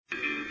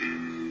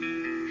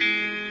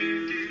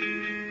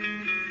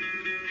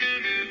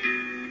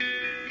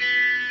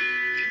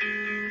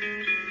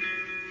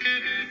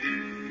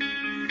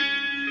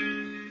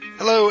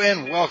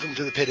and welcome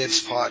to the Pitt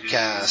Imps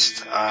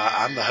podcast.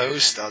 I'm the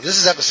host. This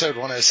is episode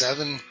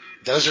 107.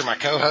 Those are my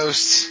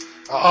co-hosts.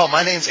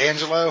 My name's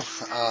Angelo.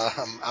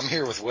 I'm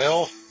here with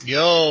Will.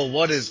 Yo,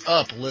 what is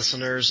up,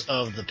 listeners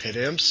of the Pitt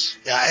Imps?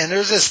 Yeah, and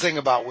there's this thing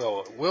about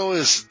Will. Will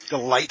is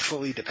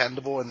delightfully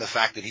dependable in the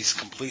fact that he's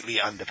completely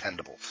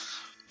undependable.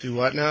 Do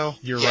what now?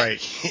 You're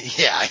right.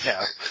 Yeah, I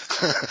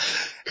know.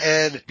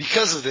 And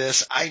because of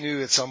this, I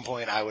knew at some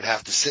point I would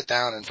have to sit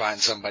down and find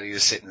somebody to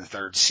sit in the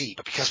third seat.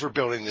 But because we're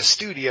building this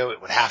studio, it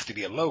would have to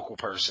be a local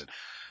person.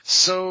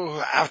 So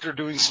after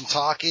doing some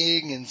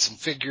talking and some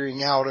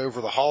figuring out over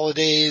the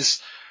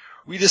holidays,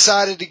 we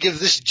decided to give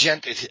this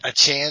gent a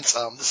chance.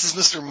 This is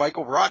Mr.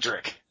 Michael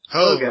Broderick.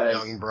 Hello,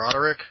 young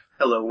Broderick.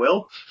 Hello,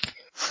 Will.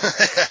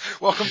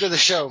 Welcome to the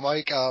show,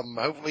 Mike.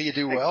 Hopefully you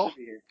do well.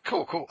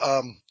 Cool.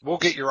 We'll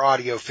get your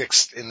audio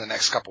fixed in the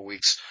next couple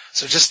weeks.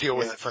 So just deal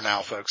with it for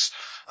now, folks.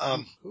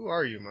 Who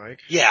are you, Mike?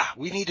 Yeah,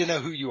 we need to know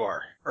who you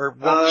are. Or,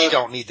 well, we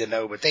don't need to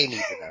know, but they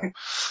need to know.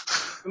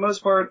 For the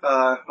most part,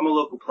 I'm a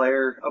local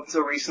player. Up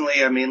until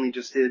recently, I mainly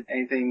just did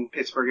anything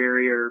Pittsburgh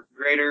area or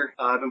greater.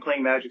 I've been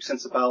playing Magic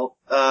since about,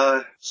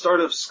 start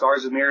of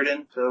Scars of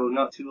Mirrodin, so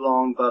not too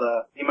long, but,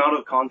 the amount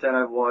of content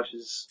I've watched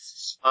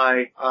is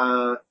I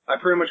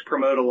pretty much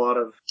promote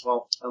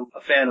I'm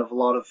a fan of a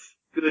lot of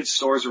good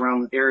stores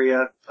around the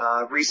area.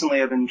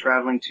 Recently I've been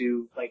traveling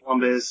to,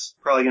 Columbus,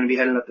 probably gonna be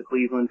heading up to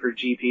Cleveland for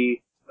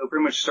GP. So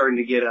pretty much starting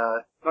to get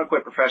not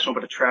quite professional,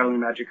 but a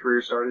traveling Magic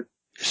career started.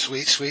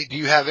 Sweet. Do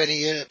you have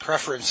any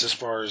preference as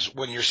far as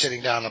when you're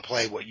sitting down to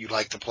play what you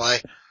like to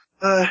play?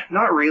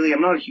 Not really.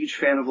 I'm not a huge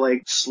fan of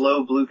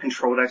slow blue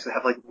control decks that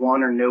have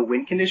one or no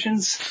win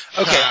conditions.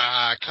 Okay.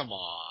 Come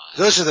on.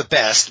 Those are the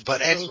best,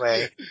 but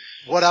anyway,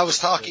 what I was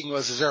talking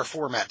was, is there a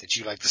format that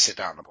you like to sit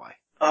down to play?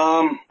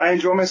 I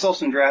enjoy myself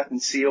some draft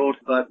and sealed,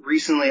 but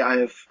recently I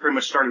have pretty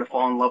much started to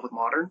fall in love with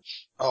modern.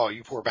 Oh,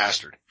 you poor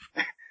bastard.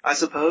 I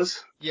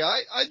suppose. Yeah,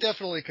 I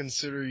definitely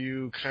consider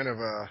you kind of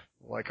a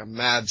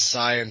mad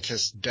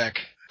scientist deck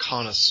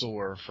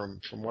connoisseur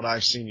from what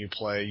I've seen you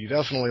play. You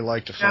definitely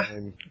like to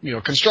find,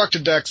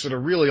 constructed decks that are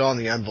really on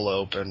the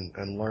envelope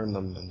and learn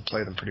them and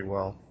play them pretty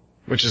well.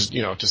 Which is,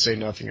 to say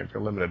nothing of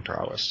your limited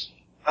prowess.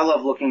 I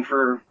love looking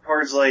for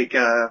cards like,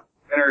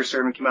 Venerous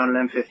Servant came out in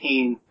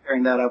M15.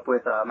 Pairing that up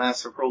with,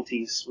 Master of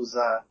Cruelties was,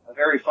 a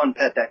very fun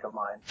pet deck of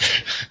mine.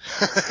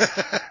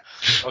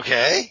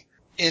 Okay.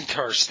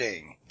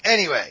 Interesting.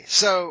 Anyway,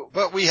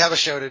 but we have a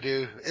show to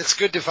do. It's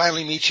good to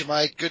finally meet you,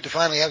 Mike. Good to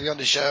finally have you on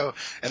the show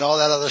and all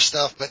that other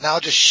stuff. But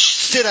now just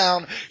sit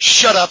down,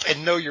 shut up,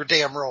 and know your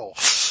damn role.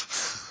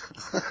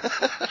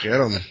 Get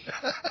him.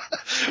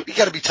 We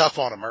gotta be tough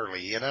on him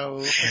early,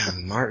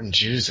 Man, Martin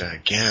Juza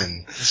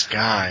again. This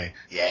guy.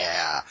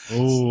 Yeah.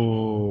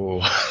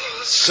 Ooh.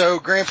 So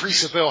Grand Prix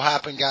Seville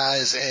happened,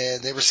 guys,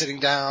 and they were sitting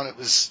down. It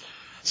was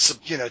some,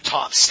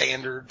 top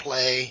standard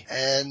play,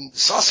 and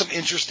saw some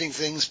interesting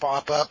things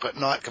pop up, but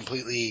not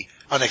completely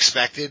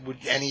unexpected.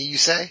 Would any of you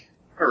say?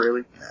 Not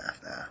really.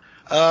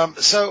 Nah.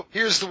 So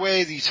here's the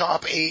way the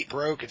top 8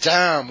 broke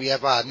down. We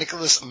have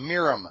Nicholas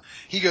Miram.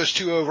 He goes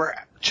 2-0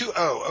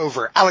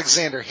 over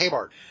Alexander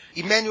Habart.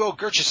 Emmanuel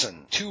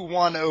Gurchison,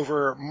 2-1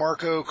 over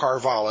Marco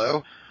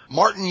Carvalho.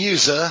 Martin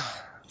Yuza.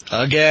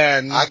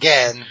 Again.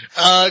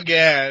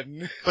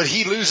 But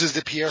he loses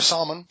to Pierre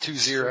Salmon,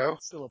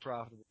 2-0. Still a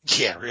profitable.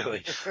 Yeah,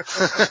 really.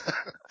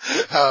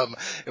 And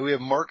we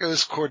have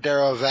Marcos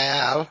Cordero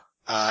Val,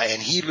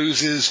 and he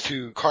loses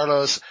to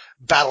Carlos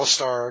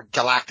Battlestar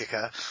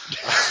Galactica.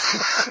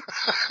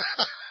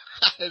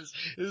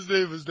 His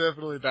name is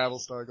definitely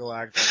Battlestar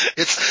Galactica.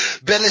 It's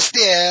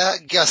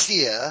Benister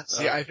Garcia.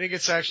 See, I think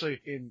it's actually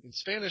in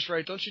Spanish,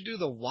 right? Don't you do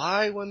the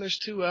Y when there's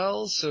 2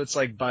 L's? So it's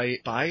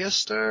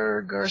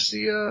Ballester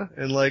Garcia,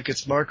 and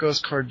it's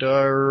Marcos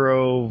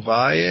Cordero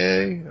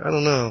Valle? I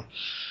don't know.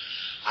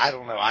 I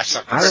don't know. I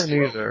don't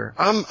either.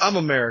 I'm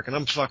American.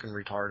 I'm fucking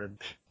retarded.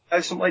 I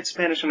have some light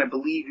Spanish, and I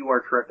believe you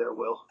are correct there,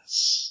 Will.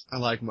 I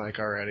like Mike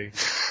already.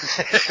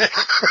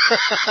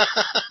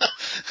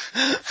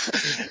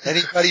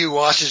 Anybody who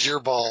washes your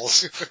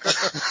balls.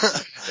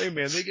 Hey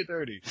man, they get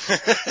dirty.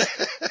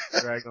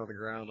 Dragged on the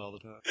ground all the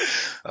time.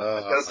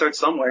 Gotta start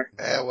somewhere.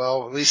 Yeah,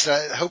 well, at least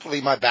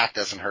hopefully my back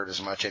doesn't hurt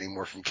as much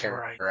anymore from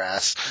carrying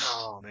grass.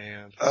 Oh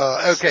man.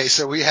 Okay,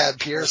 so we had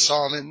Pierre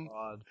Salmon.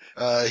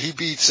 He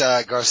beats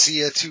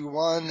Garcia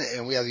 2-1,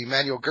 and we have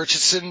Emmanuel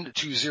Gurchison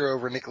 2-0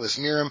 over Nicholas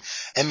Miram.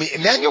 And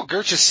Emmanuel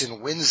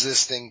Gurchison wins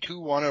this thing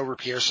 2-1 over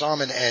Pierre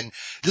Salmon, and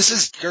this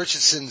is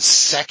Gurchison's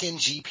second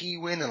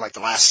GP win in the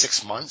last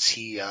 6 months.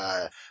 He,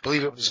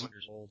 believe it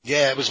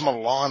was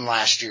Milan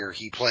last year.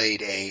 He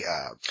played a,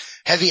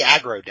 heavy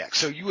aggro deck.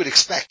 So you would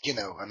expect,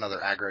 another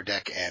aggro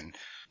deck, and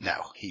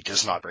no, he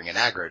does not bring an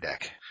aggro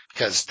deck.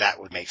 Because that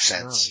would make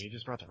sense. No, he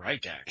just brought the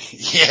right deck.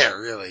 Yeah,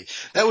 really.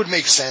 That would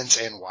make sense,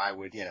 and why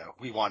would,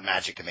 we want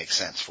Magic to make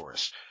sense for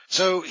us.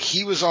 So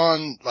he was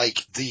on,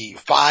 the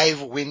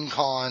 5-win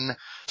con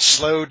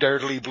slow,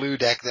 dirtily blue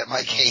deck that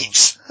Mike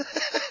hates.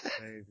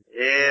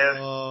 Yeah, Yeah.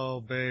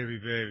 Oh, baby.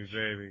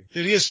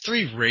 Dude, he has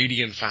 3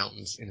 Radiant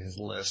Fountains in his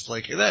list.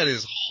 Like, that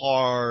is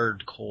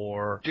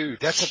hardcore. Dude,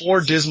 that's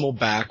 4 Dismal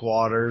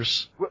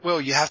Backwaters. Well,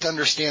 you have to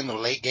understand the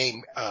late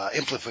game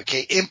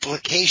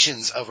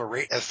implications of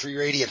 3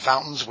 Radiant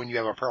Fountains when you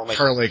have a Pearl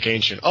Lake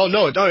Ancient. Oh,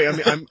 no, I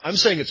mean, I'm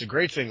saying it's a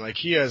great thing. Like,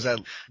 he has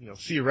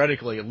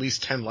theoretically at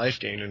least 10 life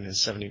gain in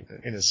his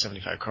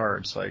 75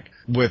 cards. Like,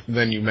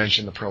 then you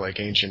mentioned the Pearl Lake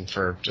Ancient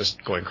for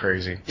just going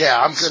crazy.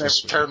 Yeah, I'm gonna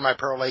turn my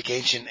Pearl Lake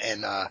Ancient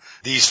and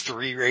these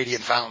 3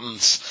 Radiant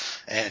Fountains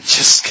and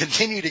just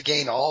continue to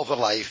gain all the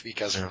life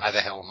because why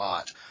the hell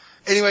not?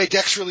 Anyway,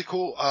 deck's really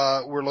cool.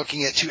 We're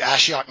looking at 2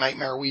 Ashiok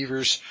Nightmare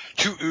Weavers,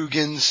 2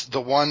 Ugins,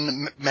 the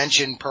one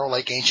mentioned Pearl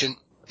Lake Ancient.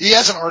 He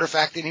has an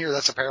artifact in here,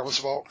 that's a Perilous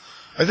Vault.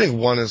 I think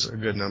 1 is a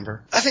good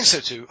number. I think so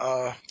too.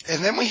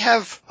 And then we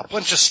have a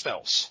bunch of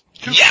spells.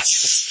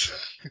 Yes!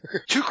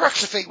 2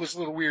 Crux of Fate was a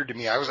little weird to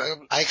me.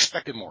 I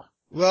expected more.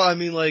 Well, I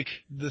mean, like,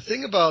 the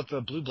thing about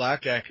the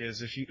blue-black deck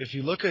is if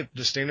you look at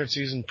the standard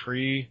season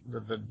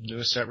the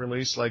newest set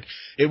release, like,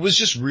 it was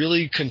just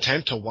really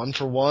content to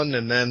 1-for-1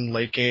 and then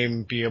late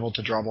game be able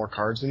to draw more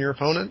cards than your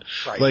opponent.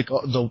 Right. Like,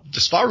 the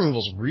spot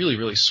removal is really,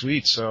 really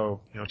sweet,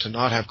 so, to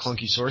not have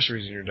clunky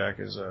sorceries in your deck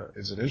is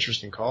an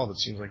interesting call that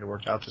seems like it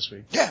worked out this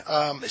week.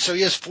 Yeah, so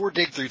he has 4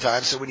 dig 3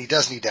 times, so when he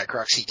does need that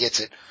Crux, he gets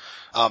it.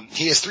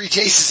 He has 3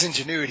 Tastes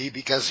Ingenuity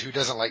because who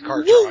doesn't like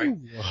card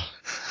drawing?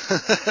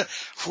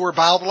 4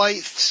 Bile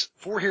Blights,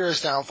 4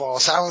 Heroes Downfall,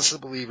 Silence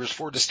of the Believers,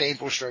 4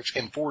 Disdainful Strokes,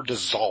 and 4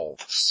 Dissolve.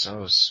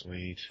 So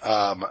sweet.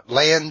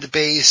 Land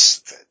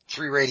base,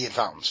 3 Radiant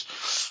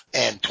Fountains,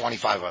 and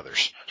 25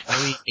 others.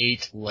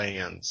 28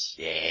 lands.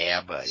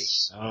 Yeah, buddy.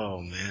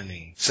 So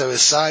many. So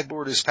his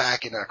sideboard is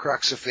packing a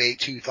Crux of Fate,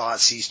 2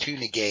 Thoughtseize, 2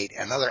 Negate,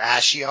 another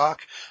Ashiok,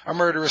 a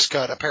Murderous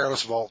Cut, a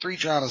Perilous Vault, 3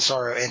 Drown in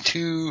Sorrow, and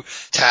 2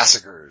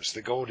 Tassigurs,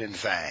 the Golden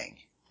Fang.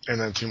 And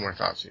then 2 more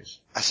Thoughtseize.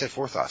 I said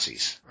 4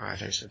 Thoughtseize. I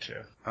think so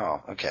too.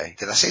 Oh, okay.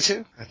 Did I say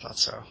 2? I thought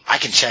so. I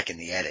can check in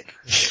the edit.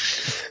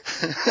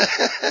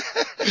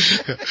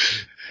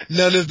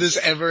 None of this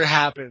ever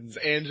happens.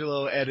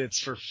 Angelo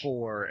edits for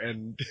 4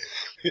 and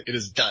it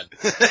is done.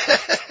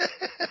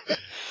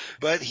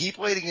 But he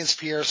played against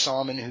Pierre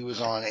Salmon, who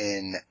was on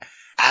an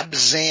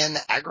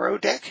Abzan aggro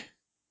deck.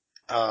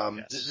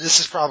 Yes. This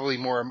is probably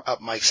more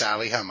up Mike's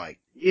alley, huh, Mike?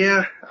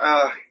 Yeah,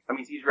 I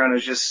mean, Siege Run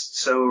is just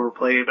so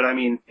overplayed, but I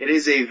mean, it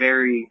is a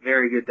very,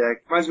 very good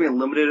deck. Reminds me a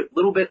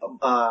little bit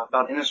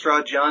about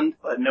Innistrad Jund,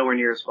 but nowhere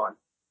near as fun.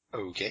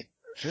 Okay.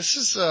 This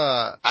is,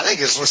 I think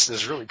his list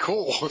is really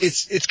cool.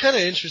 It's kind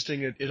of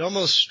interesting. It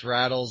almost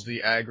straddles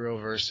the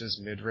aggro versus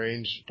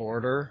mid-range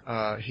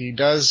border. He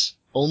does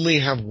only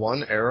have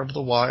 1 Heir of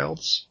the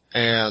Wilds,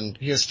 and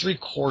he has 3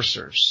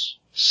 Coursers.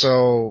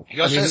 So he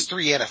also has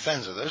 3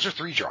 Anafenza. Those are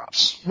 3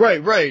 drops.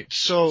 Right.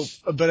 So,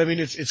 but I mean,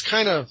 it's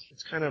kind of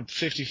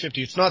 50-50.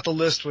 It's not the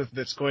list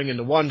that's going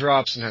into 1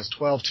 drops and has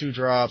 12 2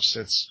 drops.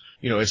 It's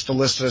the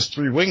list that has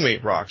 3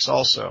 Wingmate rocks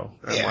also,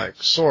 and like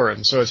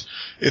Sorin. So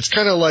it's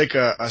kind of like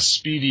a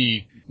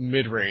speedy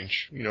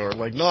mid-range, or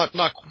like not,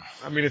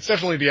 I mean, it's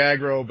definitely the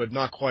aggro, but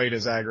not quite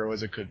as aggro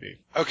as it could be.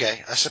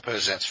 Okay, I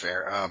suppose that's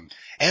fair.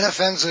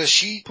 Anafenza,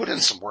 she put in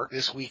some work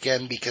this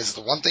weekend because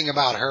the one thing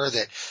about her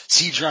that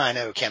Siege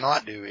Rhino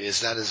cannot do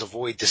is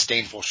avoid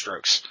Disdainful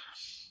Strokes.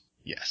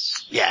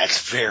 Yes. Yeah,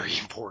 it's very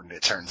important,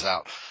 it turns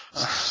out.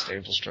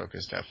 Disdainful Stroke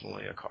is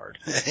definitely a card.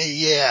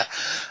 Yeah.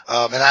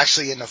 And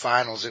actually in the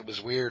finals, it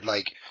was weird,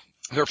 like,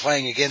 they're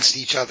playing against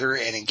each other,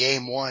 and in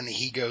game 1,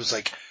 he goes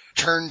like,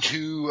 turn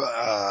 2,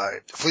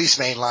 Fleece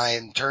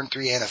Mainline, turn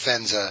 3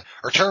 Anafenza,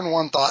 or turn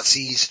 1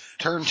 Thoughtseize,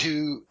 turn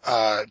 2,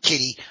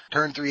 Kitty,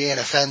 turn 3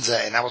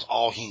 Anafenza, and that was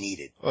all he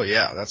needed. Oh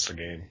yeah, that's the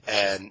game.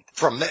 And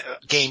from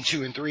game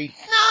 2 and 3,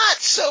 not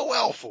so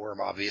well for him,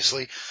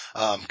 obviously.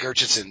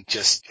 Gurchison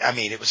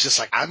it was just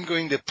like, I'm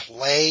going to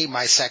play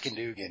my second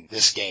Ugin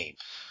this game.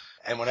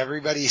 And when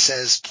everybody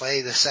says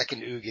play the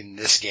second Ugin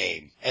this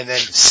game, and then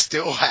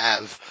still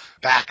have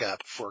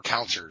backup for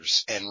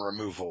counters and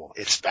removal,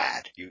 it's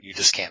bad. You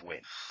just can't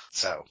win.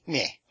 So,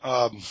 meh.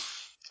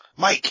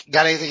 Mike,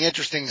 got anything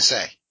interesting to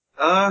say?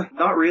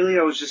 Not really.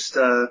 I was just,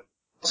 I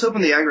was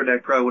hoping the aggro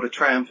deck probably would have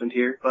triumphed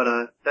here,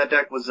 but, that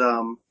deck was,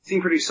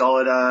 seemed pretty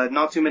solid.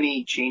 Not too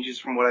many changes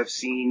from what I've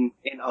seen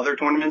in other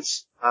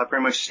tournaments.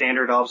 Pretty much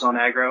standard obs on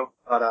aggro,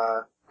 but,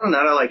 other than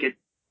that, I like it.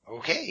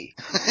 Okay.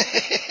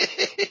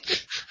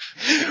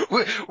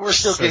 We're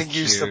still so getting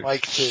used to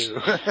Mike too.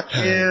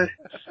 Yeah.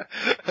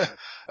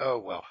 Oh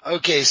well.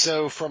 Okay,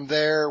 so from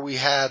there we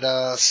had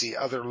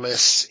other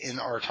lists in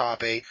our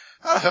top 8.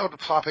 How the hell did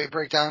top 8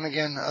 break down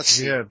again? Let's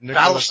see. Yeah,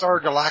 Battlestar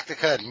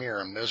Galactica and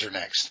Miram, those are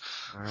next.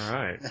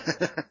 Alright.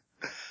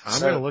 I'm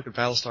gonna look at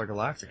Battlestar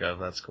Galactica,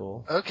 that's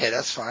cool. Okay,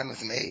 that's fine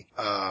with me.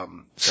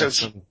 So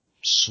some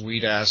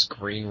sweet ass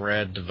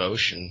green-red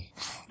devotion.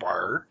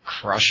 Word.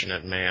 Crushing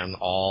it, man.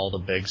 All the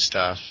big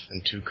stuff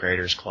and 2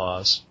 Crater's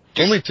Claws.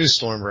 Only 2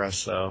 Storm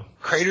Breaths, though.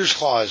 Crater's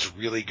Claw is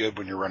really good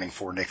when you're running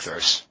 4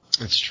 Nykthos.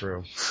 It's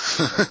true.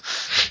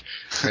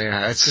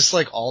 Yeah, it's just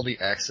like all the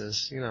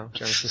X's,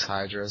 Genesis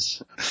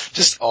Hydras.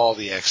 Just all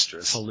the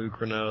extras.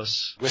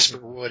 Pelucranos.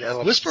 Whisperwood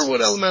Elemental.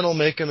 Whisperwood Elemental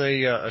making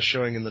a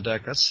showing in the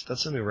deck.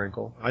 That's a new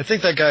wrinkle. I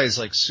think that guy is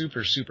like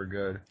super, super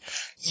good.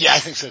 Yeah, I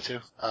think so too.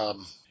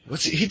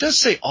 He does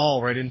say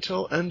all, right?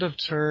 Until end of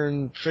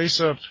turn,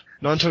 face up,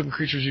 non-token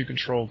creatures you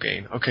control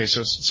gain. Okay,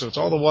 so it's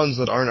all the ones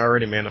that aren't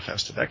already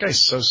manifested. That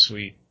guy's so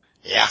sweet.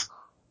 Yeah.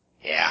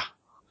 Yeah.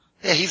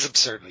 Yeah, he's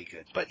absurdly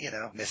good, but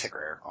mythic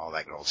rare, all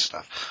that good old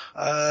stuff.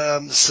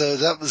 So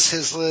that was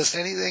his list.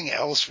 Anything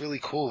else really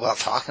cool about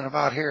talking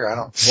about here? I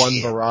don't see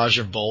One barrage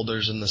of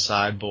boulders in the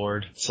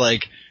sideboard. It's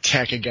like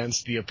tech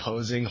against the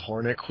opposing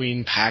Hornet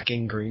Queen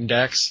packing green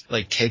decks,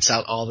 like takes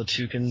out all the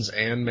tokens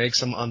and makes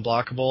them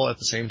unblockable at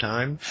the same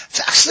time. It's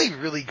actually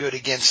really good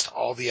against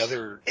all the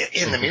other,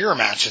 in the mirror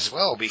match as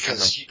well,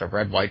 because the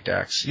red-white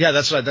decks. Yeah,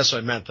 that's what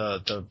I meant,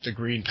 the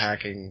green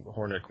packing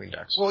Hornet Queen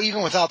decks. Well,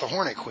 even without the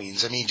Hornet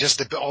Queens, I mean,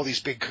 just all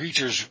these big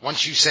creatures,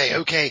 once you say,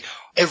 okay,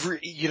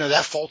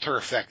 that falter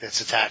effect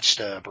that's attached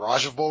to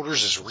Barrage of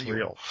Boulders is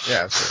real.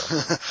 Yeah, it's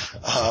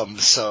real.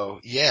 So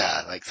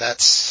yeah, like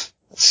that's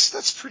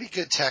pretty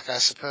good tech, I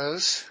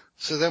suppose.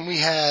 So then we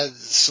had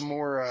some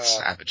more,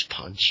 Savage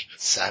Punch,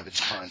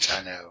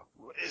 I know.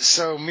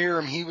 So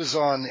Miram, he was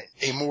on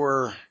a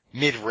more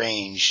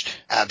mid-ranged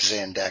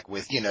Abzan deck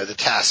with, the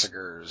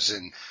Tassigers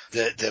and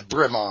the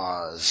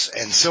Brimaz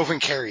and Sylvan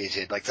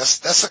Caryatid. Like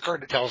that's the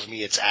card that tells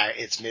me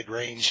it's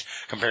mid-range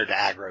compared to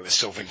aggro is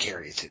Sylvan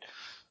Caryatid.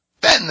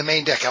 Then the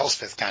main deck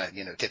Elspeth kind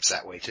of, tips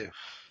that way too.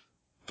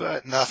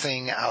 But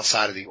nothing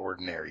outside of the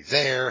ordinary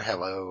there.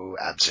 Hello,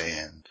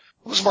 Abzan.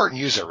 What was Martin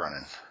Yuza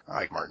running? I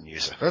like Martin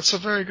Yuza. That's a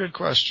very good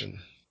question.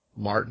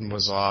 Martin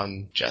was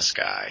on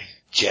Jeskai.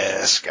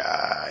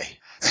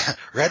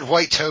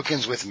 Red-white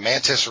tokens with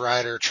Mantis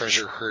Rider,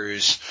 Treasure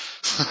Cruise.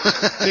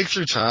 Dig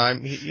through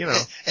time,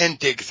 And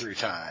dig through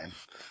time.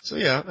 So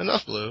yeah,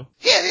 enough blue.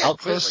 Yeah,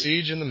 Outpost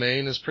Siege in the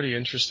main is pretty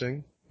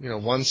interesting.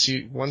 One's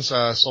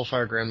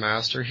Soulfire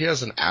Grandmaster. He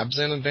has an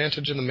Abzan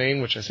advantage in the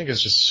main, which I think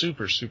is just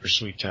super, super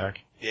sweet tech.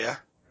 Yeah.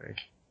 Like,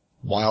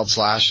 Wild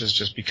Slash is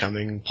just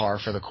becoming par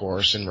for the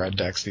course in red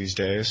decks these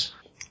days.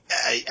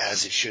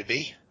 As it should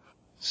be.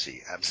 Let's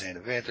see, Abzan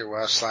Advanter,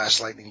 Wild Slash,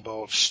 Lightning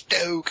Bolt,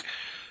 Stoke,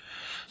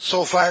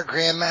 Soulfire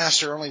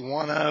Grandmaster, only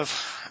one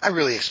of. I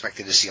really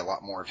expected to see a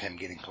lot more of him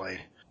getting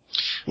played.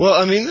 Well,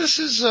 I mean, this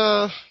is,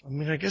 I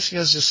guess he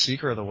has just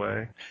Seeker of the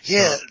Way.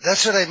 Yeah,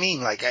 that's what I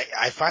mean. Like,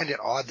 I find it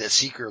odd that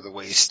Seeker of the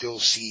Way still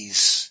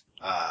sees,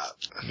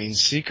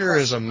 Seeker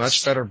is a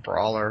much better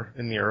brawler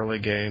in the early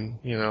game,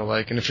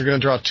 and if you're gonna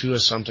draw two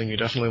of something, you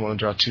definitely want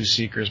to draw two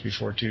Seekers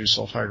before two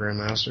Soulfire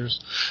Grandmasters.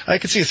 I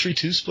could see a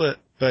 3-2 split,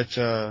 but,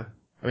 I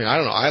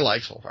don't know, I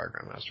like Soulfire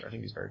Grandmaster. I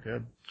think he's very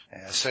good.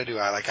 Yeah, so do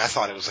I. Like, I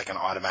thought it was like an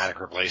automatic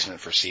replacement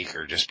for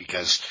Seeker just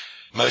because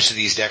most of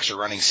these decks are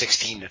running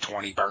 16 to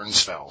 20 burn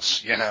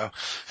spells,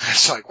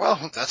 It's like,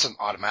 well, that's an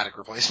automatic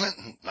replacement.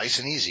 Nice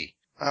and easy.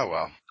 Oh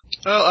well.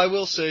 Well, I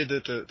will say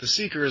that the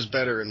Seeker is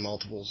better in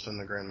multiples than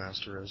the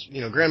Grandmaster is.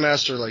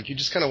 Grandmaster, like, you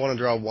just kind of want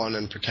to draw one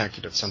and protect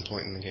it at some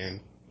point in the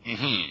game.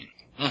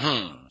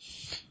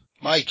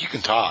 Mike, you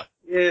can talk.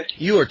 Yeah.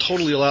 You are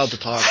totally allowed to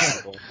talk,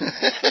 people.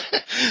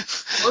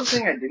 One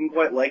thing I didn't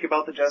quite like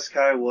about the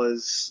Jeskai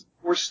was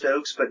 4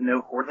 Stokes, but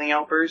no Hordling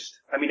Outburst.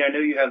 I mean, I know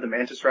you have the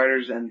Mantis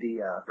Riders and the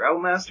Rabble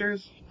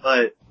Masters,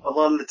 but a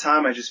lot of the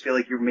time I just feel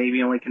like you're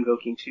maybe only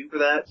convoking 2 for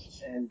that,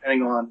 and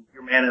depending on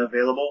your mana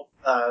available,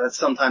 that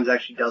sometimes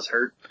actually does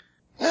hurt.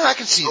 Yeah, I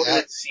can see that. I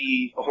would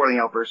see a Hordling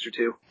Outburst or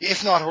 2.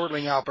 If not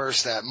Hordling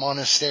Outburst, that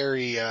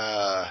Monastery,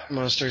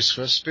 Monastery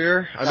Swift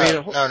Spear?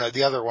 No,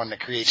 the other one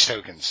that creates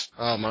tokens.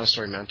 Oh,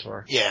 Monastery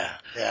Mentor. Yeah.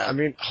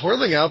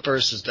 Hordling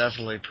Outburst has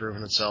definitely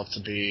proven itself to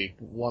be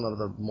one of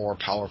the more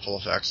powerful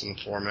effects in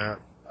the format.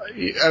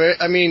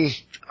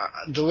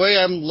 The way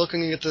I'm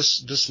looking at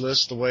this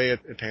list, the way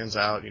it pans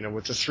out,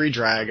 with the 3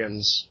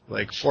 dragons,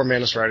 like 4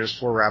 Mantis Riders,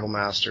 4 Rabble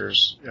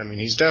Masters,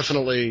 he's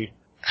definitely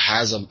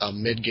has a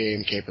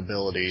mid-game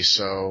capability,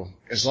 so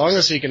as long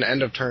as he can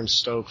end of turn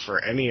Stoke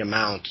for any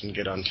amount and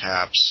get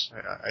untaps,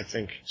 I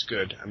think it's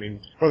good.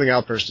 Hordling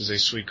Outburst is a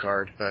sweet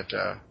card, but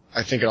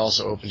I think it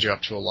also opens you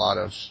up to a lot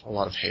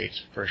of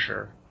hate, for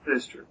sure. That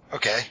is true.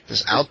 Okay.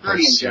 This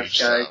Outpost Siege,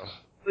 though.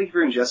 Like if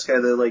you're in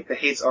Jeskai, the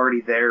hate's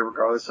already there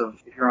regardless of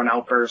if you're on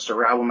Outburst or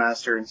Rabble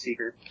Master and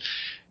Seeker.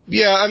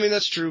 Yeah,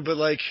 that's true, but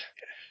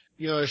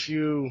if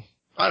you...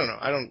 I don't know.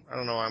 I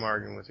don't know why I'm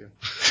arguing with you.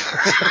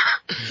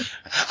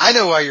 I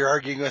know why you're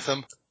arguing with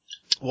him.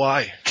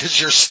 Why?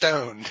 'Cause you're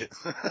stoned.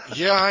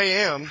 Yeah, I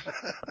am.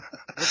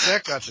 What's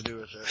that got to do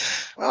with it?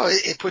 Well,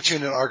 it puts you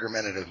in an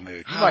argumentative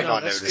mood. You might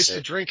not notice it. It's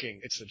the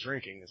drinking. It's the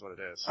drinking is what it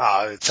is.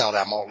 It's all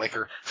that malt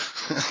liquor.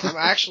 I'm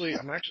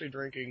actually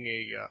drinking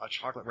a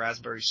chocolate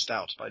raspberry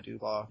stout by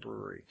Dubois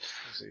Brewery.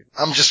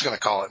 I'm just gonna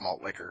call it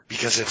malt liquor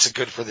because it's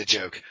good for the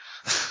joke.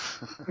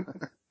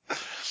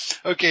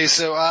 Okay,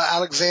 so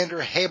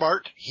Alexander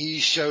Habart, he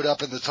showed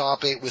up in the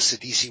top 8 with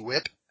Sidisi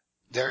Whip.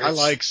 I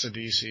like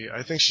Sidisi.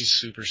 I think she's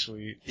super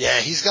sweet. Yeah,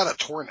 he's got a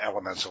Torrent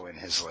Elemental in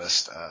his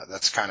list.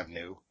 That's kind of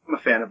new. I'm a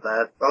fan of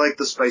that. I like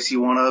the spicy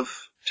one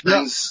of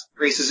turns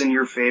races in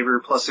your favor,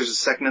 plus there's a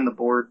second in the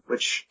board,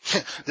 which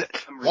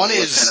one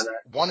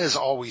is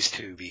always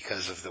 2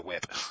 because of the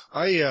whip.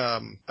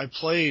 I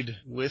played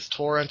with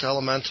Torrent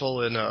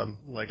Elemental in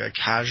a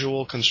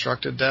casual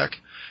constructed deck,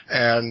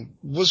 and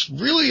was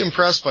really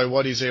impressed by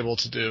what he's able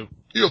to do.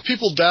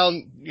 People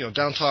down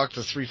talk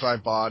the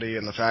 3/5 body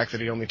and the fact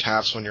that he only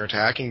taps when you're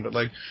attacking,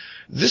 but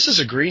this is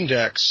a green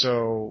deck,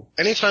 so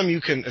anytime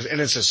you can, and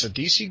it's a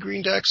Sidisi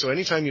green deck, so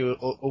anytime you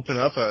open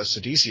up a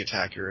Sidisi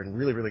attack, you're in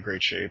really, really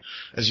great shape.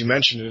 As you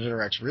mentioned, it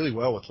interacts really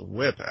well with the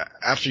whip.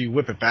 After you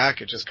whip it back,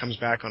 it just comes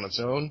back on its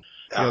own.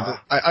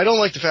 I don't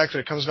like the fact that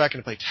it comes back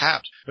into play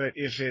tapped, but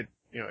if it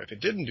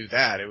didn't do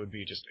that, it would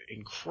be just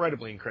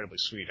incredibly, incredibly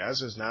sweet.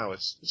 As is now,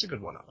 it's a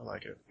good one. I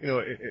like it.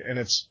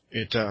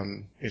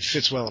 It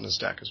fits well in his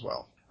deck as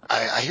well.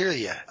 I hear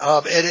you.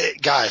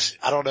 Guys,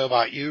 I don't know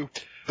about you,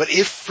 but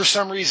if for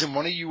some reason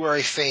one of you are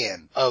a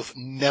fan of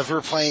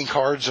never playing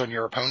cards on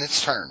your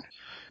opponent's turn,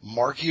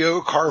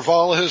 Marcio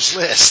Carvalho's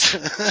list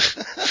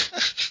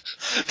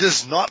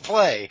does not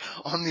play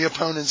on the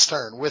opponent's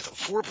turn with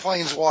 4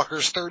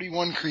 planeswalkers,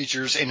 31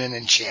 creatures, and an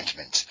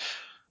enchantment.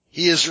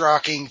 He is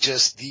rocking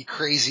just the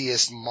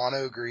craziest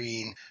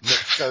mono-green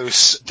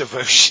Mythos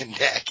devotion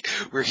deck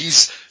where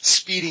he's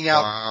speeding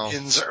out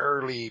wins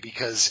early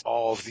because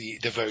all of the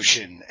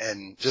devotion,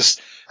 and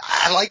just,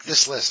 I like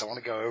this list. I want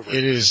to go over it.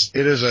 It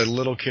is a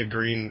little kid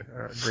green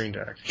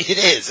deck. It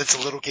is. It's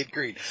a little kid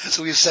green.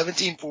 So we have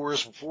 17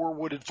 forests, 4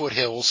 wooded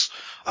foothills,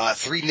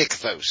 3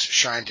 Nykthos,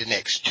 Shrine to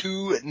Nyx,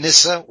 2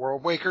 Nissa,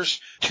 Worldwakers,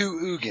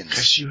 2 Ugins.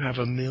 Because you have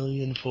a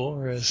million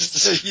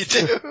forests. You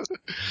do.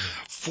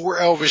 4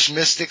 Elvish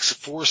Mystics,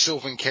 4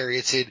 Sylvan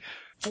Caryatid,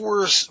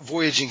 4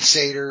 Voyaging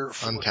Satyr,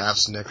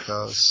 Untaps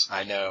Nykthos.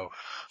 I know.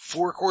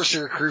 4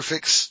 Corsair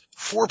Krufix,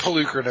 4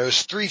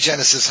 Pelucranos, 3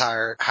 Genesis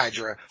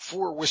Hydra,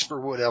 4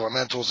 Whisperwood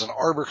Elementals, an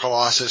Arbor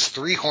Colossus,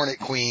 3 Hornet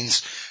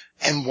Queens,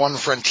 and 1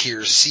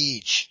 Frontier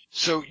Siege.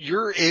 So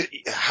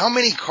how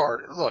many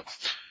cards? Look,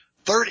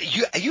 30.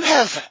 You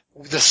have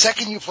the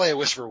second you play a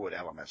Whisperwood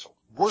Elemental.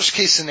 Worst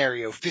case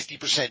scenario,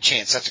 50%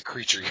 chance that's a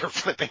creature you're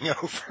flipping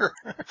over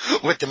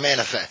with the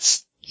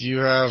manifest. You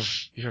have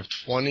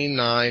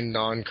 29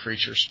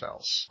 non-creature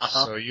spells.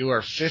 Uh-huh. So you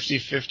are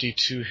 50-50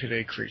 to hit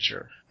a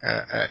creature.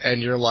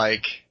 And you're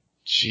like,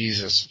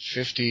 Jesus,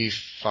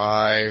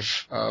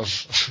 55 of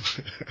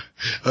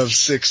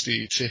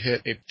 60 to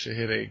hit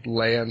a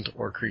land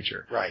or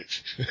creature. Right.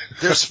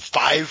 There's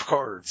 5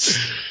 cards.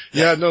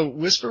 Yeah, no,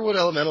 Whisperwood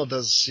Elemental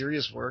does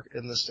serious work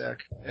in this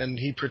deck, and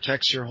he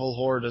protects your whole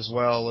horde as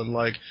well, and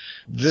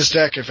this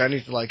deck, if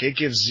anything, it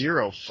gives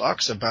 0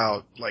 fucks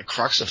about,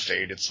 Crux of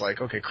Fate. It's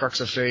okay,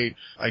 Crux of Fate,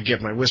 I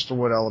get my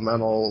Whisperwood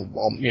Elemental,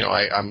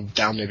 I'm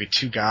down maybe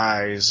 2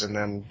 guys, and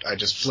then I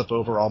just flip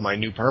over all my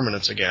new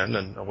permanents again,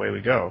 and away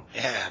we go.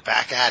 Yeah,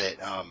 back at it.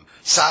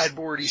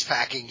 Sideboard, he's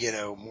packing,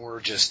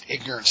 more just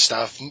ignorant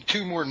stuff.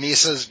 2 more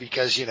Nisas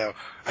because, again,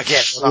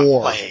 we're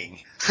not playing.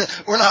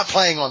 We're not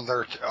playing on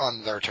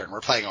their turn.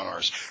 We're playing on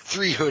ours.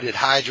 3 Hooded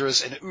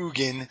Hydras, an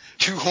Ugin,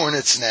 2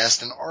 Hornet's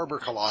Nest, an Arbor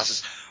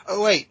Colossus.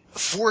 Oh wait,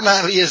 4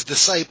 Nylea's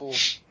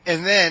Disciples.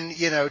 And then,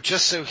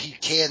 just so he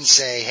can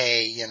say,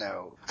 hey,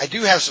 I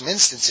do have some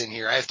instants in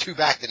here. I have 2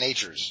 Back to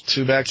Natures.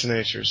 2 Back to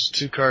Natures.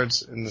 2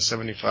 cards in the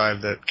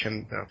 75 that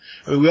can,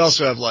 we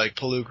also have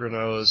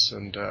Pelucranos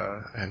and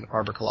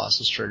Arbor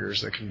Colossus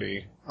triggers that can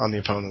be on the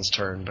opponent's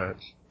turn, but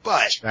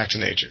Back to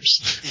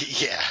Natures.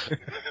 Yeah.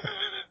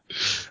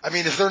 I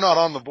mean, if they're not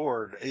on the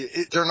board,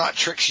 they're not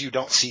tricks you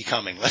don't see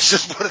coming. Let's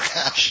just put it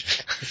that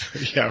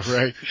way. Yeah,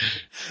 right.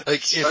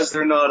 Because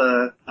they're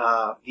not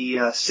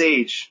the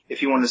Sage,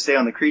 if you want to stay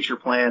on the creature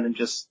plan and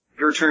just,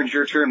 your turn's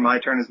your turn, my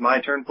turn is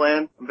my turn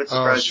plan. I'm a bit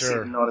surprised to see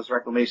them not as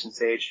Reclamation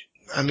Sage.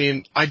 I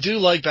mean, I do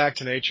like Back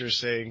to Nature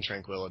saying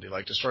Tranquility,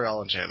 Destroy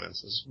All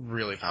Enchantments is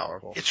really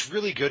powerful. It's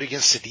really good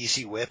against the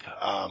DC Whip,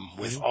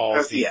 with all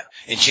of the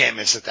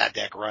enchantments that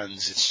deck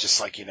runs. It's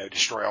just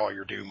destroy all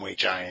your Doomweight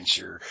Giants,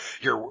 your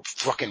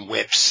fucking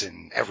whips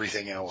and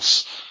everything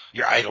else,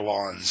 your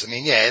Eidolons. I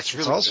mean, yeah, it's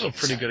really also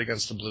pretty good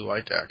against the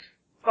blue-white deck.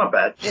 Not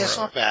bad. Yeah, it's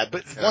not bad,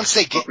 but once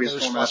they get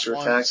those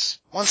 +1s,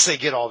 once they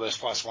get all those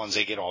 +1s,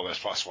 they get all those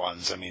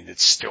 +1s. I mean,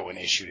 it's still an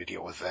issue to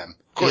deal with them.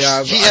 Of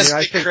course, he has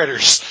big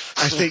critters.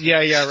 I think,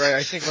 right.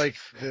 I think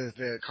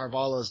the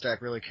Carvalho's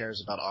deck really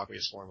cares about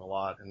Aqueous Form a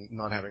lot, and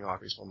not having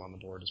Aqueous Form on the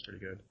board is pretty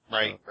good.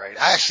 Right.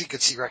 I actually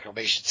could see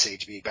Reclamation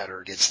Sage being better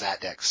against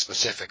that deck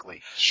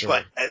specifically. Sure.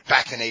 But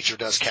Back to Nature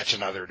does catch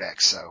another deck,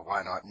 so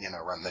why not,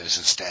 run those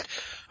instead.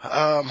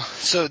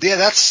 So yeah,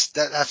 that's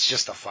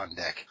just a fun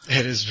deck.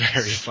 It is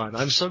very fun.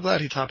 I'm so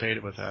glad he top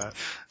 8'd with that.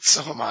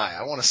 So am I.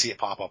 I want to see it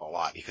pop up a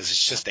lot because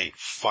it's just a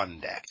fun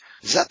deck.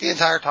 Is that the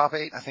entire top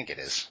 8? I think it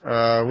is.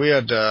 We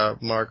had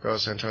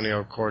Marcos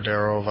Antonio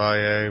Cordero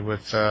Valle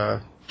with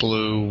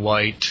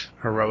blue-white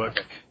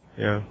heroic.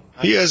 Yeah.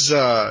 He has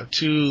 2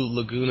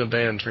 Laguna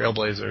Band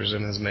Trailblazers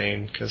in his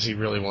main because he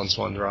really wants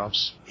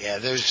 1-drops. Yeah,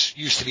 those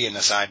used to be in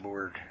the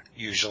sideboard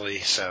usually,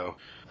 so,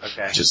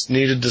 okay. Just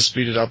needed to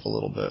speed it up a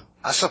little bit.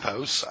 I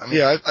suppose. I mean,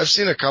 yeah, I've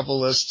seen a couple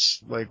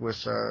lists, like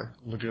with,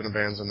 Laguna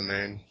Bands in the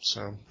main,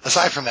 so.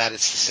 Aside from that,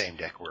 it's the same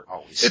deck we're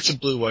always. It's a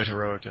blue-white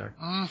heroic deck.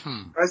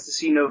 Mm-hmm. Surprised to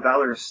see no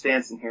Valorous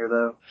Stance in here,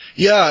 though.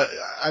 Yeah,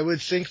 I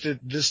would think that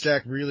this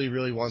deck really,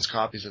 really wants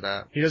copies of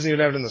that. He doesn't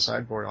even have it in the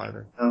sideboard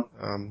either. Oh.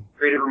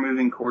 Great at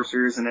removing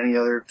coursers in any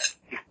other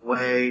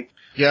way.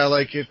 Yeah,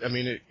 like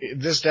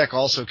this deck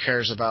also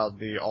cares about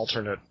the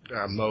alternate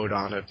mode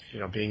on it,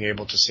 being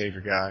able to save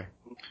your guy.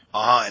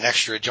 An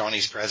extra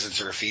Johnny's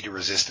Presence or a feat of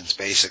resistance,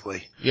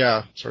 basically.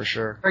 Yeah, for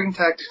sure. Dragon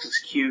Tactics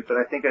is cute, but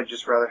I think I'd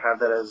just rather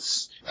have that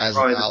as the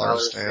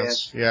Valorous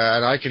Stance. Yeah,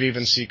 and I could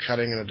even see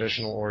cutting an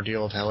additional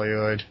Ordeal of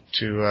Helioid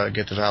to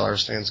get the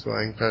Valorous Stance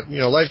going. But,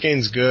 Life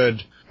Gain's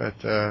good,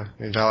 but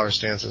Valorous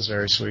Stance is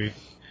very sweet.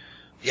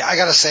 Yeah, I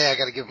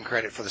gotta give him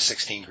credit for the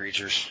 16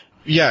 creatures.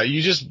 Yeah,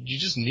 you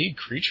just need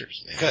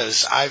creatures, man.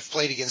 Because I've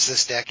played against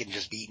this deck and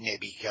just beaten it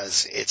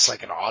because it's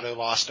like an auto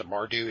loss to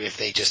Mardu if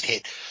they just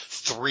hit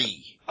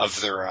 3 of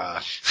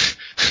their,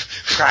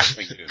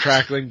 Crackling Doom.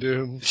 Crackling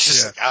Doom. It's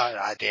just,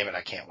 damn it,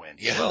 I can't win.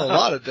 Well, a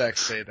lot of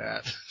decks say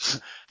that.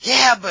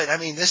 Yeah, but I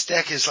mean, this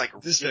deck is like,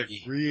 this deck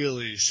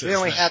really says we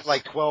only that. had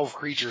like 12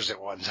 creatures at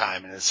one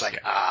time and it's like,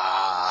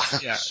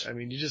 Yeah, I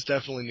mean, you just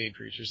definitely need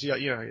creatures. Yeah,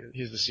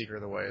 he's the Seeker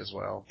of the Way as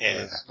well.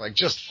 Yeah. It's like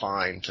just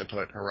fine to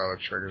put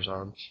heroic triggers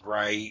on.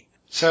 Right.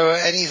 So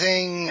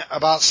anything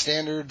about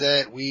Standard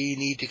that we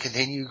need to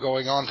continue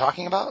going on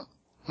talking about?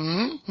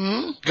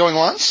 Going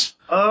once?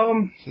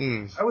 I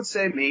would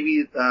say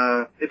maybe,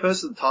 they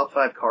posted the top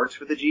 5 cards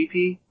for the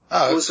GP.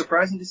 Oh. It was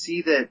surprising to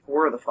see that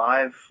 4 of the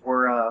 5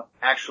 were,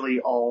 actually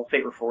all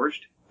Fate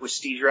Reforged, with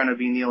Stegerano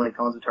being the only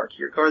Khans of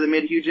Tarkir card that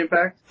made a huge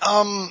impact.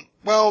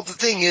 Well, the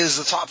thing is,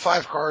 the top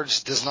 5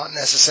 cards does not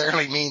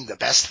necessarily mean the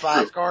best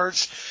 5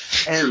 cards.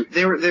 And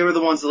they were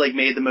the ones that like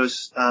made the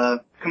most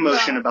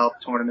commotion about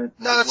the tournament.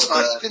 No, it's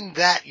not even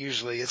that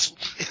usually. It's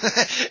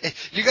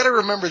you got to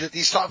remember that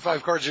these top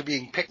 5 cards are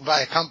being picked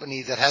by a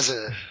company that has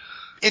a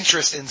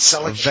interest in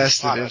selling. A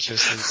vested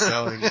interest in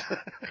selling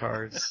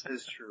cards. That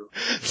is true.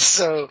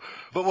 So,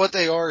 but what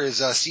they are is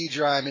Siege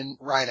Ryman,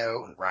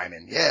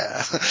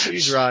 yeah.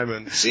 Siege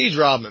Ryman.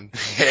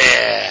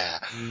 Yeah.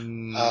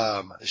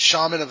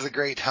 Shaman of the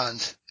Great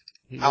Hunt.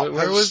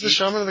 Where was the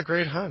Shaman of the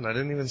Great Hunt? I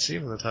didn't even see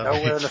him in the top 8.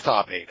 Nowhere in the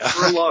top 8. There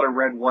were a lot of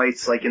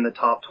red-whites like in the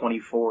top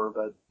 24,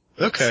 but...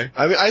 Okay.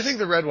 I mean, I think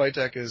the red-white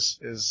deck is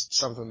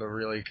something to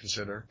really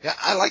consider. Yeah,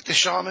 I like the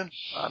Shaman.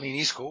 I mean,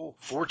 he's cool.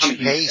 4-2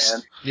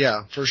 haste.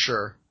 Yeah, for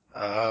sure.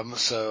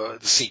 So,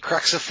 let's see,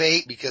 Crux of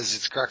Fate, because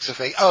it's Crux of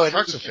Fate. Oh, and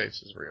Crux of Fate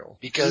is real.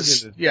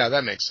 Because... Yeah,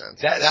 that makes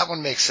sense. That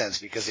one makes sense,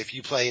 because if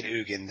you play an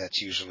Ugin,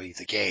 that's usually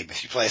the game.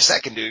 If you play a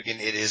second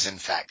Ugin, it is in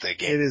fact the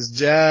game. It is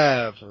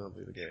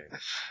definitely the game.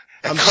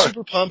 I'm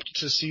super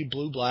pumped to see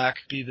Blue-Black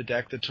be the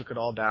deck that took it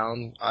all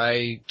down.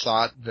 I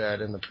thought that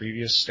in the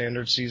previous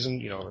Standard season,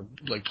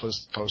 like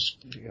post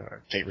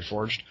Fate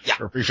Reforged,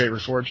 or pre-Fate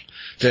Reforged,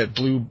 that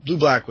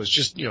Blue-Black was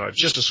just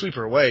a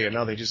sweeper away, and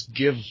now they just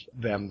give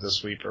them the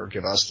sweeper,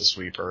 give us the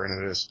sweeper,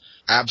 and it is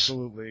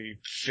absolutely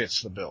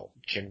fits the bill.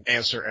 Can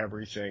answer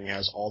everything,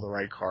 has all the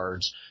right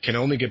cards, can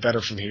only get better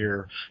from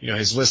here.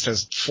 His list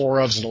has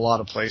 4-ofs in a lot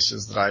of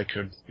places that I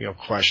could,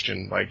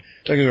 question. Like,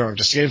 don't get me wrong,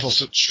 Disdainful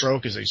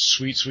Stroke is a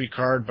sweet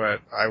card,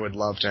 but I would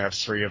love to have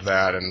 3 of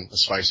that and a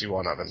spicy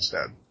 1-of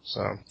instead.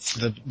 So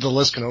the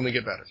list can only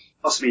get better.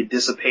 Also be a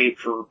Dissipate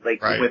for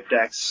the whip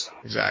decks.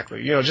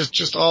 Exactly.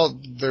 Just all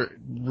the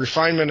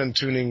refinement and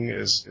tuning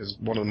is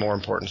one of the more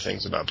important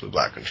things about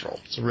Blue-Black control.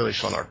 It's a really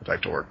fun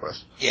archetype to work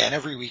with. Yeah, and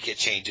every week it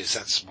changes.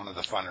 That's one of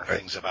the funner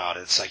things about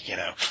it. It's like,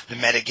 the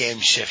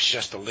metagame shifts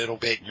just a little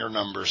bit and your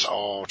numbers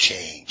all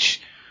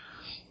change.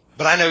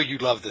 But I know you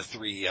love the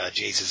 3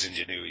 Jace's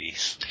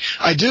Ingenuities.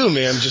 I do,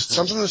 man. Just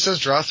something that says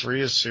draw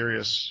 3 is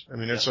serious. I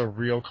mean, it's a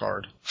real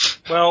card.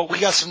 Well, we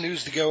got some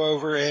news to go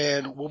over,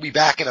 and we'll be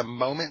back in a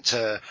moment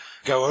to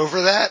go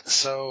over that.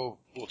 So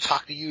we'll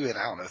talk to you in,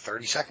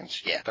 30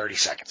 seconds? Yeah, 30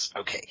 seconds.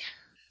 Okay.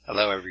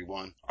 Hello,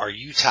 everyone. Are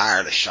you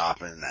tired of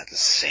shopping at the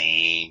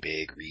same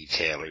big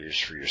retailers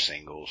for your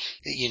singles?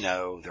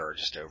 They're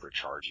just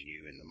overcharging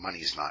you and the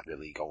money's not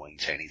really going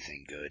to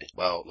anything good.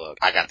 Well, look,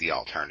 I got the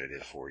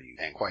alternative for you.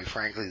 And quite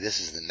frankly, this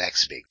is the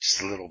next big,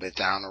 just a little bit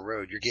down the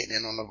road. You're getting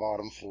in on the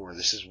bottom floor.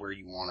 This is where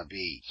you want to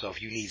be. So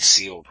if you need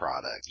sealed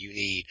product, you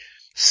need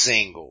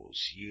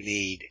singles, you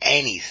need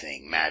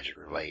anything Magic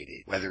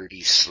related, whether it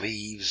be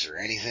sleeves or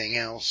anything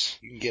else,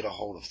 you can get a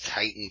hold of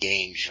Titan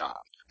Game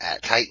Shop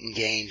at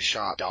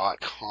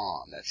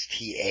TitanGameShop.com. That's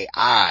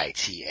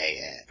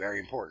Taitan. Very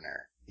important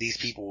there. These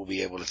people will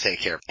be able to take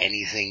care of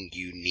anything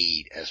you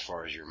need as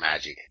far as your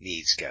Magic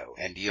needs go.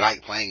 And do you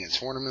like playing in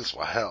tournaments?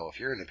 Well, hell, if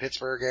you're in the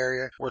Pittsburgh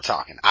area, we're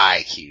talking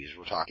IQs,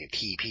 we're talking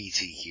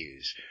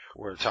PPTQs,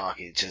 We're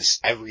talking just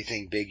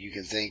everything big you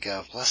can think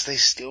of. Plus they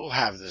still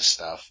have this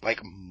stuff,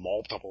 like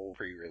multiple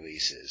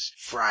pre-releases,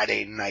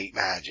 Friday Night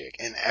Magic,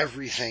 and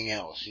everything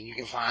else. And you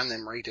can find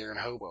them right there in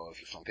Hobo if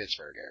you're from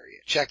Pittsburgh area.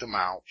 Check them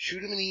out.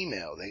 Shoot them an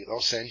email. They'll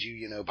send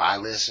you, buy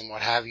lists and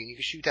what have you. And you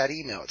can shoot that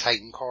email at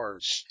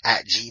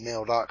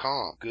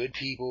titancards@gmail.com. Good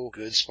people,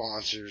 good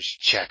sponsors.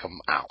 Check them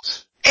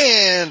out.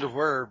 And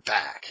we're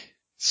back.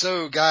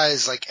 So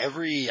guys, like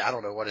every, I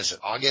don't know, what is it,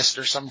 August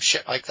or some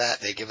shit like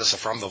that, they give us a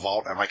From the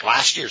Vault. I'm like,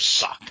 last year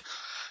sucked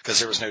because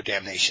there was no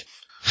damnation.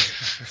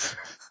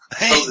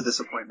 That was a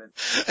disappointment.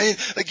 I mean,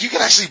 like you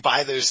can actually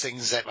buy those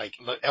things that like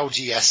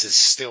LGS is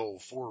still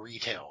for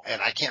retail,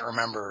 and I can't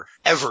remember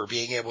ever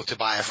being able to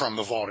buy it from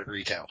the vault at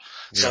retail.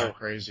 Yeah, so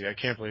crazy. I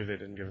can't believe they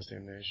didn't give us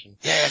Damnation.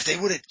 Yeah, if they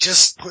would have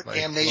just put like,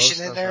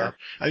 Damnation in there. Up.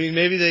 I mean,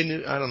 maybe they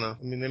knew. I don't know.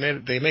 I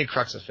mean, they made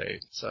Crux of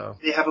Fate, so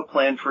they have a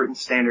plan for it in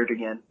Standard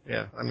again.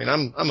 Yeah, I mean,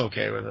 I'm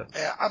okay with it.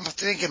 Yeah, I'm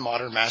thinking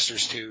Modern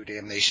Masters 2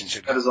 Damnation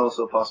should. That is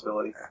also a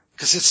possibility.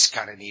 Because it's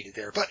kind of needed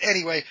there. But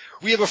anyway,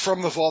 we have a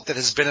From the Vault that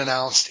has been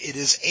announced. It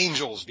is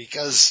Angels,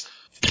 because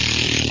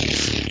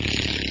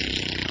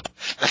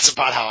that's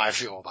about how I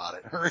feel about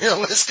it,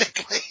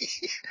 realistically.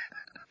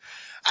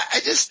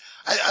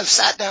 I've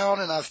sat down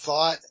and I've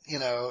thought,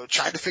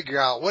 tried to figure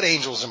out what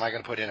Angels am I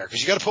going to put in there?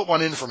 Because you got to put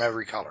one in from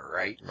every color,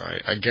 right?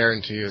 Right. I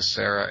guarantee you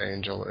Sarah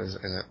Angel is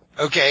in it.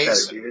 Okay.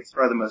 It's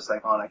probably the most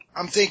iconic.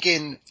 I'm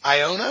thinking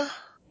Iona.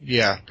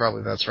 Yeah,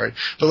 probably that's right.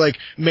 But like,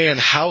 man,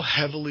 how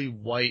heavily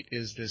white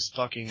is this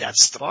fucking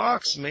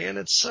box, man?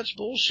 It's such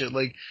bullshit.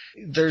 Like,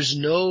 there's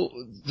no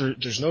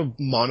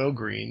mono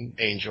green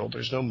angel.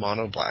 There's no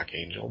mono black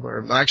angel.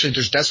 Actually,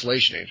 there's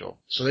Desolation Angel.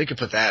 So they could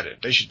put that in.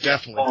 They should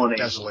definitely put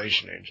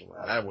Desolation Angel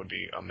in. That would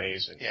be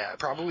amazing. Yeah,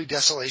 probably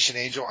Desolation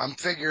Angel. I'm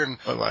figuring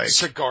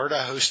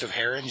Sigarda, Host of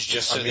Herons,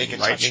 just so they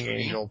can Lightning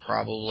Angel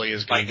probably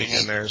is going to be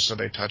in there, so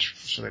they touch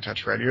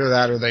red. Either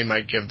that, or they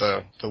might give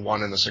the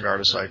one in the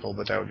Sigarda cycle,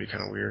 but that would be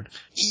kind of weird.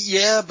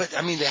 Yeah, but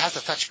I mean, they have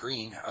to touch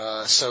green.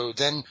 So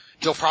then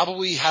they'll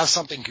probably have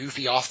something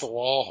goofy off the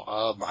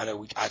wall. I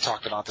know I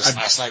talked about this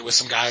last night with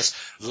some guys,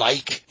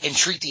 like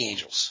Entreat the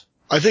Angels.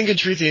 I think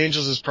Entreat the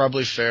Angels is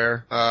probably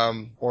fair.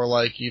 Or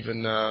like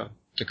even,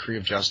 Decree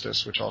of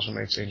Justice, which also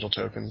makes angel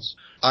tokens.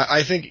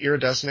 I think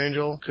Iridescent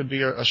Angel could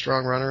be a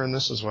strong runner in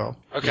this as well.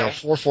 Okay.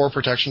 4/4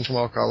 protection from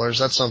all colors.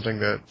 That's something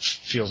that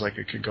feels like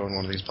it could go in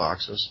one of these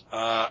boxes.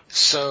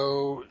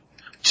 So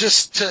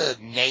just to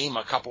name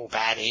a couple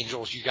bad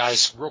angels, you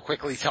guys real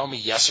quickly tell me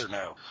yes or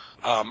no.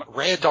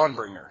 Rhea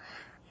Dawnbringer.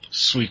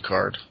 Sweet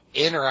card.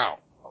 In or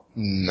out?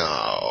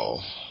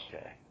 No.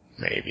 Okay.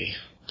 Maybe.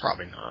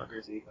 Probably not.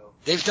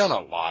 They've done a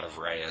lot of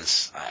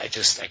Rheas. I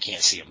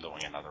can't see them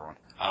doing another one.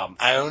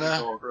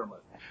 Iona.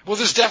 Well,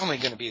 there's definitely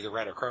going to be the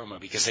red Achroma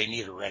because they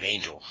need a red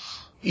angel.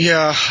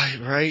 Yeah,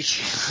 right.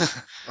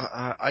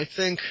 I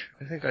think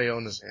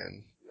Iona's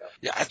in.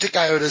 Yeah, I think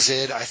Iona's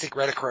in. I think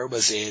red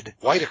Achroma's in.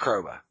 White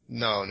Achroma.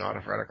 No, not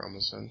if red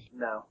Achroma's in.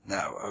 No.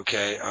 No,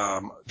 okay.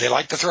 They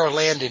like to throw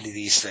land into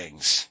these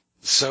things.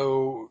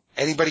 So,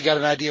 anybody got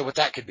an idea what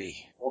that could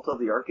be? Ult of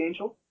the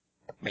Archangel?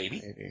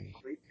 Maybe.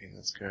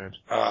 That's good.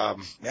 Yeah,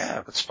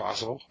 that's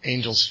possible.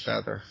 Angel's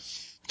Feather.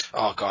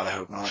 Oh God, I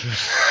hope not.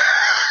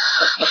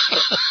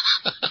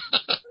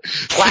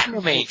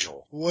 Platinum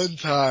Angel. One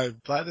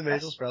time. Platinum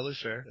Angel's probably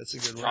fair. That's a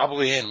good one.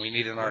 Probably in. We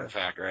need an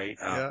artifact, right?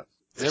 Yeah.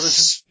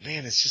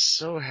 It's just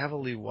so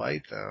heavily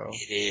white though.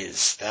 It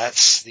is.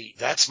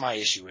 That's my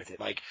issue with it.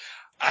 Like,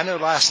 I know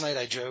last night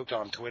I joked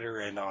on Twitter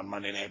and on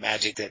Monday Night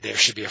Magic that there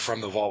should be a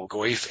From the Vault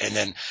Goyf, and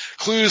then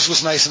Clues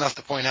was nice enough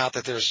to point out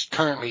that there's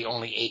currently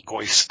only 8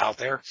 Goyfs out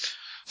there.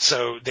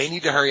 So they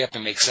need to hurry up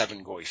and make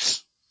 7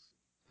 Goyfs.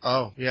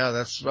 Oh, yeah,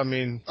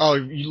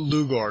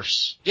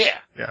 Lugorfs. Yeah.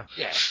 Yeah.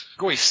 Yeah.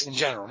 Goyfs in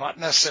general, not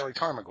necessarily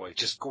Karma Goyf,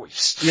 just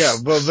Goyfs. Yeah,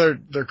 well,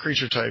 their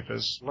creature type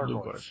is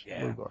Lugorf.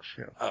 Yeah. Lugorf,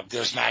 yeah.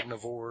 There's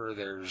Magnivore,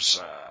 there's,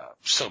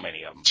 so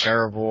many of them.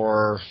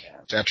 Terravore,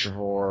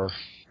 Detravore,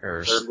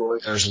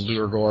 there's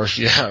Lurgorf,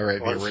 yeah, right,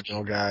 the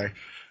original guy.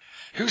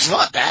 Who's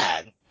not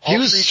bad. All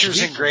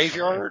creatures in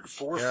graveyard,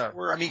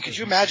 4/4. I mean, could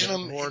you imagine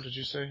him? Did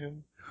you say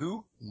him?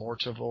 Who?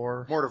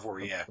 Mortivore,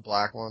 yeah. The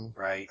black one.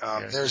 Right.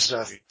 There's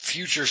the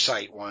Future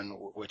Sight one,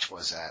 which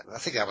was that? I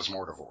think that was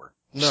Mortivore.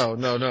 No.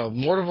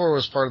 Mortivore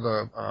was part of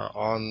the,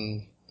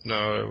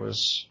 no, it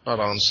was not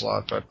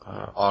Onslaught, but,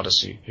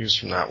 Odyssey. He was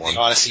from that one. The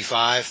Odyssey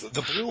 5.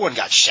 The blue one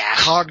got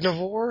shafted.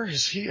 Cognivore?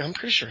 I'm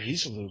pretty sure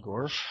he's a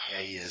Lugorf.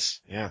 Yeah, he is.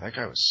 Yeah, that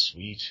guy was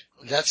sweet.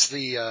 That's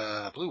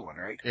the, blue one,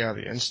 right? Yeah,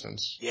 the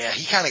instance. Yeah,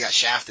 he kinda got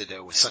shafted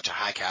though with such a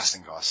high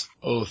casting cost.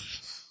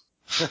 Oath.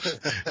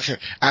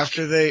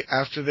 After they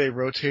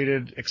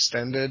rotated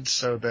extended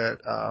so that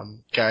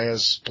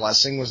Gaia's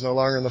Blessing was no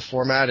longer in the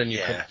format and you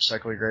could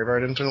cycle your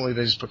graveyard infinitely,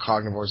 they just put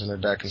Cognivores in their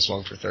deck and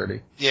swung for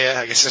 30. Yeah,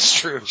 I guess that's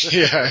true.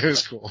 Yeah, it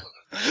was cool.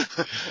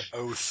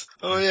 Oath.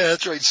 Oh yeah,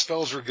 that's right.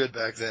 Spells were good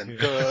back then.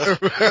 I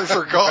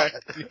forgot.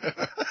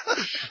 Right.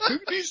 Who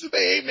needs to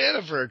pay 8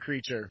 mana for a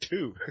creature?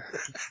 2.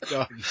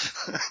 Done.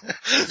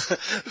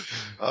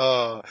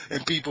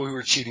 And people who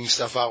were cheating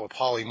stuff out with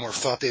polymorph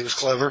thought they was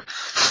clever.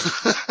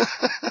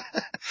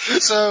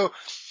 So,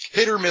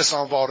 hit or miss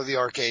on Vault of the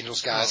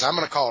Archangels, guys. I'm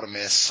gonna call it a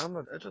miss.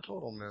 It's a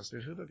total miss,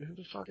 dude. Who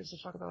the fuck is the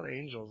fuck about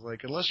angels?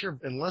 Like, unless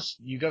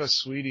you got a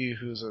sweetie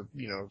who's a,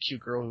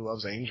 cute girl who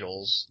loves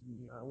angels,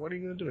 what are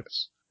you gonna do with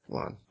this? Come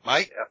on.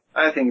 Mike? Yeah,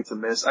 I think it's a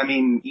miss. I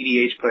mean,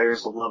 EDH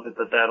players will love it,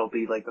 but that'll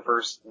be like the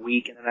first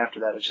week, and then after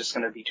that, it's just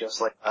gonna be just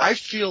like that. I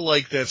feel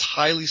like that's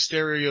highly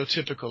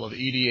stereotypical of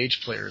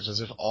EDH players, as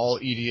if all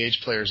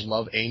EDH players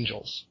love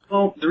angels.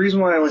 Well, the reason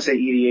why I only say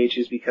EDH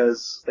is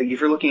because, like, if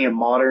you're looking at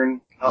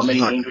modern, how many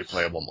not gonna angels? be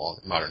playable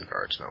modern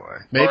cards, no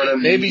way.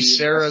 Maybe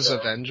Sarah's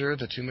Avenger,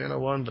 the 2-mana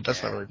one, but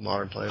that's not really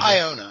modern playable.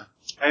 Iona,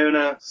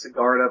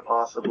 Sigarda,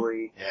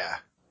 possibly. Yeah.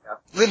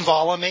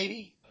 Linvala,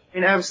 maybe? I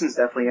mean, Avacyn's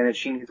definitely in it.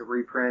 She needs a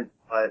reprint,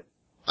 but...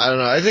 I don't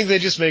know. I think they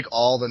just make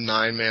all the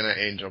 9-mana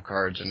angel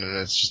cards, and then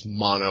it's just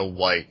mono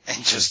white.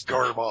 And just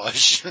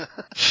garbage.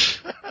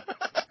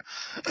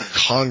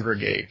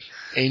 Congregate.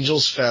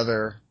 Angel's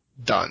Feather.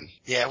 Done.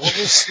 Yeah, what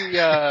was the,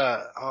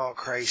 oh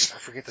Christ, I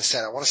forget the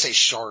set. I want to say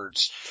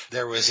Shards.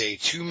 There was a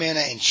 2-mana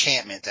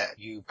enchantment that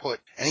you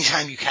put,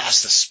 anytime you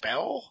cast a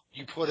spell,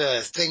 you put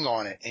a thing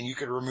on it, and you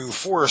could remove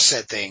 4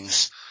 said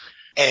things,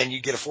 and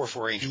you get a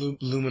 4/4 angel.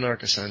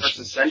 Luminarch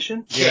Ascension.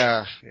 Ascension?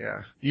 Yeah.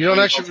 You don't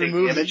actually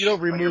remove it. You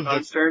don't remove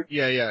the turn?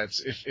 Yeah. It's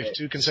if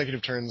 2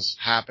 consecutive turns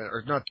happen,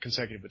 or not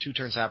consecutive, but 2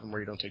 turns happen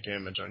where you don't take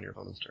damage on your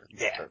opponent's turn.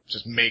 Yeah. So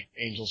just make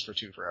angels for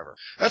 2 forever.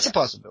 That's a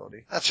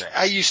possibility. That's right.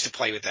 I used to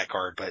play with that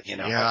card, but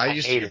I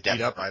used to hated get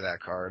beat up by that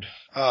card.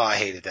 Oh, I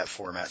hated that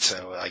format,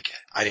 so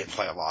I didn't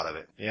play a lot of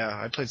it. Yeah,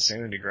 I played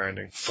sanity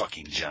grinding.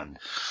 Fucking Jund.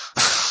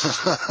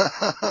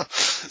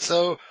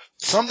 So,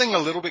 something a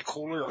little bit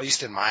cooler, at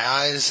least in my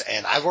eyes,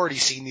 and I've already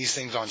seen these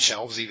things on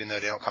shelves even though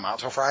they don't come out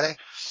till Friday,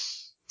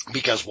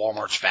 because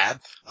Walmart's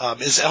bad,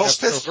 is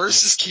Elspeth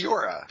versus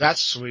Kiora.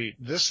 That's sweet.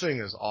 This thing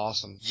is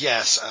awesome.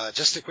 Yes,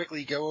 just to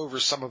quickly go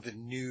over some of the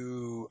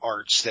new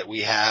arts that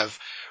we have.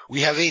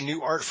 We have a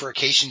new art for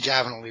Acacian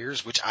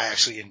Javeliers, which I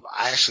actually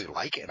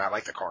like, and I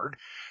like the card.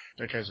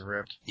 That guy's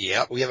ripped.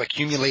 Yeah, we have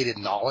Accumulated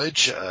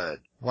Knowledge.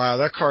 Wow,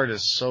 that card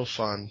is so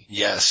fun.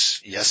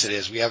 Yes, it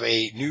is. We have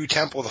a new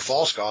Temple of the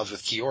False Gods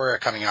with Kiora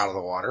coming out of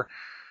the water.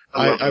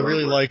 I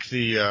really like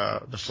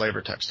the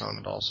flavor text on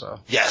it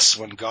also. Yes,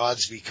 when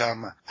gods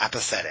become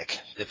apathetic,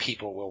 the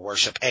people will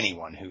worship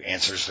anyone who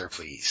answers their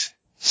pleas.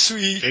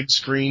 Sweet. Big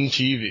screen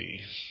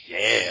TV.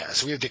 Yeah,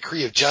 so we have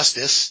Decree of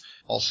Justice.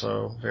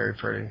 Also very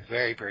pretty.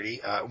 Very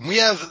pretty. We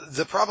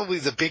have probably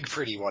the big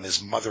pretty one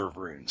is Mother of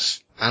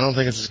Runes. I don't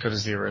think it's as good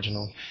as the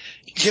original.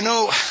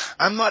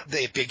 I'm not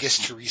the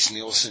biggest Therese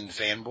Nielsen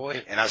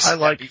fanboy, and I've said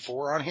that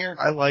before on here.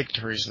 I like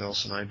Therese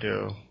Nielsen, I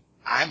do.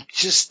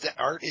 The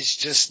art is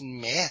just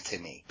meh to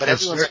me. But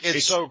everyone's like,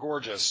 it's so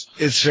gorgeous.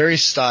 It's very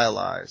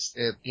stylized.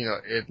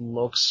 It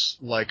looks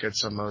like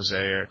it's a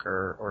mosaic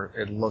or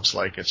it looks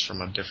like it's from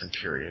a different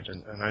period.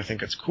 And I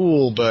think it's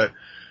cool, but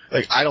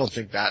I don't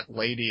think that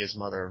lady is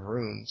Mother of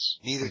Runes.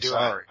 Neither do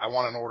I. I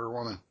want an older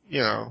woman.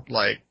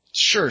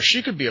 Sure,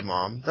 she could be a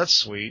mom. That's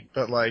sweet.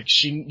 But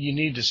you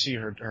need to see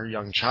her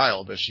young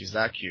child if she's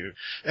that cute.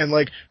 And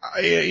I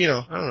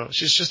don't know.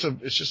 It's just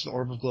an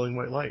orb of glowing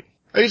white light.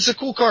 I mean, it's a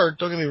cool card,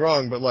 don't get me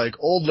wrong, but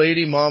Old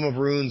Lady Mom of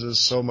Runes is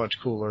so much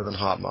cooler than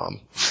Hot Mom.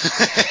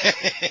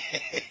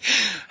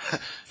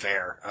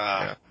 Fair.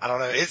 Yeah. I don't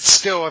know. It's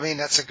still,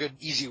 that's a good,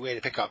 easy way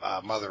to pick up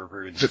Mother of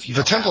Runes.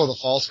 The Temple of the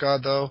False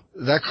God, though,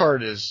 that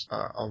card is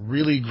a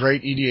really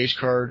great EDH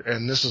card,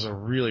 and this is a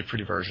really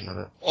pretty version of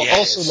it. Yeah,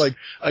 also,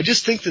 I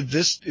just think that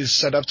this is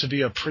set up to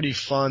be a pretty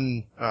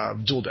fun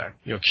dual deck.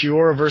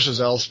 Kiora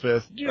versus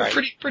Elspeth, right.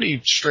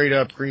 pretty straight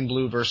up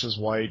green-blue versus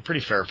white,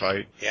 pretty fair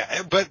fight.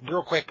 Yeah, but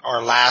real quick,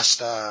 our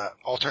last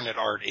alternate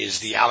art is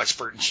the Alex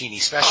Bertoncini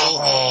special.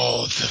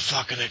 Oh, the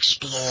fucking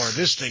Explorer.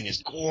 This thing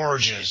is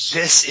gorgeous.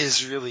 This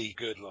is really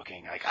good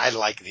looking. I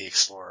like the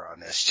Explorer on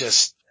this.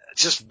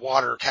 Just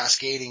water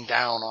cascading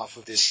down off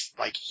of this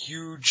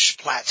huge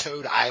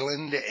plateaued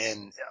island,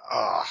 and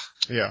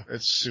yeah,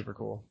 it's super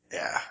cool.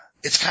 Yeah.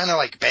 It's kind of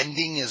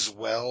bending as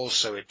well,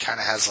 so it kind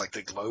of has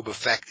the globe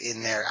effect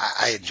in there.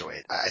 I enjoy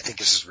it. I think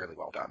this is really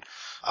well done.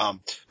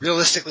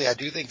 Realistically, I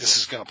do think this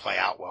is going to play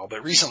out well,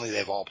 but recently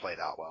they've all played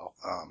out well.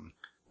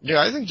 Yeah,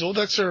 I think dual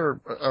decks are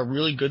a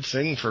really good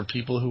thing for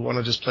people who want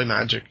to just play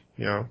Magic.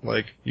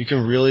 You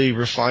can really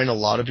refine a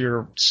lot of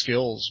your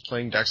skills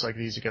playing decks like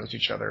these against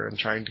each other and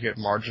trying to get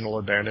marginal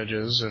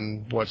advantages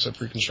in what's a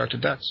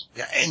pre-constructed decks.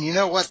 Yeah, and you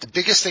know what? The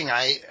biggest thing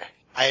I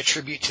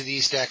attribute to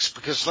these decks,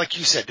 because like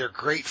you said, they're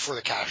great for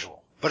the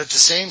casual. But at the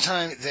same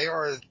time, they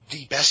are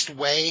the best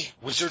way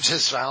Wizards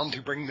has found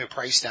to bring the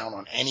price down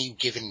on any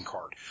given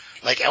card.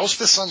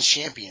 Elspeth Sun's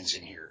Champions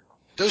in here.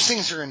 Those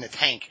things are in the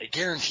tank,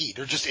 guaranteed.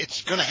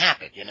 It's gonna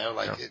happen,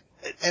 Yeah.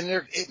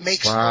 it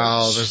makes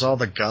Wow, there's all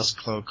the Gust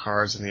Cloak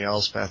cards in the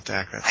Elspeth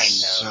deck.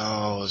 That's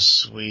so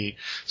sweet.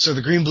 So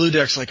the green-blue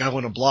deck's I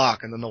want to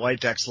block, and then the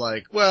white deck's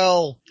I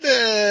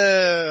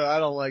I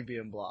don't like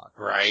being blocked.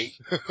 Right.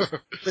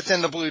 But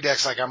then the blue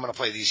deck's like, I'm going to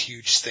play these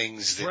huge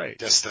things that Right.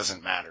 just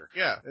doesn't matter.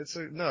 Yeah,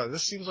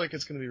 this seems like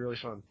it's going to be really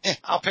fun. Yeah,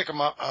 I'll pick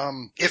them up,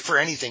 if for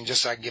anything,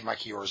 just so I can give my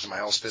Kiors and my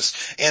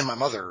Elspeths and my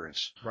Mother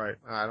Runes. Right.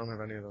 I don't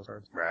have any of those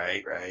cards.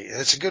 Right.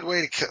 And it's a good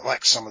way to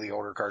collect some of the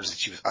older cards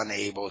that you was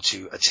unable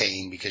to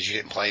attain because you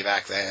didn't play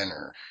back then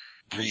or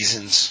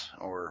reasons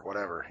or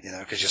whatever,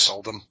 because you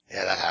sold them.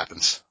 Yeah, that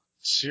happens.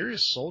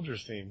 Serious soldier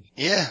theme.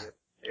 Yeah.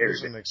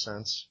 Doesn't make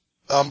sense.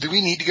 Do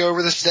we need to go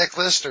over this deck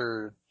list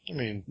or? I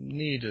mean,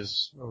 need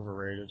is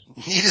overrated.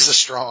 Need is a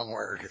strong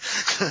word.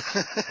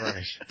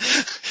 Right.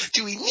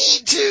 Do we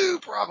need to?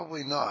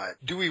 Probably not.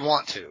 Do we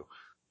want to?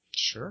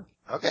 Sure.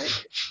 Okay.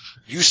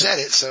 You said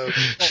it, so.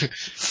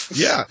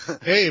 Yeah.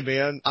 Hey,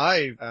 man,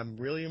 I am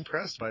really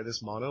impressed by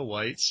this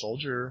mono-white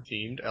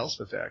soldier-themed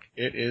Elspeth deck.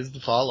 It is the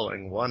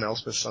following. 1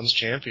 Elspeth Sun's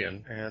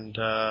Champion, and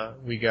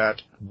we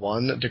got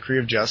 1 Decree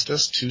of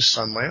Justice, 2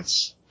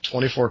 Sunlance.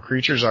 24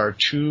 creatures are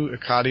 2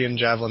 Akkadian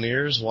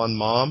Javelineers, 1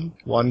 Mom,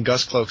 1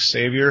 Gustcloak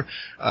Savior,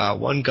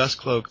 1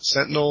 Gustcloak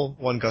Sentinel,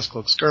 1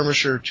 Gustcloak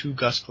Skirmisher, 2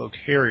 Gustcloak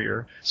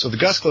Harrier. So the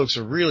Gustcloaks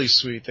are really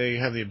sweet. They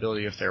have the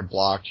ability, if they're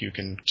blocked, you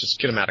can just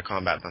get them out of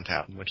combat and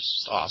untap them, which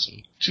is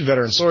awesome. 2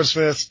 Veteran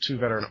Swordsmiths, 2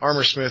 Veteran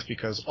Armorsmith,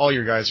 because all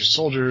your guys are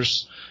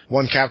soldiers,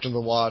 1 Captain of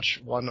the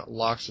Watch, 1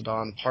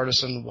 Loxodon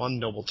Partisan, 1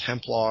 Noble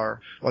Templar,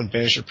 1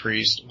 Banisher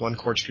Priest, 1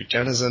 Court Street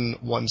Denizen,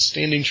 1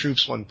 Standing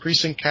Troops, 1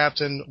 Precinct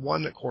Captain,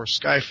 1 Core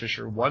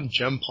Skyfisher, 1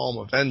 Gem Palm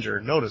Avenger,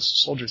 notice,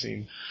 soldier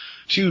theme,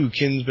 2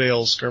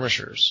 Kinsbale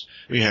Skirmishers.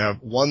 We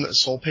have 1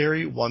 Soul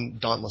Parry, 1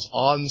 Dauntless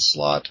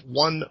Onslaught,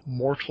 1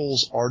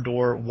 Mortal's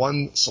Ardor,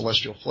 1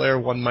 Celestial Flare,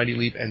 1 Mighty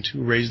Leap, and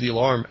 2 Raise the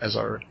Alarm as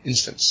our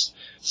instance.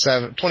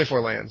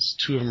 24 lands,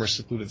 2 of them are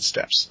Secluded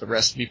Steppes, the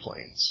rest be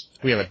plains.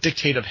 We have a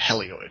Dictate of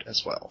Helioid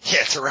as well.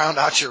 Yeah, to round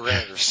out your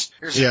rares.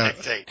 Here's a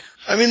Dictate.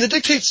 I mean, the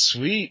Dictate's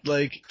sweet.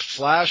 Like,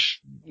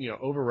 Flash,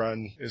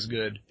 Overrun is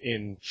good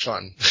in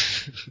fun.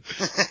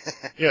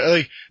 Yeah,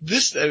 like,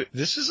 this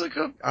is like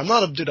I'm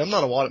not a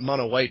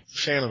mono white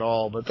fan at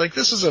all, but like,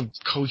 this is a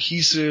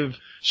cohesive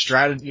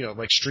strategy,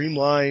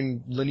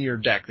 streamlined linear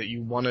deck that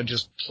you want to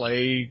just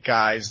play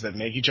guys that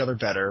make each other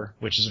better,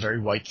 which is a very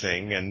white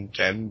thing, and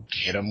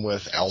hit them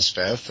with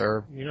Elspeth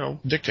or,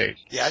 Dictate.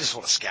 Yeah, I just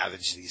want to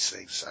scavenge these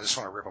things. I just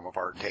want to rip them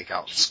apart and take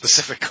out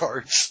specific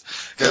cards.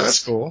 Yeah,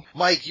 that's cool.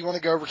 Mike, you want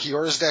to go over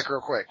Kiora's deck real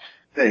quick?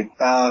 Hey,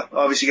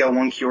 obviously you got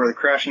 1 Kiora, the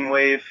Crashing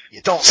Wave.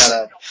 You don't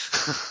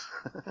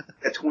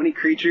Got 20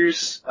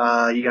 creatures.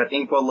 You got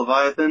Inkwell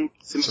Leviathan,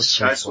 Simple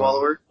Sky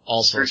Swallower,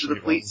 Scourge of the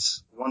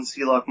Fleets, 1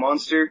 Sealock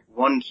Monster,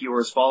 1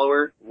 Kiora's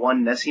Follower,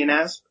 1 Nessian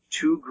Asp,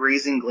 2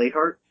 Grazing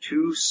Gladeheart,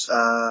 2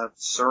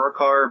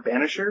 Surakar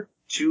Banisher,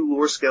 2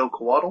 Lure Scale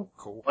Coatl,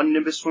 cool. 1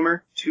 Nimbus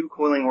Swimmer, 2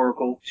 Coiling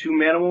Oracle, 2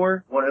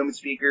 Manowar, 1 Omen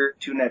Speaker,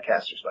 2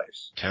 Netcaster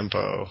Spiders.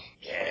 Tempo.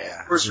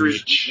 Yeah.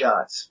 Sorcerers, we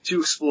got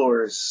 2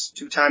 Explorers,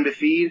 2 Time to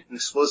Feed, an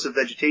Explosive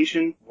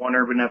Vegetation, 1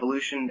 Urban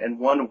Evolution, and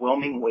 1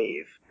 Whelming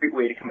Wave. Great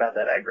way to combat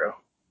that aggro.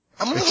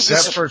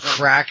 Except for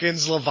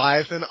Krakens,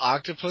 Leviathan,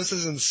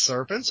 Octopuses, and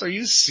Serpents? Are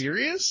you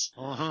serious?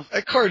 Uh-huh.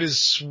 That card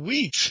is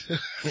sweet.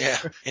 Yeah,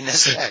 in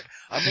this deck.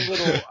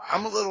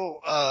 I'm a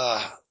little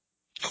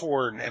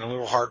torn and a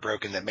little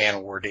heartbroken that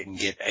Manowar didn't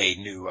get a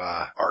new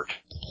art.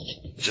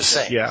 Just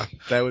saying. Yeah,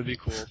 that would be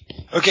cool.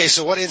 Okay,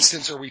 so what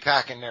instance are we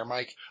packing there,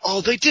 Mike?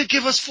 Oh, they did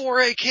give us 4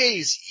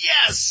 AKs!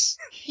 Yes!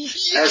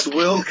 Yes! As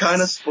Will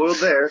kind of spoiled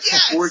there.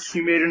 Yes! 4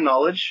 Accumulated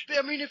Knowledge.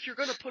 I mean, if you're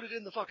gonna put it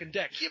in the fucking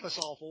deck, give us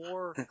all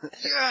 4.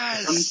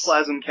 Yes! 1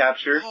 Plasm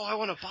Capture. Oh, I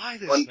wanna buy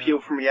this 1 now. Peel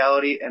from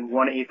Reality, and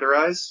 1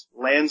 Aetherize.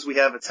 Lands, we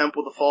have a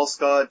Temple of the False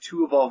God,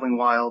 2 Evolving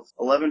Wilds,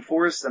 11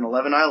 Forests, and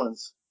 11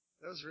 Islands.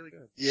 That was really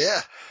good. Yeah.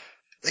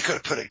 They could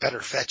have put a better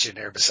fetch in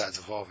there besides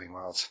Evolving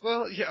Wilds.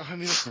 Well, yeah, I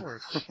mean, of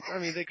course. I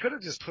mean, they could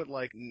have just put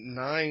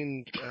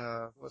 9,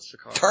 what's the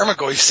card?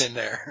 Tarmogoyfs in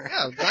there.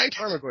 Yeah, 9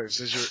 Tarmogoyfs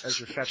as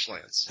your fetch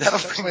lands. That'll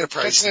bring the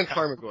price down.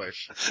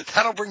 Tarmogoyf.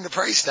 That'll bring the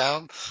price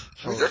down.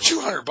 I mean, they're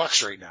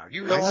 $200 right now.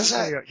 You realize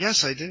that?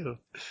 Yes, I do.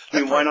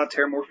 I mean, why not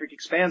Terramorphic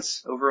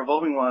Expanse over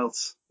Evolving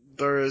Wilds?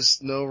 There is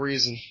no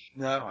reason.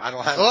 No, I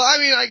don't have. Well, I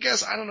mean, I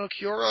guess, I don't know,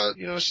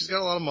 Kiora, she's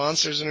got a lot of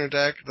monsters in her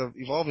deck. The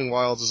Evolving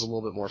Wilds is a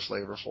little bit more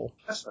flavorful.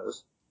 I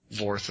suppose.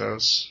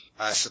 Vorthos.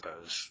 I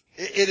suppose.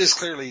 It is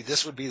clearly,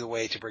 this would be the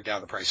way to bring down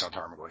the price on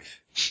Tarmogoyf.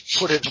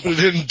 Put it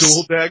in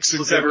dual decks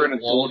and ever in a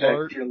dual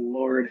deck, dear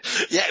lord.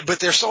 Yeah, but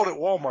they're sold at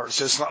Walmart,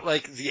 so it's not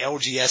like the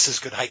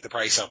LGSs could hike the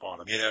price up on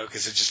them,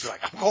 because it's just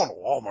like, I'm going to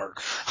Walmart.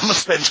 I'm going to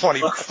spend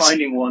 $20.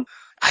 Finding one.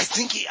 I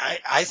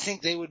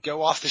think they would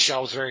go off the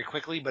shelves very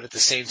quickly, but at the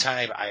same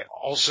time, I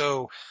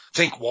also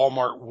think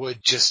Walmart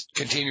would just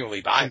continually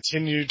buy.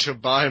 Continue to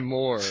buy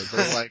more.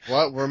 They're like,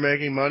 what? We're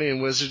making money?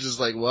 And Wizards is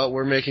like, what?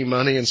 We're making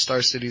money? And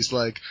Star City's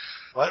like,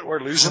 what?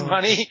 We're losing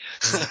money?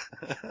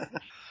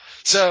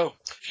 So,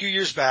 a few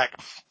years back,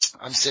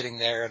 I'm sitting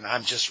there and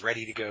I'm just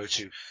ready to go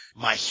to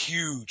my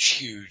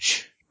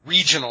huge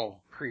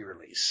regional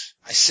pre-release.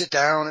 I sit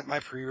down at my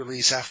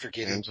pre-release after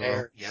getting Angelo,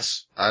 there.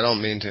 Yes? I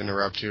don't mean to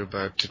interrupt you,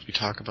 but did we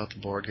talk about the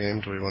board game?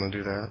 Do we want to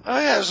do that? Oh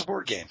yeah, it was a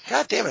board game.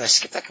 God damn it, I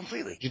skipped that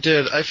completely. You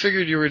did. I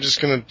figured you were just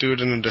going to do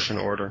it in a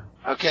different order.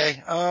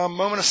 Okay,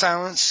 moment of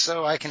silence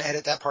so I can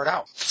edit that part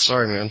out.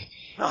 Sorry, man.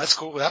 No, that's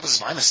cool. That was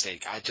my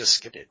mistake. I just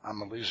skipped it.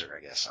 I'm a loser,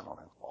 I guess. I don't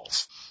have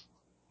balls.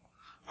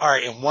 All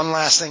right, and one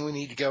last thing we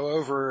need to go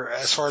over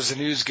as far as the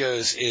news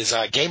goes is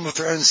Game of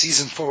Thrones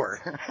Season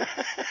 4.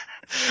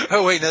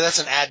 Oh, wait, no, that's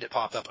an ad that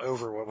popped up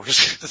over what we're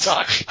just going to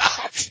talk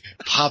about.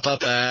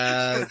 Pop-up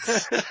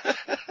ads.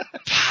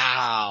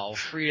 Pow.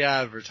 Free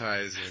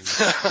advertising.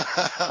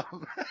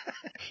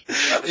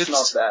 It's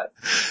not that.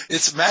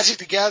 It's Magic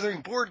the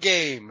Gathering board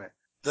game.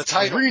 The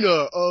title. Arena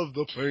of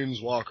the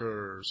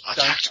Planeswalkers. A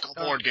tactical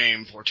board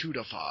game for 2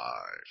 to 5.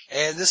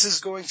 And this is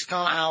going to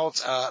come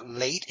out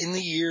late in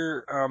the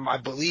year. I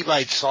believe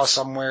I saw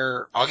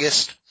somewhere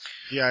August.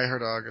 Yeah, I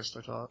heard August,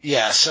 I thought.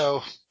 Yeah,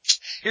 so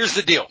here's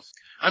the deal.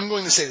 I'm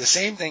going to say the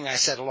same thing I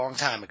said a long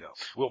time ago.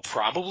 Will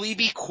probably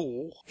be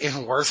cool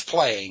and worth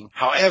playing.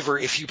 However,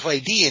 if you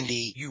play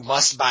D&D, you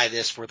must buy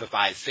this for the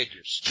 5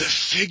 figures. The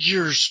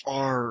figures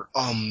are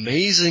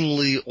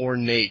amazingly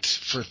ornate.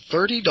 For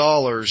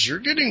 $30, you're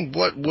getting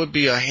what would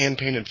be a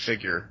hand-painted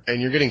figure,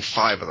 and you're getting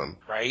 5 of them.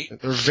 Right?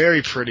 They're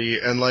very pretty,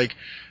 and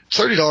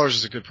 $30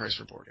 is a good price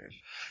for a board game.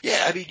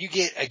 Yeah, I mean, you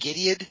get a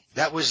Gideon.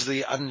 That was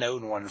the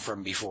unknown one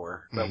from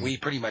before, but we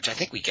pretty much, I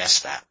think we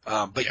guessed that.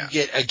 But you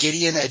get a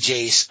Gideon, a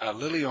Jace, a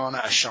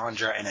Liliana, a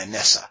Chandra, and a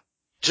Nissa.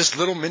 Just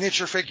little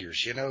miniature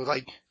figures,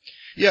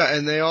 Yeah,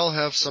 and they all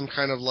have some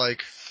kind of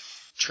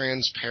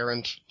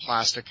transparent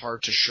plastic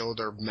part to show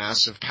their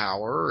massive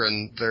power,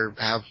 and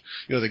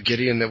the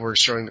Gideon that we're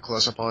showing the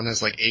close-up on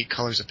has 8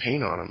 colors of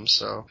paint on him,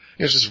 so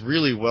it's just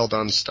really well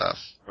done stuff.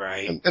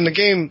 Right. And the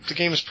game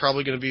is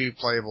probably going to be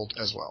playable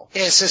as well.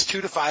 Yeah, it says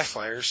 2 to 5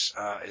 players,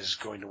 is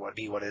going to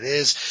be what it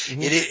is.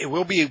 Mm-hmm. It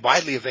will be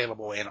widely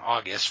available in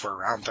August for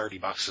around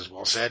 $30, as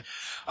Will said.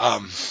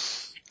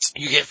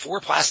 You get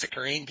 4 plastic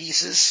terrain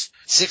pieces,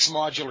 6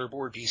 modular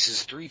board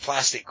pieces, 3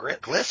 plastic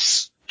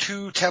glyphs,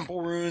 2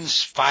 temple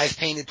runes, 5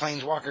 painted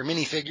planeswalker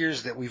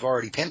minifigures that we've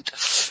already pimped,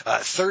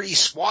 30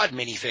 squad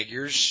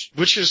minifigures.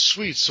 Which is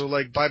sweet. So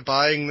by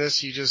buying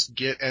this, you just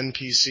get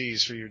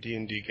NPCs for your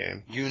D&D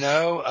game.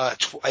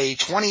 A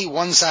 20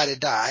 one-sided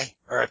die,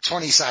 or a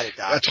 20-sided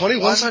die. A 20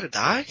 one-sided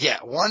die? Yeah,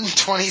 1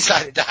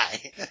 20-sided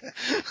die.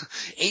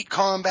 8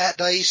 combat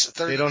dice,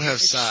 30 They don't have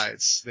damage.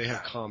 sides. They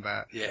have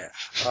combat. Yeah.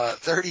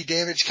 30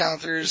 damage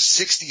counters,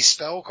 60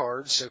 spell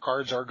cards, so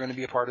cards are going to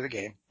be a part of the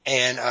game.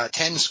 And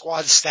 10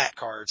 squad stat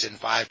cards and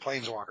 5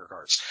 planeswalker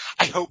cards.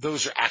 I hope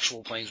those are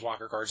actual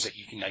planeswalker cards that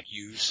you can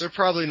use. They're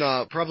probably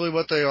not. Probably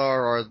what they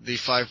are the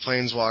 5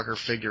 planeswalker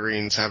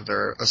figurines have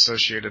their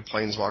associated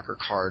planeswalker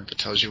card that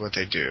tells you what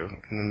they do.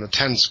 And then the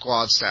 10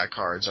 squad stat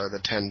cards are the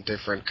 10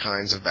 different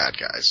kinds of bad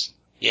guys.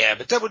 Yeah,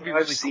 but that would be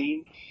really cool. I've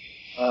seen,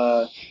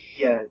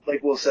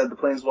 like Will said, the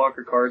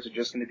Planeswalker cards are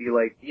just going to be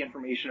the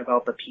information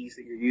about the piece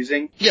that you're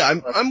using. Yeah,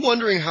 I'm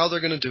wondering how they're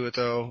going to do it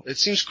though. It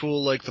seems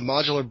cool. The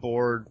modular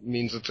board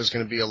means that there's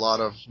going to be a lot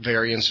of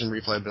variance and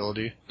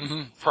replayability.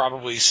 Mm-hmm.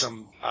 Probably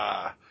some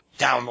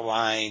down the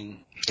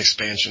line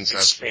expansions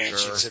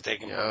that they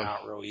can put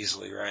out real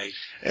easily, right?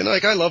 And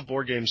I love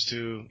board games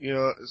too.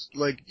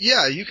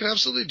 You can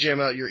absolutely jam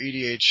out your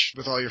EDH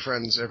with all your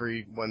friends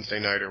every Wednesday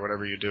night or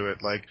whatever you do it.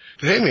 But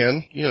hey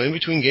man, in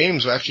between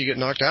games after you get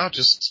knocked out,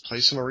 just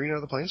play some Arena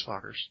of the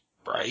Planeswalkers.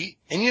 Right.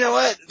 And you know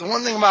what? The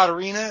one thing about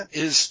Arena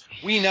is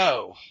we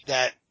know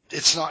that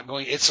it's not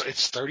going, it's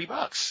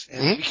 $30.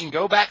 And we can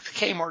go back to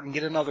Kmart and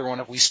get another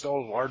one if we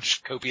spill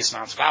large copious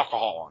amounts of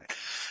alcohol on it.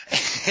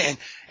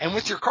 And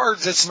with your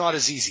cards, that's not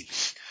as easy.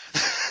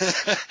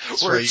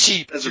 Or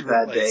cheap. That's a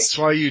bad day. That's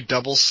why you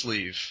double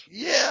sleeve.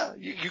 Yeah,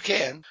 you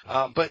can.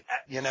 But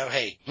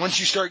hey, once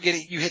you start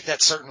you hit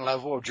that certain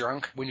level of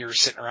drunk when you're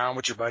sitting around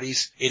with your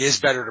buddies, it is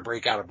better to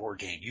break out a board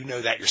game. You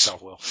know that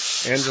yourself, Will.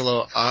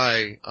 Angelo,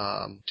 I,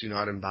 do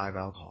not imbibe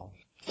alcohol.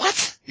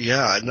 What?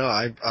 Yeah, no,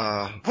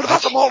 what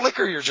about the malt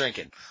liquor you're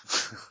drinking?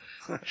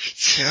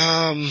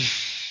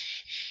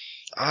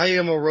 I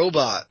am a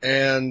robot,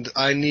 and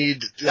I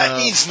need that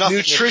means nothing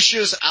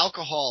nutritious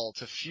alcohol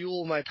to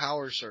fuel my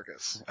power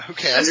circuits.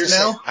 Okay, Bender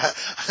now?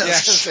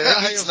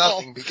 That means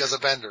nothing because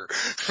of Bender.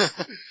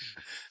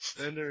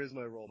 Bender is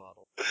my role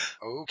model.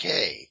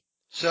 Okay.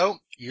 So,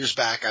 years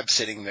back, I'm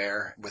sitting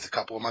there with a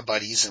couple of my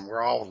buddies, and we're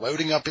all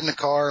loading up in the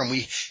car, and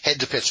we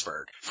head to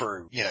Pittsburgh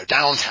for,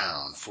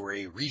 downtown for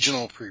a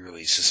regional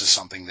pre-release. This is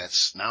something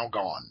that's now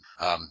gone.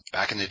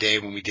 Back in the day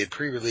when we did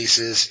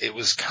pre-releases, it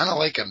was kind of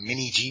like a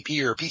mini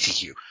GP or a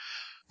PTQ.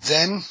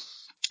 Then,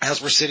 as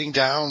we're sitting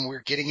down,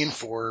 we're getting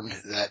informed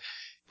that,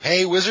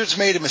 hey, Wizards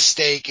made a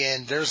mistake,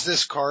 and there's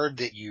this card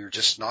that you're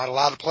just not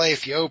allowed to play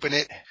if you open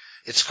it.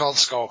 It's called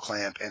Skull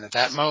Clamp, and at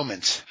that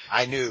moment,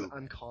 I knew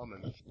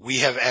uncommon. We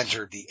have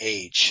entered the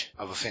age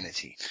of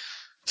Affinity.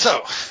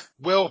 So,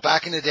 Will,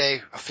 back in the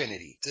day,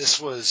 Affinity.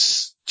 This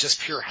was just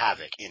pure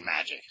havoc in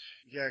Magic.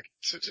 Yeah,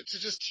 to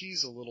just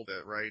tease a little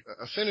bit, right?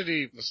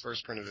 Affinity was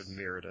first printed in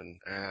Mirrodin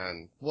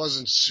and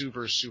wasn't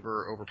super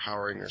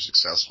overpowering or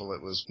successful.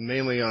 It was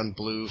mainly on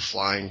blue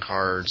flying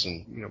cards,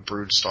 and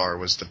Broodstar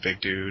was the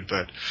big dude,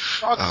 but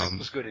Frogmite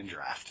was good in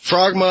draft.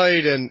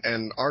 Frogmite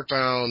and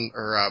Arcbound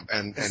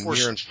and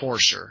Mirror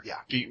Enforcer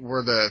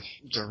were the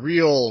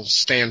real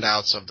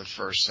standouts of the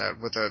first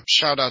set, with a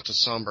shout out to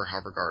Somber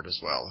Habergard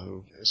as well,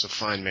 who is a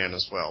fine man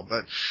as well.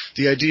 But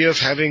the idea of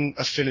having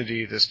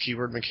Affinity, this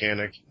keyword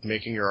mechanic,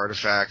 making your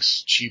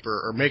artifacts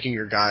cheaper, or making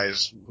your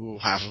guys, who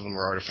half of them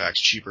are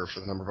artifacts, cheaper for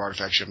the number of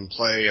artifacts you have in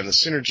play, and the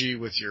synergy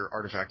with your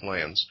artifact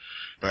lands.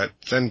 But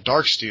then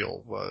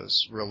Darksteel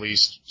was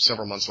released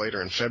several months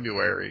later in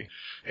February,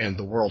 and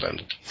the world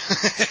ended.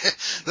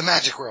 The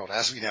Magic world,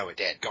 as we know it,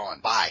 dead,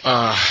 gone,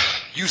 bye.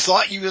 You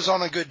thought you was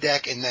on a good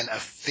deck, and then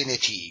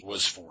Affinity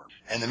was formed.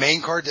 And the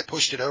main card that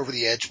pushed it over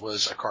the edge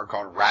was a card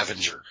called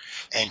Ravager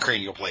and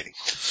Cranial Plating.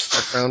 I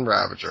found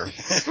Ravager.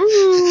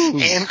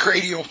 And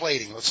Cranial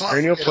Plating. Let's not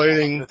Cranial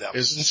Plating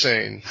is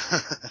insane.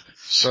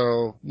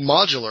 So,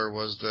 modular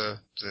was the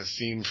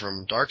theme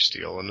from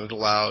Darksteel, and it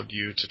allowed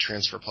you to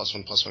transfer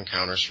 +1/+1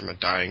 counters from a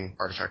dying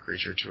artifact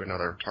creature to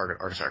another target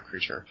artifact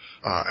creature.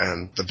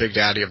 And the big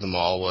daddy of them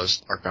all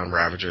was Arcbound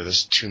Ravager,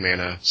 this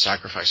 2-mana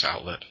sacrifice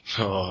outlet.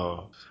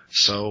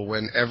 So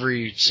when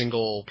every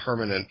single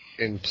permanent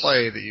in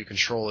play that you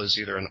control is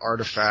either an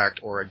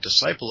artifact or a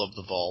disciple of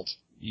the vault,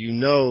 you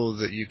know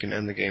that you can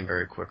end the game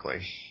very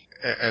quickly.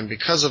 And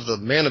because of the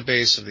mana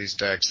base of these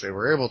decks, they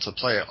were able to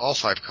play all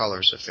 5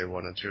 colors if they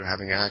wanted to,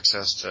 having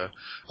access to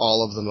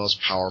all of the most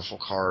powerful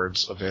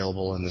cards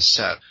available in the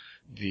set.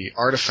 The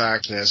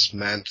artifactness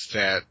meant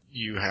that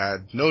you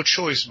had no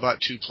choice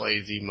but to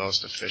play the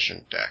most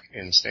efficient deck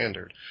in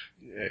Standard.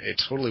 It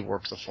totally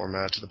warped the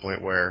format to the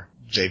point where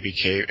they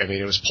became,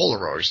 it was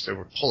polarized.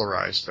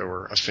 There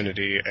were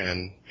affinity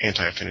and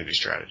anti-affinity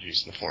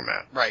strategies in the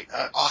format. Right.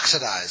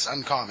 Oxidize,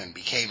 uncommon,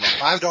 became a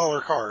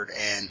 $5 card,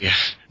 and yeah,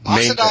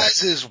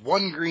 Oxidize is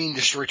 1 green,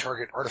 destroy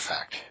target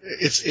artifact.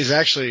 It's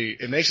actually,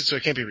 it makes it so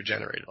it can't be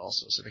regenerated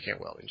also, so they can't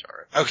welding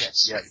jar it. Okay,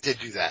 yeah, it did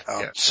do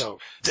that. So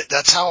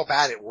that's how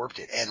bad it warped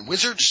it. And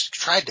Wizards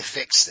tried to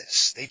fix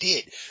this. They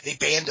did. They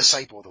banned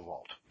Disciple of the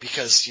Vault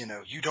because, you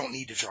don't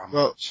need to draw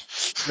moves.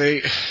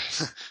 Well,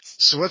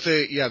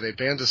 they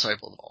banned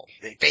Disciple of the Vault.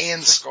 They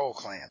banned Skull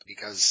Clamp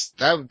because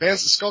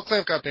Skull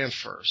Clamp got banned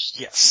first.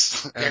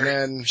 Yes. And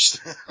then,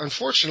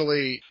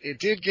 unfortunately, it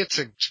did get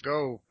to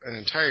go an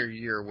entire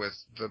year with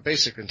the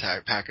basic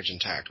package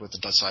intact, with the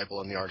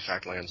Disciple and the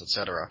artifact lands,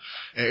 etc.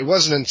 It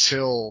wasn't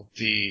until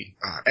the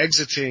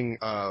exiting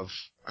of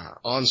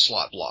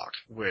Onslaught block,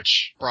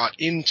 which brought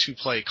into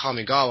play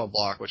Kamigawa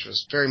block, which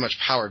was very much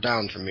powered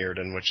down from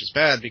Mirrodin, which is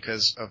bad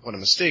because of what a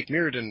mistake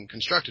Mirrodin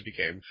constructed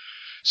became.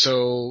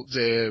 So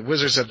the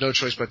Wizards have no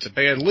choice but to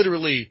ban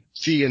literally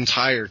the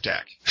entire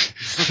deck.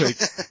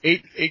 Like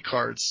eight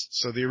cards.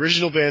 So the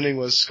original banning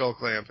was Skull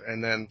Clamp,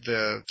 and then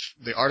the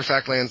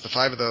artifact lands, the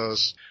 5 of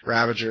those,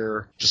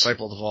 Ravager,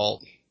 Disciple of the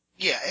Vault.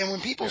 Yeah, and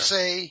when people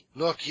say,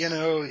 look,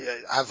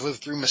 I've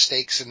lived through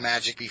mistakes in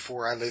Magic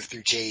before, I lived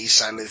through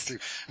Jace, I lived through...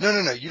 No,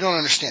 you don't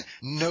understand.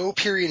 No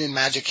period in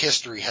Magic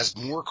history has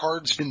more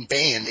cards been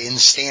banned in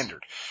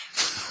Standard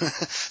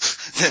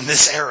than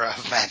this era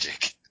of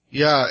Magic.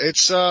 Yeah,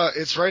 it's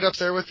right up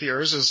there with the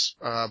Urza's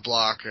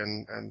block,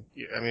 and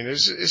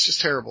it's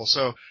just terrible.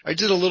 So I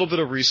did a little bit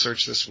of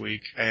research this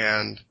week,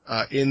 and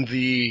in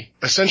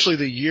essentially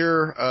the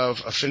year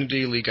of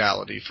Affinity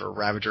legality for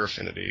Ravager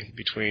Affinity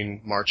between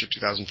March of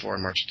 2004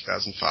 and March of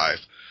 2005,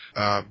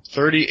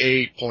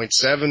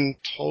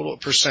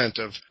 38.7%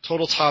 of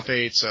total top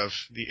 8s of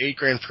the 8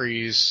 Grand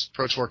Prix,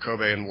 Pro Tour,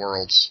 Kobe, and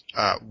Worlds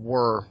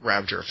were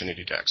Ravager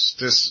Affinity decks.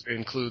 This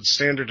includes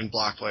Standard and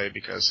block play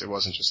because it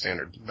wasn't just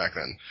Standard back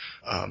then.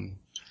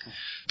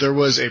 There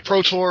was a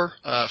Pro Tour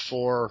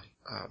for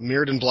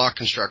Mirrodin block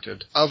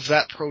constructed. Of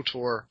that Pro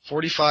Tour,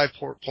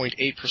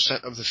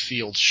 45.8% of the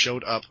field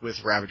showed up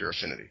with Ravager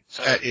Affinity.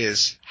 So that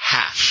is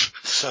half.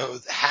 So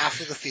half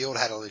of the field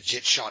had a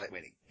legit shot at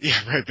winning. Yeah,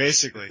 right,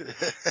 basically.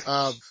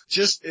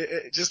 Just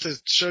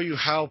to show you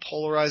how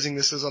polarizing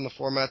this is on the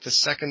format, the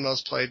second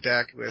most played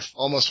deck with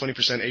almost 20%,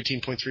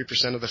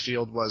 18.3% of the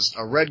field was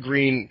a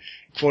red-green,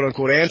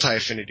 quote-unquote,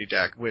 anti-affinity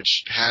deck,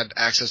 which had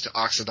access to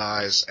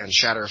Oxidize and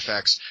Shatter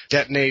effects,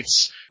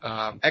 detonates,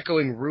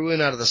 Echoing Ruin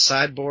out of the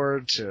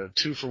sideboard to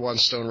 2-for-1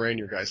 Stone Rain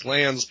your guys'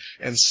 lands,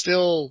 and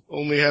still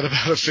only had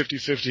about a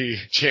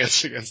 50-50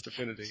 chance against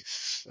Affinity.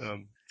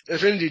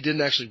 Affinity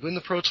didn't actually win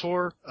the Pro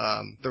Tour.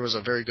 There was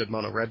a very good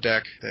mono red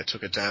deck that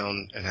took it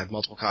down and had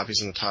multiple copies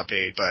in the top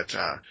 8, but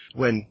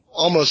when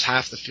almost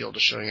half the field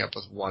is showing up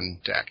with one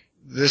deck,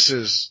 this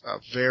is a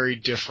very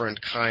different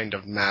kind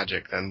of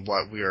Magic than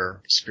what we are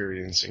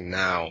experiencing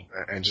now,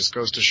 and just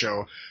goes to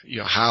show,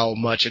 how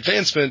much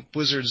advancement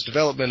Wizards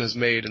development has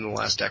made in the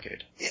last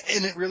decade.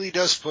 And it really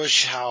does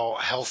push how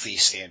healthy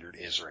Standard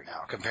is right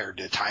now compared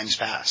to times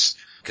past.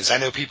 Because I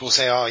know people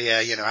say, oh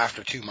yeah,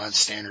 after 2 months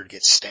Standard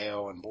gets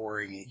stale and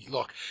boring.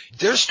 Look,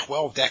 there's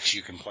 12 decks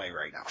you can play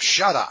right now.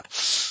 Shut up.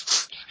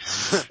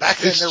 Back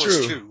then It's there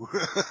was true.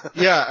 2.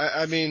 Yeah,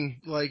 I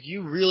mean, like,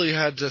 you really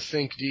had to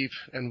think deep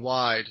and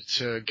wide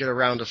to get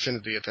around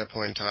Affinity at that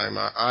point in time.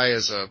 I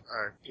as a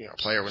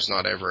player, was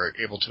not ever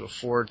able to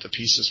afford the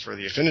pieces for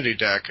the Affinity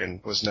deck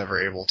and was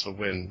never able to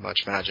win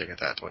much Magic at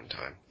that point in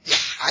time.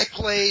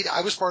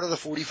 I was part of the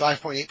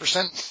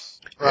 45.8%.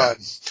 Yeah.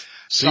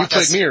 So you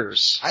played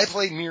mirrors. I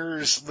played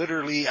mirrors.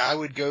 Literally, I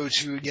would go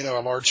to,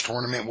 a large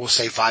tournament. We'll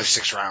say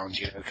 5-6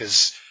 rounds,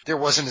 because there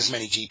wasn't as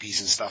many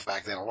GPs and stuff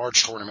back then. A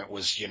large tournament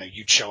was,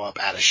 you'd show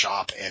up at a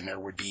shop and there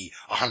would be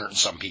 100 and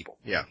some people.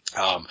 Yeah.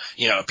 A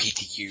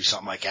PTQ,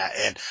 something like that.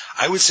 And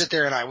I would sit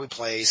there and I would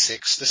play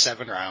 6 to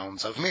 7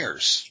 rounds of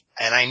mirrors.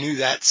 And I knew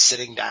that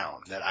sitting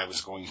down that I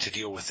was going to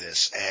deal with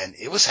this, and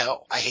it was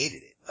hell. I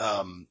hated it.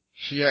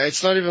 Yeah,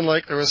 it's not even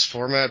like there was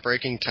format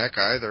breaking tech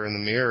either in the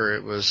mirror.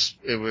 It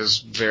was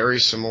very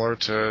similar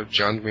to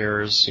Jund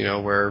mirrors,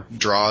 where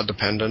draw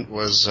dependent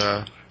was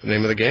the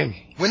name of the game.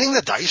 Winning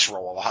the dice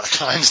roll a lot of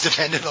times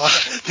depended on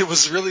it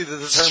was really the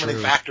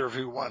determining factor of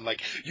who won.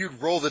 Like,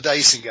 you'd roll the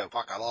dice and go,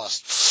 fuck, I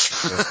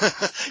lost.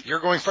 Yeah. You're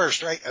going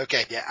first, right?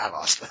 Okay, yeah, I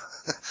lost.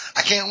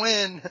 I can't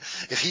win.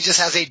 If he just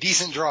has a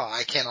decent draw,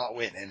 I cannot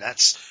win. And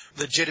that's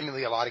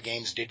legitimately a lot of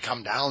games did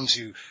come down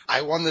to,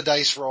 I won the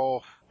dice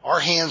roll. Our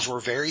hands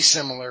were very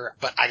similar,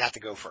 but I got to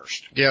go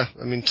first. Yeah,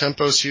 I mean,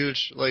 tempo's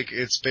huge. Like,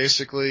 it's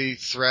basically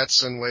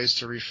threats and ways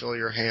to refill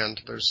your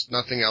hand. There's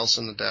nothing else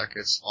in the deck.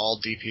 It's all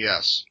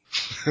DPS.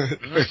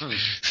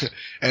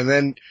 And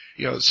then,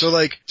 so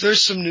like,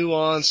 there's some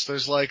nuance.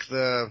 There's like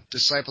the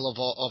Disciple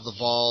of the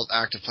Vault,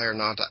 active player,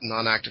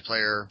 non-active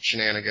player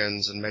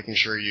shenanigans, and making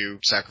sure you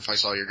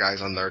sacrifice all your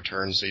guys on their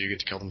turn so you get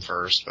to kill them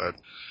first. But,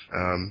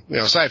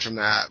 aside from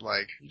that,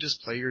 like, you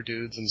just play your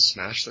dudes and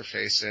smash their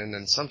face in,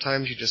 and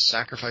sometimes you just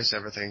sacrifice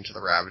everything to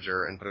the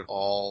Ravager and put it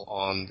all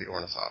on the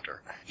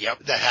Ornithopter. Yep,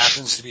 that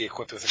happens to be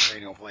equipped with a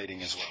cranial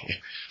plating as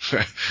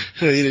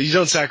well. You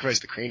don't sacrifice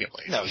the cranial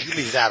plating. No, you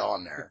leave that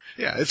on there.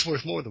 Yeah, it's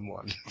worth more than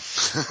one.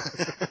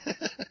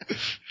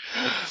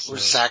 We're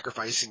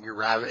sacrificing your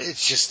Ravager.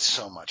 It's just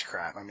so much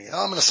crap. I mean,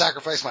 I'm going to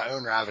sacrifice my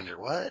own Ravager.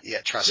 What?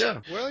 Yeah, trust me. Yeah,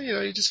 well,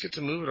 you just get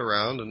to move it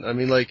around. And I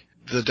mean, like,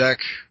 the deck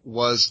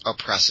was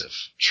oppressive.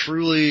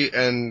 Truly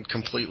and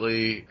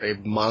completely a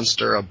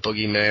monster, a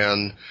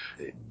boogeyman.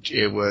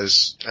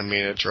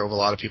 It drove a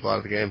lot of people out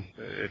of the game.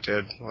 It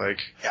did.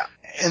 Yeah.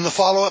 And the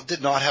follow-up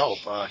did not help.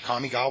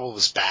 Kamigawa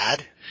was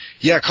bad.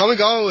 Yeah,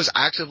 Kamigawa was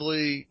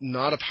actively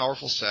not a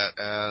powerful set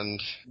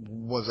and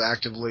was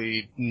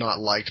actively not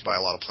liked by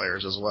a lot of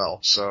players as well.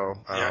 So,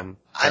 I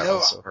know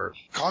also hurt.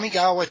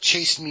 Kamigawa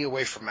chased me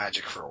away from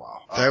Magic for a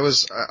while. I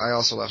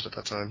also left at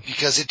that time.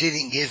 Because it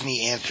didn't give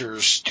me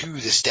answers to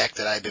this deck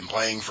that I've been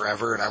playing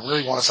forever, and I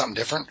really wanted something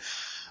different.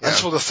 Yeah.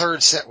 Until the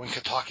third set when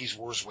Kataki's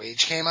War's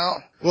Wage came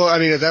out. Well, I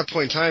mean, at that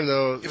point in time,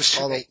 though, it was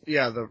too late.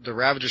 The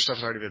Ravager stuff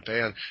had already been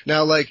banned.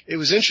 Now, like, it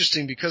was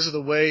interesting because of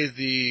the way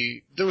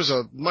there was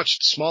a much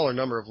smaller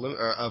number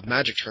of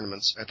Magic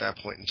tournaments at that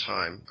point in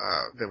time,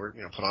 that were,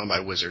 put on by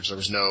Wizards. There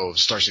was no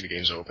Star City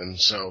Games Open.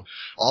 So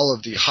all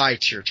of the high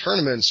tier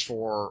tournaments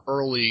for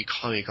early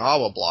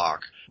Kamigawa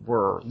block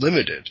were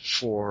limited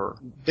for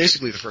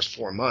basically the first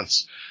 4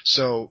 months.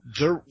 So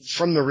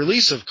from the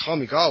release of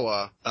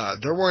Kamigawa,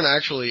 there weren't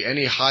actually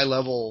any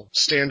high-level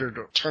standard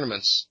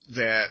tournaments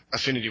that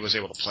Affinity was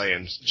able to play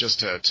in,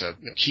 just to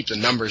keep the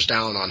numbers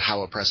down on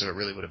how oppressive it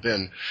really would have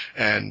been.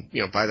 And,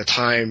 by the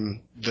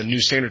time the new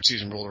standard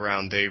season rolled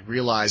around, they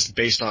realized,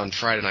 based on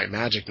Friday Night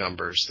Magic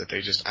numbers, that they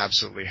just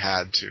absolutely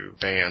had to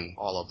ban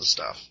all of the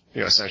stuff.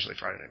 Essentially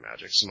Friday Night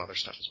Magic, some other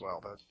stuff as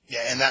well. But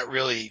yeah, and that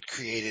really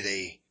created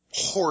a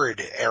horrid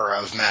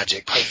era of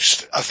Magic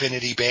post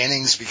Affinity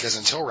bannings, because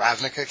until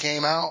Ravnica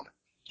came out,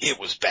 it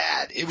was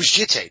bad. It was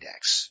Jitte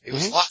decks. It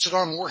was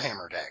Loxodon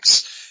Warhammer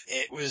decks.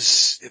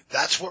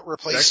 That's what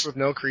replaced... Decks with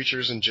no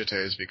creatures and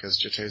Jittes,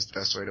 because Jitte is the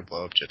best way to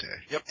blow up Jitte.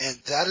 Yep, and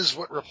that is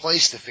what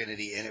replaced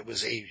Affinity, and it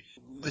was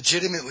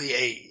legitimately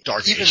a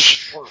dark even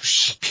age.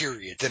 Worse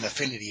period than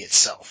Affinity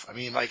itself. I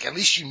mean, like, at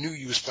least you knew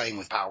you was playing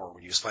with power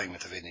when you was playing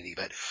with Affinity,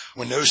 but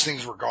when those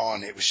things were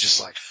gone, it was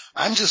just like,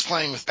 I'm just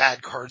playing with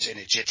bad cards in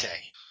a Jitte.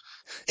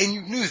 And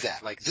you knew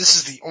that. Like, this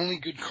is the only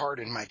good card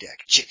in my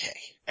deck. Jitte.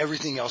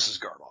 Everything else is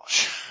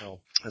garbage.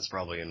 Well, that's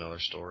probably another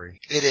story.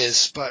 It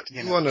is, but, to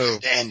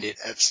end it,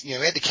 we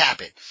had to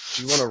cap it.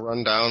 Do you want to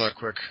run down a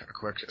quick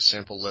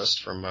sample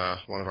list from,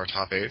 one of our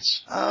top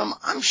 8s?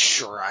 I'm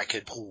sure I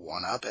could pull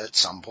one up at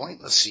some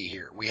point. Let's see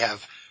here. We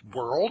have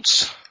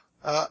Worlds,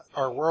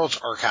 our Worlds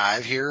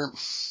archive here.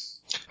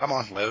 Come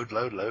on, load.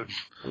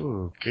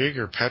 Ooh,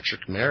 Giger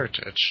Patrick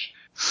Meritich.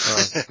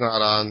 He's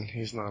not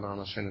on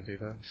Affinity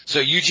then. So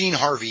Eugene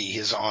Harvey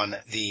is on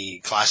the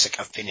classic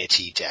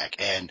Affinity deck,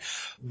 and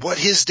what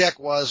his deck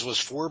was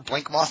 4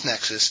 Blinkmoth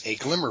Nexus, a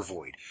Glimmer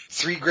Void,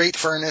 3 Great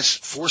Furnace,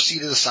 4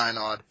 Seed of the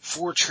Synod,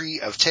 4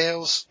 Tree of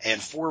Tales,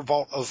 and 4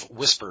 Vault of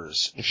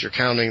Whispers. If you're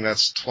counting,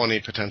 that's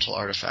 20 potential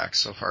artifacts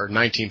so far,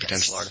 19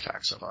 potential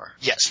artifacts so far.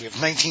 Yes, we have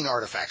 19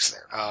 artifacts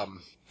there.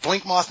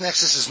 Blinkmoth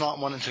Nexus is not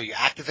one until you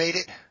activate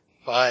it.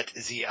 But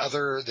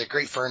the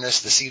Great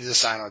Furnace, the Seat of the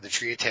Synod, the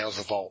Tree of Tales,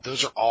 the Vault,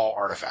 those are all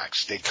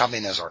artifacts. They come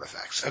in as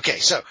artifacts. Okay,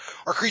 so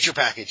our creature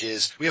package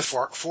is, we have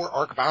four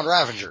Arcbound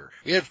Ravager.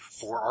 We have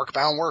 4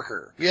 Arcbound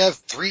Worker. We have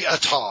 3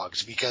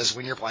 Atogs, because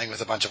when you're playing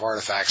with a bunch of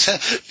artifacts,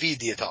 feed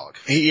the Atog.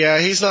 Yeah,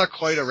 he's not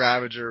quite a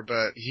Ravager,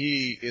 but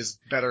he is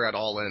better at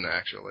all-in,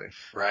 actually.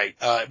 Right.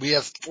 We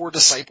have 4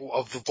 Disciple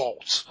of the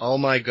Vault. Oh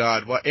my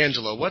god.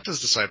 Angelo, what does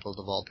Disciple of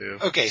the Vault do?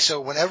 Okay,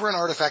 so whenever an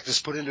artifact is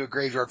put into a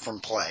graveyard from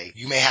play,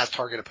 you may have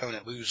target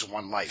opponent lose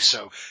 1 life.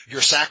 So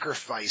your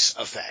sacrifice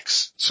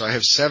effects. So I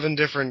have 7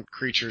 different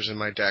creatures in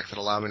my deck that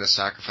allow me to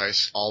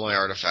sacrifice all my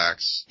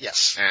artifacts.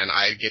 Yes. And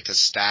I get to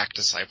stack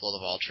Disciple of the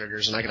Vault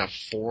triggers, and I can have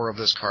 4 of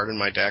this card in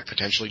my deck,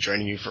 potentially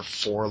draining you for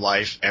 4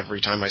 life every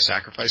time I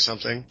sacrifice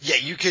something. Yeah,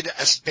 you could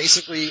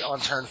basically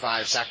on turn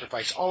 5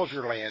 sacrifice all of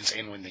your lands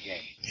and win the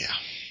game. Yeah.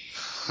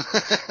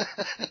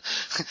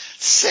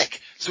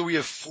 Sick. So we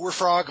have 4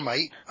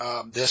 Frogmite.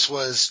 This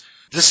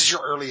is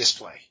your earliest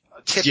play.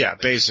 Typically. Yeah,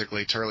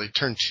 basically,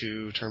 turn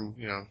 2,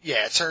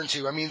 Yeah, turn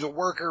 2. I mean, the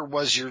Worker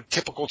was your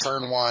typical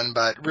turn 1,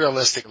 but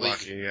realistically,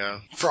 lucky, yeah.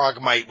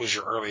 Frogmite was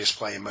your earliest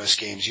play in most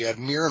games. You had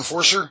Mirror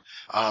Enforcer.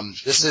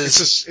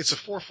 It's a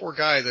 4/4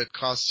 guy that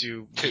costs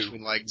you 2.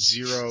 between like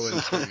 0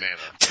 and 3 mana.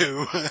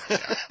 2.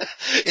 Yeah.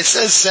 It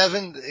says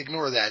 7.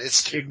 Ignore that.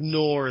 It's 2.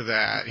 Ignore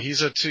that.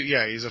 He's a 2.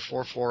 Yeah, he's a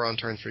 4/4 on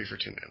turn 3 for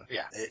 2 mana.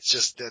 Yeah, that's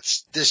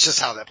just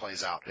how that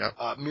plays out.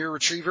 Yep. Mirror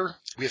Retriever.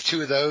 We have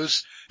 2 of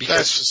those.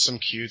 That's just some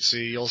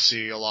cutesy. You'll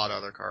see a lot of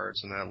other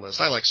cards in that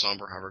list. I like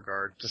Somber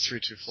Hoverguard, the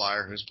 3/2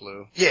 flyer who's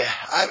blue. Yeah,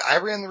 I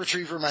ran the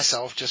Retriever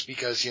myself just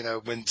because,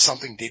 when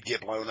something did get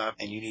blown up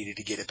and you needed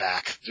to get it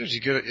back. Dude, you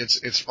get it.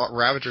 It's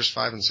Ravagers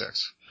 5 and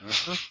 6.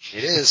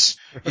 It is.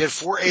 You had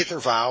 4 Aether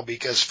Vial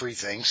because free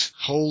things.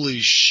 Holy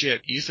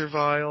shit, Aether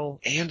Vial,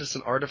 and it's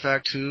an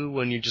artifact too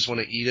when you just want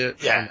to eat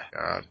it. Yeah. Oh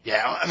my god.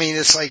 Yeah, I mean,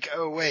 it's like,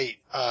 oh wait,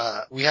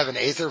 we have an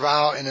Aether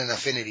Vial and an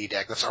Affinity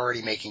deck that's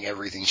already making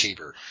everything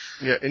cheaper.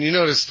 Yeah, and you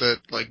notice that,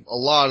 like, a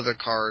lot of the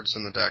cards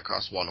in the deck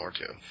cost 1 or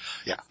 2.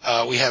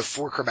 Yeah. We have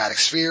 4 Chromatic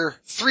Sphere,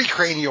 3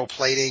 Cranial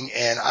Plating,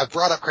 and I've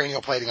brought up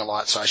Cranial Plating a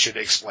lot, so I should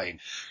explain.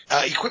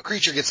 Equipped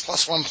creature gets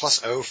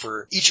 +1/+0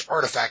 for each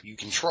artifact you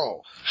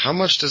control. How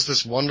much does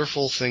this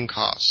wonderful thing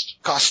cost?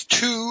 Costs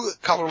 2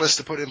 colorless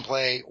to put in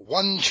play,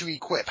 1 to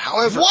equip.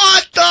 However,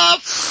 What the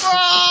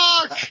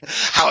fuck?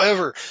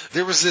 However,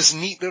 there was this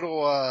neat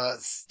little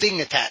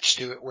thing attached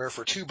to it where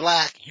for 2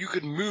 black you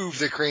could move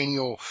the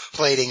Cranial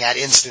Plating at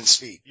instant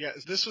speed. Yeah,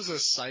 this was a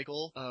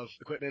cycle of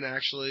equipment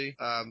actually.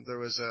 There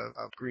was a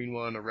green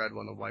one, a red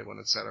one, a white one,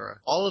 etc.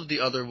 All of the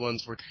other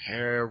ones were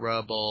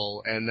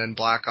terrible, and then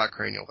black got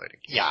Cranial Plating.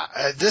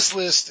 Yeah, this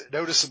list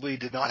noticeably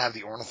did not have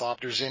the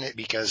Ornithopters in it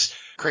because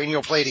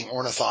Cranial Plating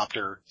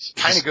Ornithopter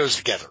kind of goes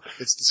together.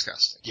 It's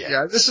disgusting.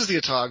 Yeah, this is the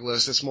Atog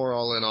list. It's more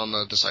all in on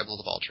the Disciple of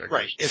the Vault triggers.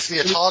 Right. If the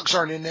Atogs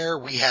aren't in there,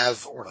 we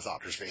have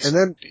Ornithopters basically. And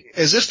then,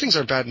 as if things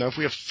aren't bad enough,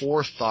 we have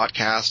 4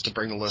 Thoughtcast to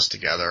bring the list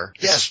together.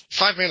 Yes.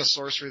 5 mana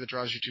sorcery that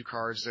draws you 2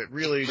 cards that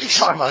really... What are you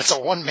talking about? It's a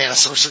 1 mana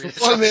sorcery.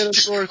 1 mana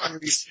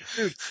sorcery.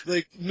 Dude,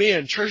 like,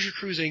 man, Treasure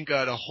Cruise ain't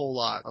got a whole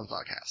lot on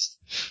Thoughtcast.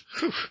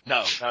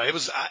 No, it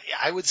was,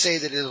 I would say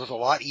that it was a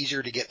lot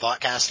easier to get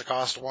Thoughtcast to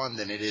cost 1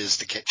 than it is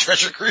to get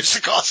Treasure Cruise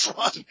to cost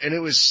 1. And it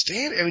was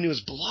it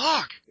was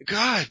block.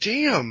 God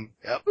damn.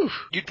 Yep.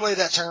 You'd play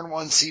that turn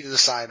 1 Seat of the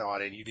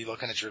Synod and you'd be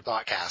looking at your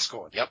Thoughtcast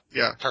going, yep.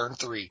 Yeah. Turn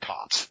 3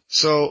 tops.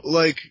 So,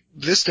 like,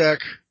 this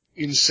deck,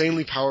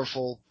 insanely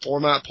powerful,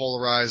 format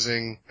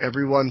polarizing,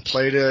 everyone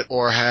played it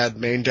or had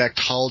main deck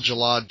Tal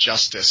Jalad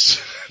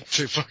Justice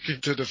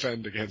to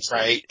defend against it.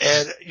 Right.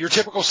 And your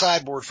typical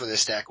sideboard for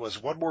this deck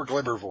was 1 more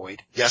Glimmer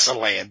Void. Yes, a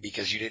land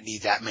because you didn't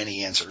need that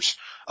many answers.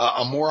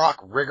 A Morok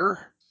Rigger.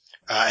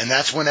 And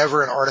that's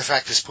whenever an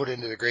artifact is put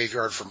into the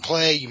graveyard from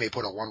play, you may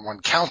put a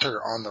 1/1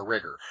 counter on the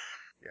Rigger.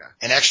 Yeah.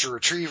 An extra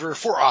Retriever,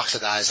 4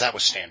 Oxidize, that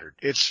was standard.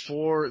 It's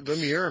for the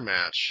mirror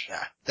match.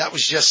 Yeah, that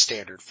was just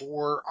standard.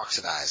 4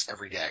 Oxidize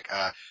every deck.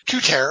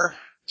 2 Terror.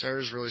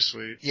 Terror's really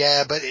sweet.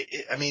 Yeah, but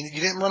I mean, you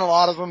didn't run a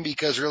lot of them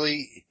because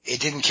really it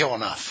didn't kill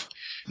enough.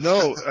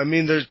 No, I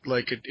mean, there's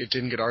like it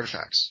didn't get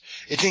artifacts.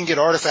 It didn't get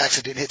artifacts.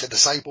 It didn't hit the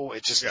Disciple.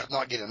 It just did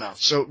not get enough.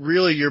 So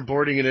really, you're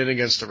boarding it in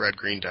against the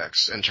red-green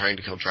decks and trying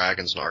to kill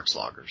dragons and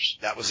Arksloggers.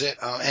 That was it.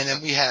 And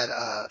then we had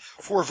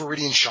 4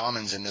 Viridian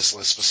Shamans in this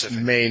list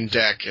specifically. Main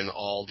deck in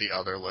all the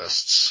other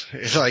lists.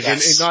 Like,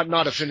 Yes.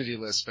 not Affinity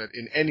lists, but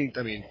in any,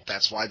 I mean,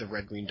 that's why the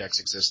red-green decks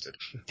existed.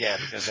 Yeah,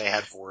 because they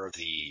had 4 of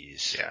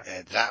these. Yeah.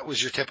 And that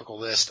was your typical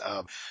list.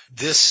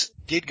 This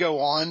did go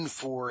on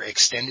for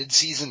extended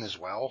season as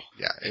well.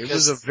 Yeah, it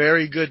was a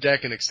very good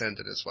deck in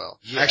extended as well.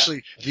 Yeah.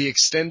 Actually, the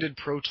extended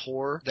Pro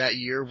Tour that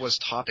year was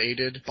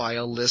top-aided by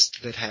a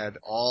list that had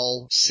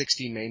all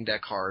 60 main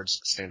deck cards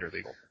standard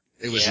legal.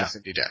 It was an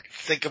Affinity deck.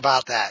 Think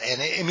about that.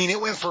 And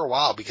it went for a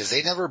while because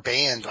they never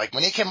banned, like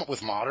when they came up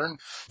with Modern,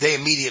 they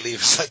immediately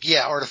was like,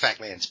 yeah,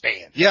 Artifact Land's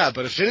banned. Yeah,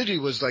 but Affinity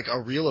was like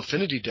a real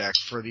Affinity deck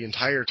for the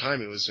entire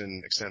time it was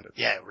in Extended.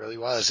 Yeah, it really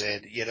was.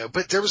 And,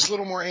 but there was a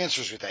little more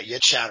answers with that. You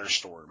had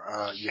Shatterstorm.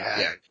 You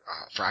had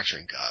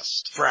Fracturing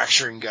Gust.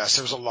 Fracturing Gust.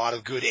 There was a lot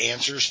of good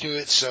answers to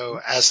it. So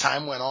as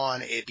time went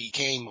on, it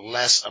became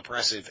less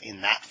oppressive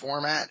in that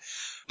format.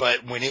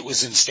 But when it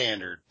was in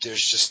Standard,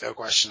 there's just no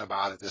question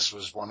about it. This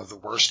was one of the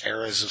worst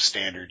eras of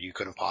Standard you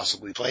could have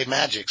possibly played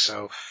Magic.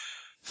 So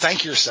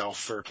thank yourself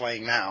for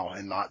playing now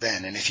and not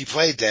then. And if you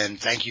played then,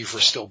 thank you for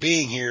still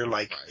being here.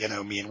 Like,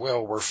 me and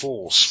Will, we're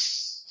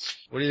fools.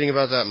 What do you think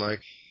about that,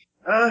 Mike?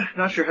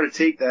 Not sure how to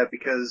take that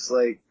because,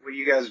 like, what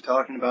you guys are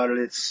talking about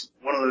it's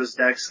one of those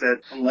decks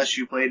that unless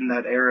you played in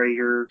that era,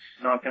 you're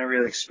not going to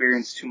really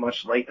experience too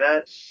much like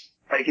that.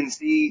 I can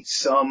see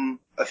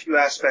a few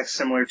aspects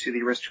similar to the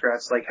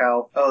Aristocrats, like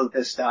how,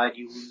 this died,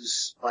 you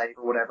lose life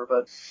or whatever,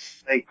 but,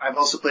 like, I've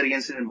also played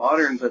against it in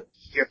Modern, but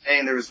you're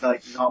saying there was,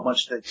 like, not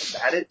much to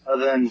combat it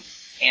other than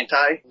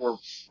anti or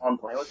on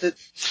playing with it.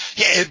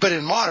 Yeah, but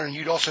in Modern,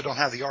 you also don't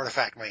have the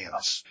Artifact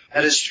lands.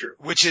 That is true.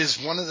 Which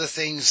is one of the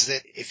things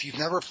that if you've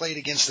never played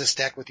against this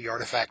deck with the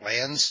Artifact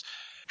lands,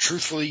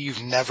 truthfully,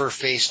 you've never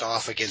faced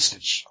off against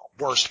its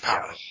worst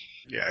power.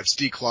 Yeah, it's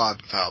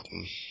declawed without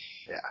them.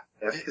 Yeah,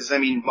 because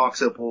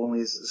Mox Opal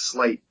only is a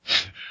slight.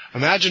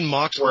 Imagine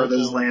Mox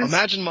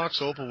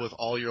Opal with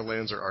all your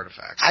lands are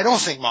artifacts. I don't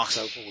think Mox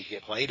Opal would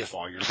get played if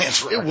all your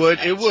lands were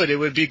artifacts. It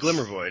would be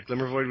Glimmervoid.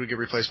 Glimmervoid would get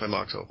replaced by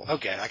Mox Opal.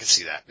 Okay, I can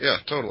see that. Yeah,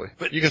 totally.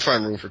 But you can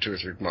find room for 2 or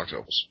 3 Mox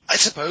Opals. I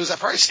suppose I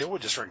probably still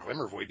would just run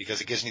Glimmervoid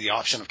because it gives me the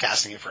option of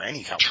casting it for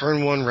any color.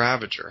 Turn 1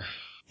 Ravager.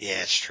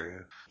 Yeah, it's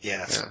true. Yeah,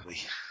 that's ugly.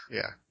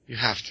 Yeah, you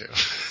have to.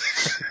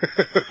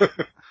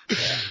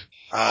 Yeah.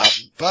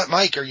 But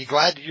Mike, are you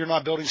glad you're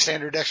not building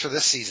Standard decks for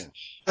this season?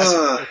 As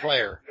a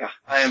player. Yeah,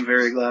 I am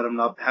very glad I'm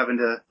not having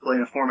to play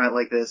in a format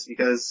like this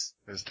because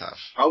it's tough.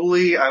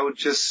 Probably I would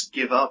just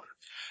give up.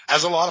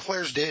 As a lot of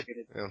players did.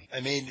 Yeah.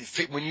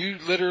 When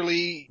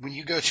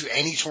you go to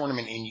any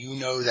tournament and you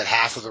know that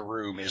half of the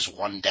room is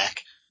one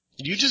deck.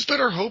 You just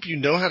better hope you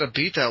know how to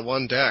beat that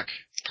one deck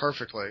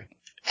perfectly.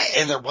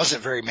 And there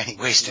wasn't very many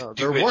ways to do it.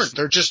 There weren't.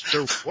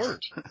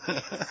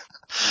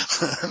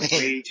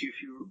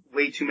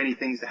 Way too many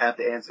things to have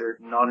to answer,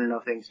 not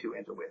enough things to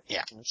answer with.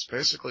 Yeah. That's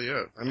basically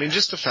it.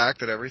 Just the fact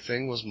that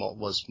everything was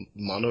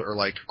mono, or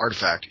like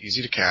artifact,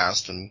 easy to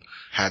cast, and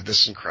had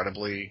this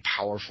incredibly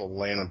powerful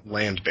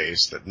land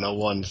base that no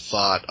one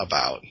thought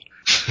about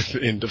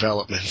in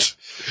development.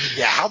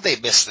 Yeah, how'd they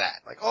miss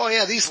that? Like, oh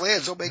yeah, these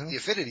lands will make the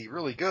Affinity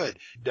really good.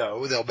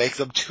 No, they'll make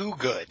them too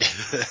good.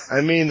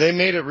 They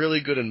made it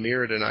really good in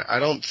Mirrodin. I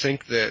don't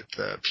think that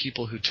the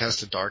people who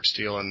tested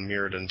Darksteel and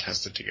Mirrodin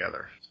tested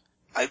together.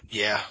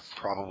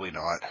 Probably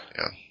not.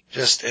 Yeah.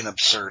 Just an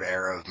absurd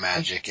era of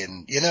Magic.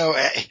 And,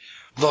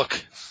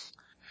 look,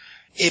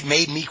 it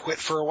made me quit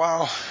for a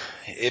while.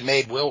 It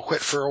made Will quit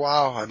for a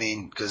while.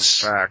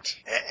 Fact.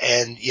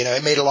 And,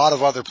 it made a lot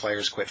of other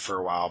players quit for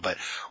a while. But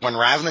when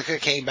Ravnica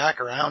came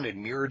back around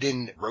and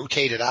Mirrodin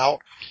rotated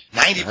out,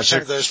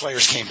 90% of those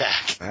players came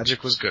back.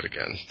 Magic was good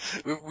again.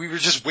 We were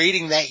just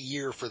waiting that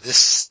year for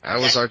this. That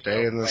was our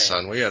day in the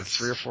sun. We had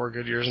 3 or 4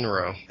 good years in a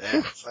row. Yeah,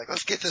 it's like,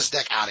 let's get this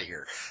deck out of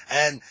here.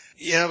 And,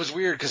 it was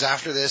weird because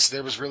after this,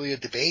 there was really a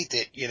debate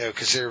that,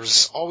 because there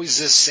was always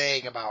this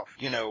saying about,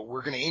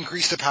 we're going to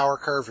increase the power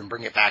curve and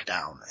bring it back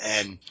down.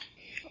 And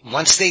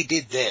once they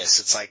did this,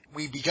 it's like,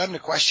 we begun to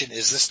question,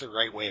 is this the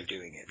right way of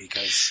doing it?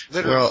 Because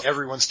literally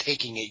everyone's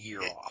taking a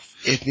year off.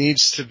 It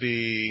needs to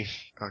be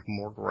a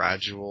more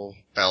gradual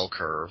bell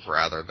curve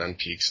rather than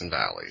peaks and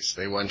valleys.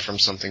 They went from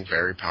something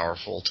very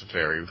powerful to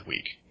very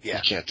weak. Yeah.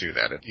 You can't do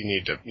that. You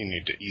need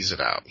to ease it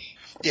out.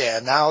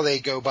 Yeah, now they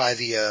go by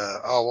the,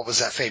 what was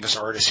that famous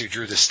artist who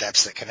drew the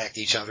steps that connect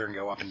each other and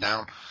go up and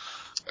down?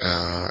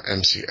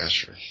 MC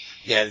Escher.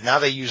 Yeah, now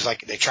they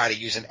try to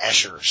use an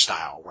Escher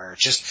style where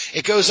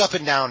it goes up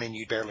and down and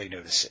you barely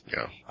notice it.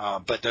 Yeah.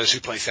 But those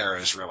who play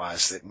Theros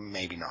realize that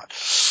maybe not.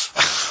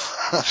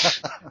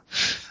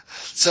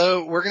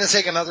 So we're going to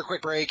take another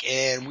quick break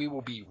and we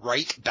will be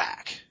right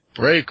back.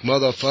 Break,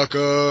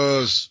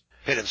 motherfuckers!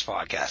 Imps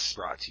podcast is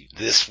brought to you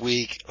this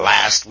week,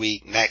 last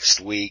week,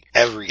 next week,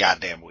 every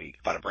goddamn week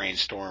by the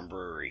Brainstorm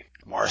Brewery.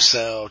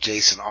 Marcel,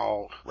 Jason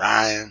Alt,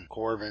 Ryan,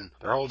 Corbin,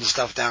 they're holding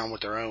stuff down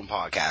with their own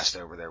podcast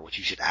over there, which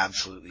you should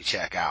absolutely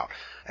check out.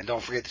 And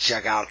don't forget to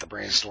check out the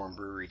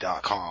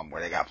brainstormbrewery.com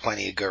where they got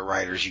plenty of good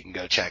writers you can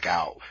go check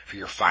out for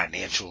your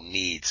financial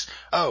needs.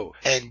 Oh,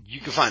 and you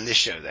can find this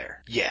show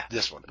there. Yeah,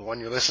 this one. The one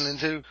you're listening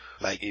to.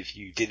 Like, if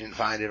you didn't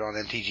find it on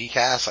MTG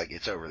Cast,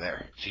 it's over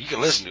there. So you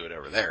can listen to it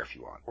over there if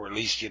you want. Or at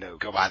least,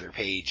 go by their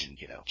page and,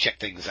 check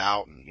things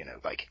out and,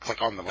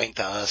 click on the link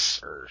to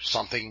us or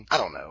something. I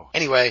don't know.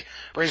 Anyway,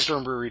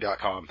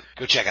 brainstormbrewery.com.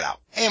 Go check it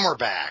out. And we're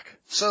back.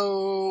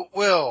 So,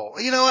 Will,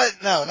 you know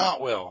what? No,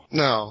 not Will.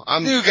 No,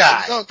 I'm new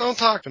guy. Don't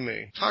talk to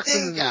me. Talk to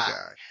the new guy.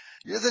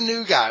 You're the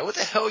new guy. What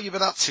the hell you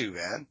been up to,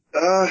 man?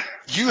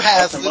 You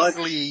have nothing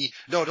literally,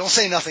 no, don't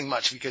say nothing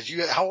much because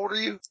how old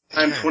are you?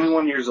 I'm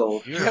 21 years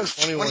old. You have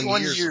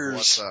 21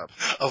 years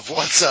of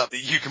what's up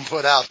that you can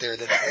put out there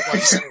that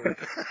nobody's heard.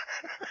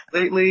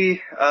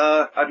 Lately,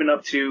 I've been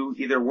up to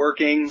either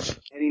working,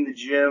 hitting the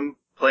gym,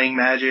 playing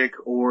Magic,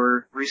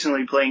 or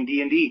recently playing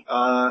D&D.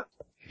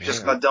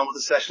 Just got done with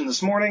a session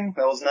this morning.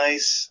 That was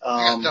nice.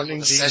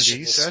 Morning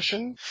D&D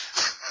session?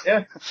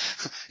 Yeah.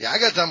 Yeah, I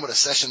got done with a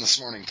session this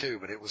morning too,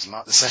 but it was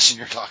not the session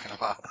you're talking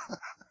about.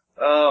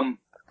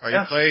 Are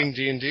you playing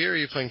D&D or are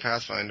you playing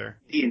Pathfinder?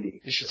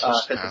 D&D. You should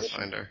switch to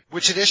Pathfinder. Edition.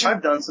 Which edition?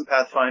 I've done some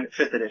Pathfinder,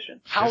 5th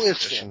edition. How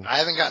is edition. it? I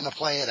haven't gotten to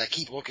play it. I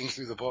keep looking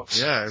through the books.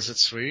 Yeah, is it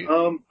sweet?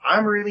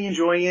 I'm really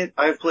enjoying it.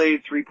 I've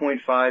played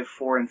 3.5,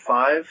 4, and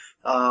 5.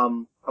 A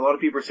lot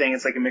of people are saying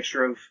it's like a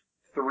mixture of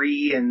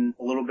 3 and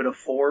a little bit of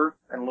 4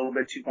 and a little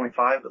bit of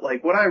 2.5. But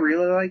like, what I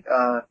really like,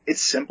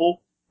 it's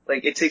simple.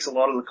 Like, it takes a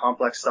lot of the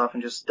complex stuff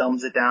and just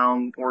dumbs it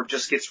down or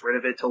just gets rid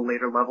of it till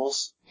later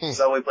levels. So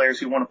that way players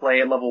who want to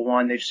play at level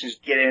 1, they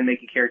just get in,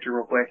 make a character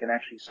real quick, and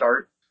actually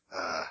start.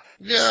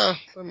 Yeah,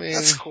 I mean...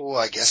 That's cool,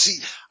 I guess. See,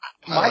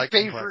 my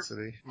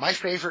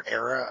favorite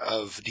era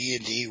of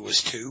D&D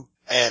was 2,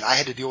 and I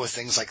had to deal with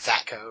things like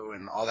THAC0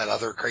 and all that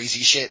other crazy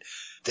shit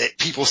that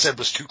people said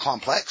was too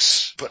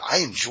complex, but I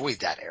enjoyed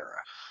that era.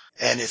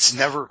 And it's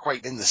never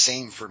quite been the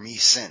same for me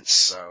since,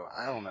 so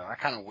I don't know. I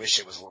kind of wish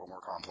it was a little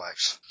more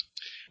complex.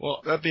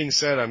 Well, that being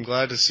said, I'm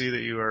glad to see that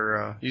you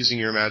are using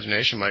your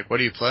imagination, Mike. What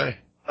do you play?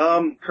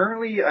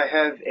 Currently I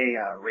have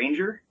a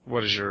Ranger.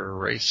 What is your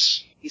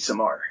race?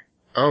 Isamar.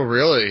 Oh,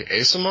 really?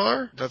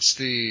 ASMR? That's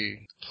the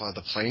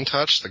plain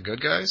touch, the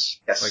good guys?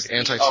 Yes. Like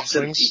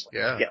anti-tieflings?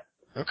 Yeah.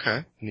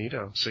 Okay,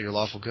 neato. So you're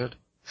lawful good.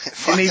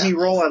 It made me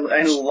roll.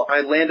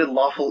 I landed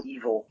lawful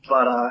evil,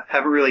 but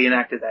haven't really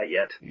enacted that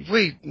yet.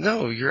 Wait,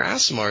 no, you're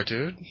ASMR,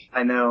 dude.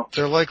 I know.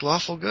 They're like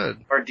lawful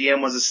good. Our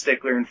DM was a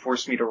stickler and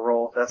forced me to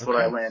roll. That's what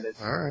I landed.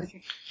 All right.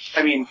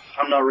 I mean,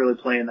 I'm not really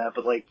playing that,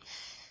 but like,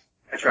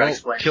 I try to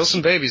explain. Kill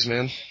some babies,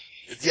 man.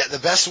 Yeah, the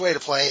best way to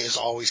play is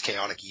always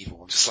chaotic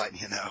evil. Just letting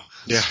you know.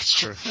 Yeah, it's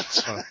true.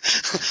 It's fun.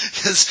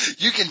 Because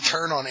you can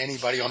turn on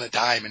anybody on a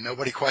dime and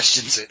nobody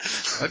questions it.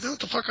 I do what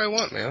the fuck I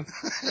want, man.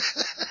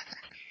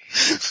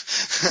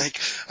 Like,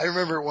 I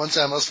remember one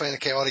time I was playing a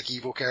chaotic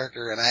evil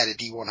character and I had a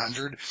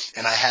D100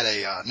 and I had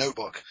a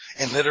notebook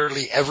and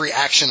literally every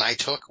action I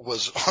took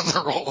was on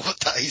the roll of a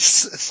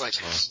dice. It's like,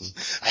 awesome.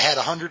 I had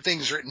 100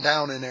 things written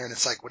down in there and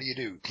it's like, what do you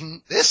do?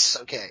 This?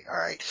 Okay. All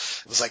right.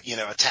 It was like,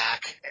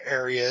 attack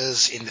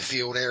areas, in the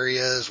field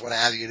areas, what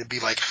have you. It'd be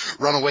like,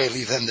 run away,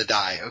 leave them to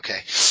die. Okay.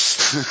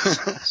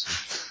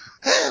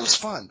 It was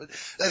fun, but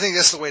I think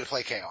that's the way to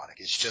play chaotic.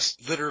 It's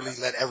just literally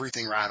let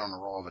everything ride on the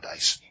roll of a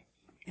dice.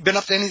 You been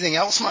up to anything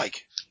else,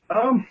 Mike?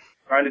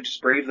 Trying to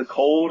just brave the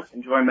cold,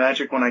 enjoy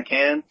Magic when I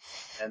can,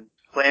 and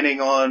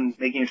planning on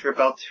making a trip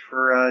out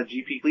for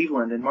GP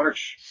Cleveland in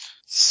March.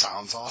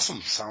 Sounds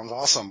awesome.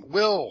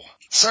 Will,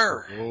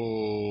 sir.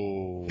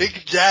 Oh. Big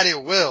Daddy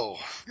Will.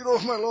 Get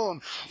off my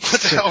lawn.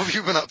 What the hell have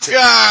you been up to?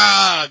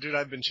 Ah, dude,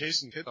 I've been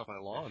chasing Pitt off my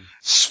lawn.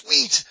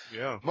 Sweet.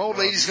 Yeah. My old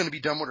lady's gonna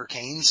be done with her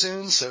cane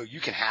soon, so you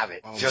can have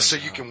it. Just so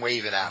you can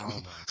wave it at him. Oh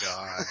my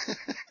god.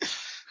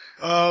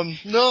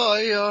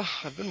 No,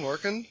 I've been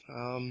working,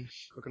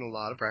 cooking a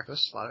lot of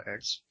breakfast, a lot of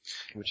eggs,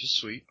 which is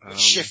sweet. What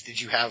shift did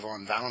you have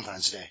on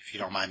Valentine's Day, if you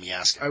don't mind me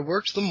asking? I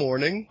worked the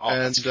morning,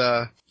 and,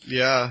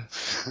 yeah,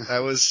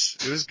 it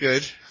was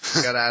good.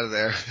 Got out of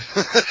there.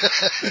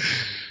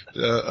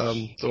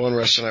 The one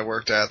restaurant I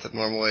worked at that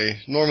normally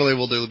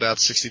we'll do about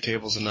 60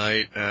 tables a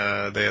night,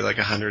 they had like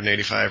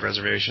 185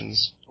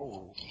 reservations.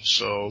 Oh.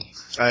 So,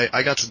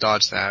 I got to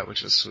dodge that,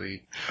 which was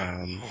sweet.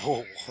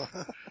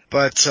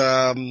 But,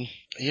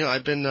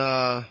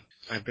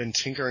 I've been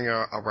tinkering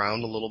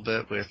around a little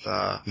bit with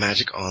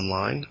Magic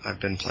Online. I've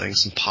been playing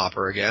some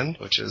Pauper again,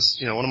 which is,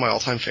 one of my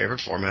all-time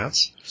favorite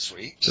formats.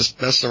 Sweet.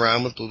 Just messing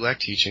around with Blue-Black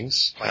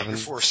Teachings. Playing your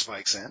Force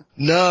Spikes in?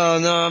 No,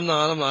 I'm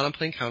not. I'm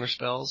playing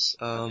counterspells.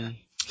 Okay.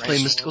 Play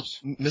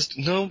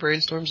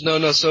brainstorms.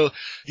 No. So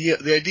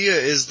the idea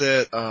is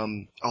that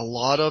a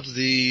lot of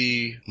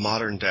the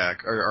modern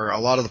deck or a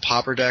lot of the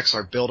Pauper decks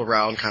are built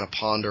around kind of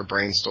ponder,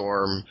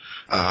 brainstorm,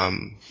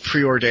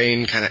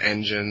 preordained kind of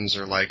engines,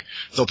 or like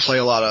they'll play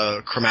a lot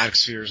of chromatic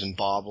spheres and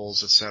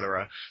baubles,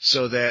 etc.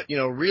 So that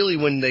really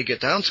when they get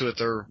down to it,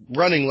 they're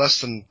running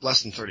less than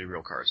 30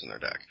 real cards in their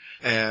deck.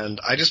 And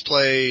I just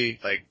play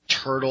like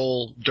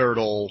Turtle,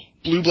 Dirtle,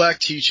 Blue-Black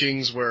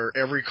Teachings, where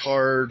every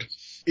card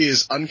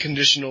is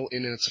unconditional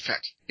in its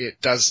effect.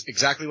 It does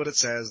exactly what it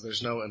says.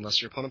 There's no,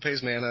 unless your opponent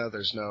pays mana,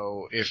 there's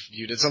no, if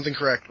you did something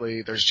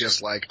correctly, there's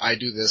just like, I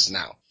do this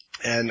now.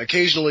 And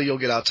occasionally you'll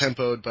get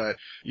out-tempoed, but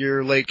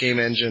your late game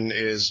engine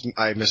is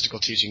I have Mystical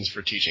Teachings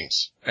for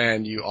teachings.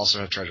 And you also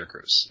have Treasure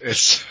Cruise.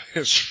 It's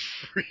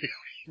really,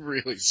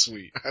 really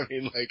sweet. I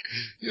mean, like,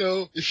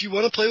 if you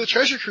want to play with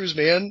Treasure Cruise,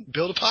 man,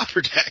 build a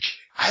Pauper deck.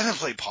 I haven't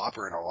played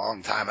Pauper in a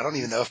long time. I don't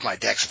even know if my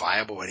deck's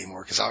viable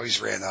anymore because I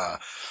always ran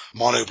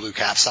mono blue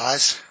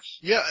capsize.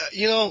 Yeah,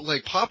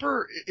 like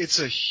Pauper, it's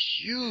a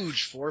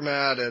huge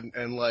format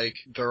and like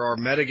there are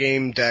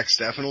metagame decks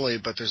definitely,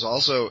 but there's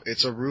also,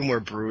 it's a room where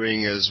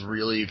brewing is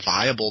really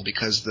viable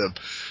because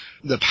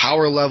the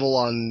power level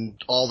on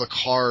all the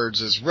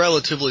cards is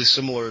relatively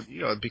similar,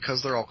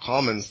 because they're all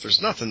commons.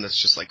 There's nothing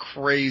that's just like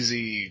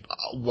crazy,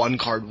 one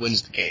card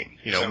wins the game.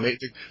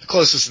 The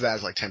closest to that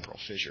is like Temporal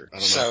Fissure. I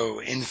don't know. So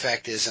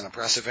Infect isn't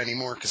oppressive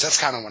anymore? Because that's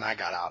kind of when I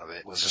got out of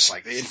it, was just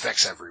like the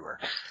Infect's everywhere.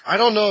 I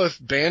don't know if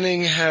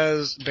bannings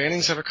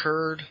have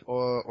occurred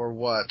or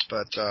what,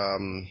 but,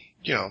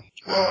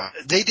 well,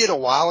 they did a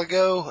while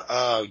ago.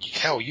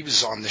 Hell, you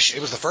was on the show.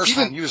 It was the first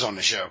time you was on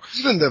the show.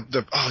 Even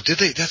did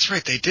they? That's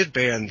right. They did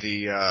ban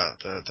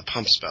the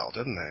pump spell,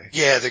 didn't they?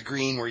 Yeah, the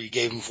green where you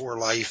gave him 4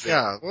 life.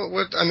 Yeah.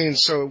 Well,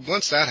 so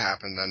once that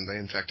happened, then the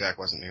Infect deck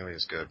wasn't nearly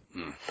as good.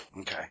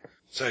 Okay.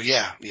 So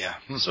yeah.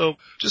 So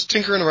just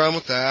tinkering around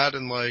with that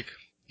and like,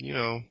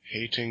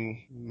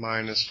 hating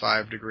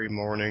 -5-degree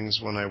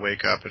mornings when I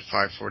wake up at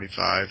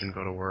 5:45 and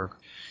go to work.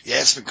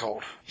 Yeah, it's been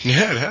cold.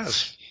 Yeah, it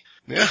has.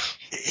 Yeah.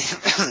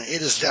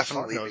 It is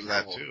definitely knows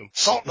that too.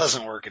 Salt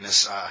doesn't work in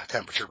this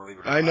temperature, believe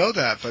it or not. I know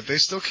that, but they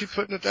still keep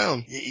putting it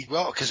down.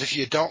 Well, because if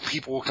you don't,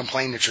 people will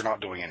complain that you're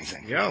not doing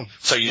anything. Yeah.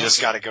 So you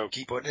just got to go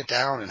keep putting it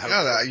down and hope.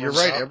 Yeah, you're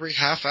right. Every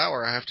half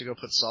hour I have to go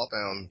put salt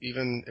down,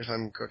 even if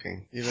I'm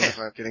cooking, even if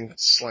I'm getting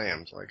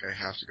slammed. Like I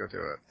have to go do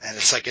it. And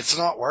it's like, it's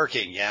not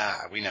working. Yeah,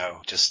 we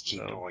know. Just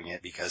keep doing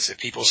it, because if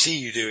people see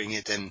you doing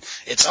it, then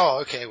it's,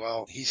 okay,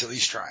 well, he's at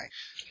least trying.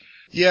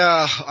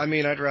 Yeah, I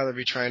mean, I'd rather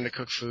be trying to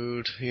cook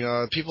food.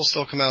 People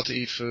still come out to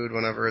eat food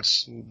whenever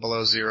it's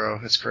below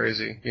 0. It's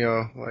crazy.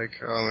 Like,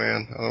 oh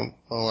man, I don't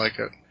like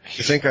it.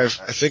 I think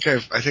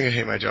I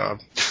hate my job.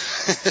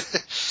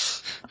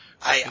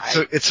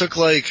 It took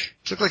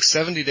like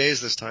 70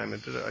 days this time. I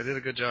did a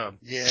good job.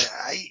 Yeah,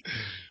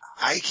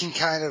 I can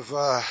kind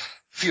of,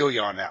 feel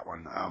you on that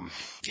one.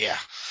 Yeah.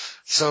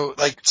 So,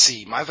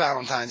 my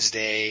Valentine's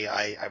Day,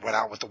 I went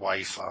out with the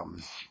wife,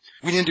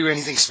 we didn't do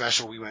anything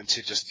special. We went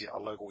to just a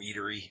local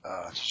eatery.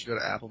 Did you go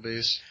to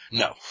Applebee's?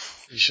 No.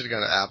 You should have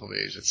gone to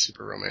Applebee's. It's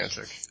super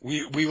romantic.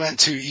 We went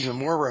to even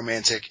more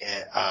romantic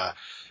at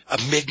a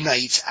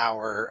midnight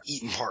hour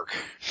Eaton Park.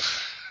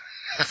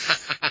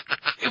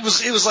 It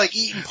was like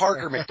Eaton Park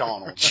or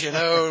McDonald's, and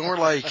we're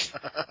like,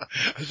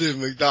 I did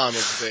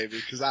McDonald's, baby,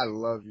 because I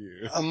love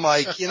you. I'm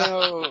like,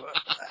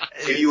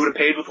 Maybe you would have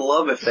paid with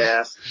love if they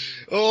asked.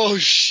 Oh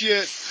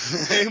shit.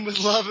 Paying with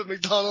love at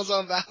McDonald's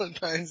on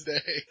Valentine's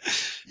Day.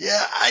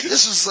 Yeah,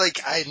 this was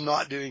like, I'm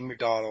not doing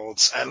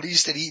McDonald's. At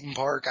least at Eaton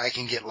Park, I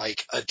can get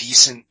like a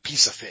decent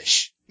piece of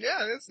fish.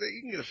 Yeah,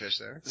 you can get a fish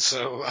there.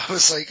 So I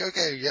was like,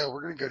 okay, yeah,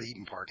 we're gonna go to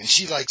Eaton Park. And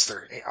she likes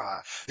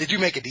they do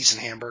make a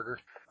decent hamburger.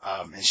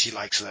 And she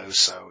likes those,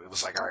 so it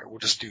was like, all right, we'll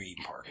just do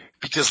Eaton Park.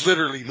 Because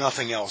literally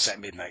nothing else at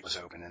midnight was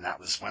open, and that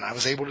was when I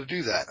was able to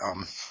do that.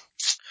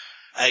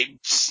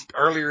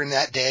 Earlier in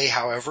that day,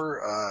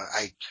 however,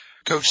 I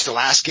coached the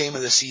last game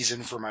of the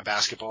season for my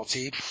basketball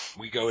team.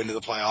 We go into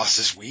the playoffs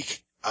this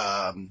week.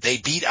 They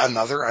beat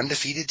another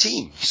undefeated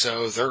team,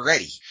 so they're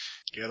ready.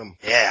 Get them.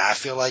 Yeah, I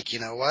feel like, you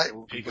know what?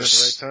 Peak at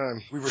the right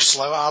time. We were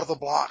slow out of the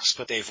blocks,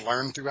 but they've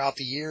learned throughout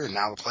the year, and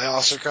now the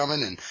playoffs are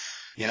coming, and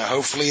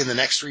hopefully in the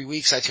next 3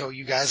 weeks I tell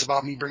you guys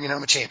about me bringing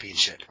home a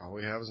championship. All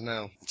we have is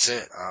now. That's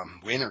it.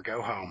 Win or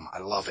go home. I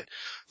love it.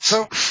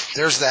 So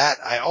there's that.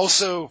 I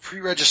also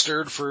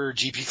pre-registered for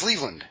GP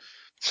Cleveland.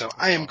 So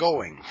I am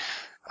going.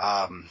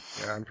 Yeah,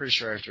 I'm pretty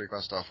sure I have to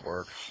request off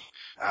work.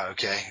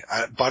 Okay.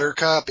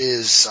 Buttercup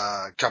is,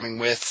 coming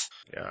with.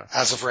 Yeah.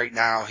 As of right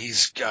now,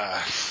 he's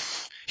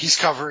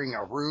covering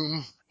a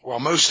room. Well,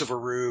 most of a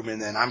room,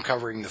 and then I'm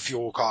covering the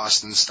fuel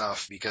cost and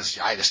stuff because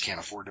I just can't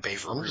afford to pay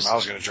for a room. I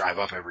was going to drive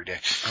up every day.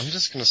 I'm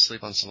just going to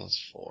sleep on someone's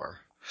floor.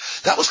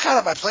 That was kind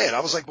of my plan. I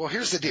was like, well,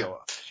 here's the deal.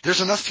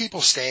 There's enough people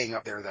staying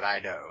up there that I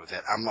know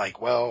that I'm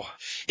like, well,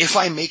 if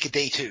I make a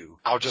day 2,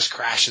 I'll just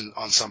crash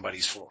on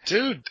somebody's floor.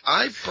 Dude,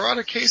 I brought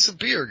a case of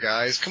beer,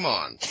 guys. Come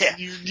on. Yeah.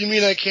 You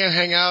mean I can't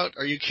hang out?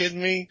 Are you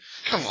kidding me?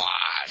 Come on.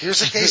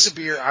 Here's a case of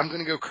beer. I'm going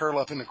to go curl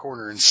up in the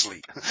corner and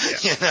sleep.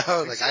 Yeah.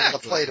 Like I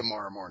got to play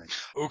tomorrow morning.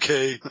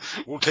 Okay,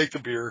 we'll take the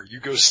beer. You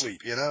go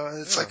sleep.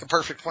 It's like a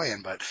perfect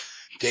plan, but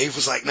Dave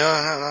was like, no,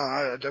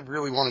 I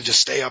really want to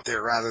just stay up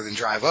there rather than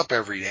drive up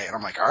every day. And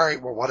I'm like, all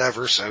right, well,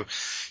 whatever. So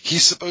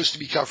he's supposed to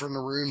be covering the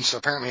room. So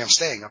apparently I'm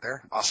staying up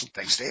there. Awesome.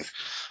 Thanks, Dave.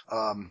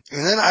 And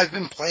then I've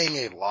been playing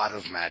a lot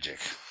of Magic.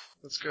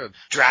 That's good.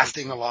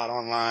 Drafting a lot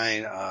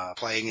online,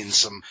 playing in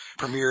some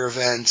premier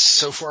events.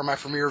 So far my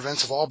premier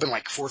events have all been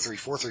like 4-3,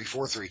 4-3,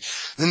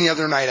 4-3. Then the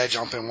other night I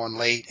jump in one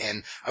late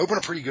and I open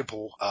a pretty good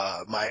pool.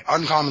 My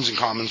uncommons and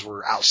commons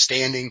were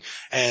outstanding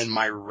and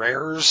my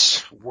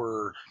rares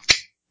were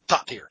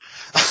top tier.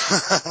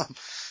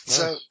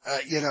 So,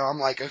 I'm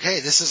like, okay,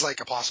 this is like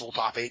a possible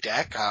top 8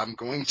 deck. I'm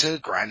going to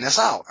grind this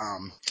out.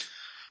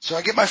 So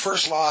I get my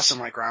first loss in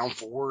like round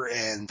 4,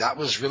 and that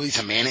was really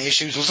to mana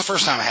issues. It was the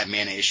first time I had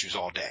mana issues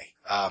all day.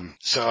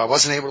 So I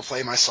wasn't able to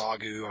play my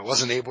Sagu. I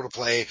wasn't able to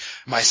play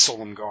my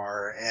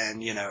Solongar,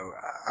 and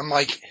I'm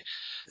like,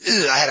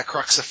 I had a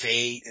Crux of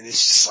Fate, and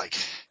it's just like,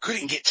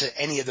 couldn't get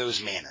to any of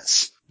those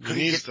manas. You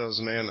need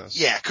those manas.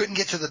 Yeah, couldn't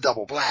get to the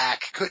double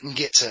black, couldn't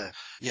get to,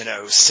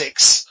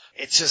 6.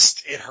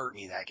 It hurt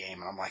me that game,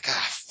 and I'm like,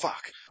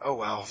 fuck. Oh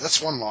well,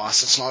 that's one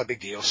loss, it's not a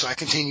big deal. So I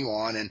continue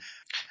on, and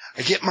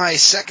I get my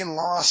second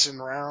loss in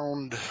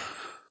round,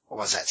 what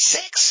was that,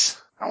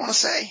 6, I want to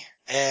say?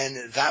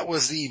 And that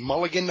was the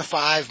mulligan to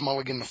 5,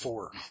 mulligan to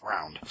 4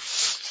 round.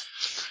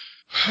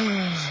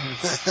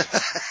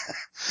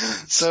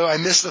 So I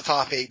missed the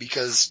top 8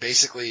 because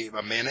basically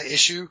a mana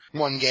issue,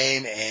 one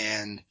game,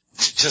 and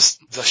just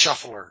the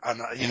shuffler.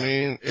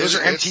 Those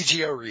are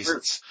MTGO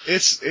reasons.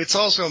 It's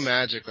also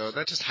Magic though.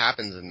 That just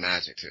happens in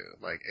Magic too.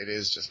 Like, it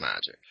is just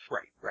Magic.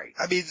 Right.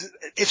 I mean,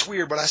 it's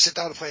weird, but I sit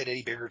down to play at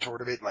any bigger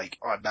tournament, like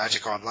on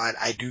Magic Online,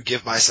 I do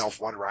give myself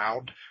one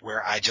round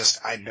where I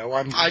know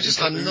I'm going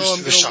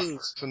to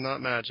lose to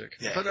not Magic.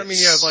 Yeah, but I mean,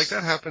 like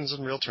that happens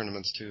in real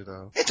tournaments too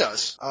though. It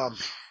does.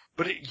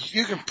 But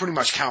you can pretty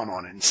much count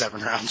on it in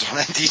 7 rounds on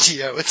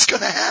MTGO. It's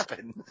gonna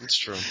happen. It's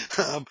true.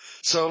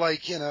 So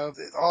like,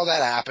 all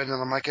that happened,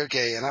 and I'm like,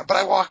 okay, but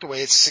I walked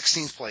away. It's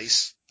 16th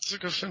place. It's a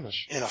good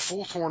finish. In a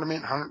full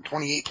tournament,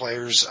 128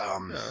 players. Yeah,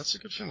 that's a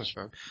good finish,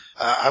 man.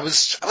 I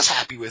was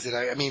happy with it.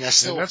 I mean,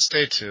 that's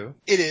day 2.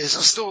 It is.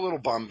 I'm still a little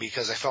bummed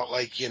because I felt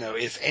like,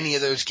 if any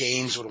of those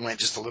games would have went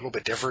just a little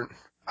bit different,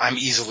 I'm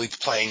easily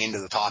playing into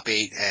the top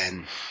 8,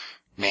 and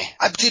meh.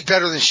 I did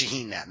better than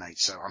Shaheen that night,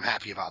 so I'm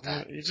happy about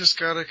that. You just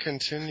gotta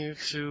continue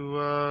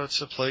to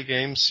play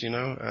games,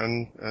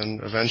 and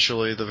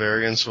eventually the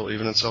variance will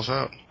even itself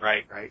out.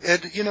 Right.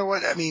 And you know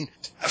what? I mean,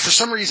 for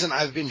some reason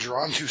I've been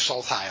drawn to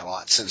Sultai a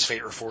lot since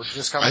Fate Reforged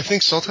has come out. I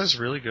think Sultai's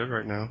really good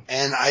right now.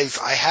 And I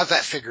have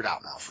that figured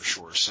out now for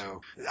sure.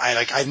 So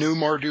I knew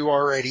Mardu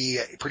already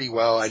pretty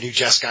well. I knew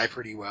Jeskai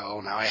pretty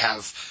well. Now I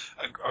have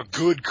a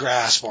good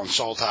grasp on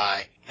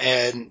Sultai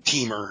and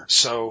Teamer.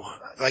 So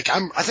I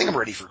think I'm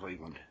ready for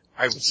Cleveland.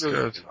 That's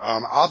good.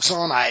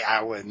 Obson,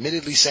 I will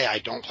admittedly say I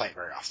don't play it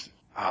very often.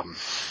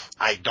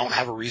 I don't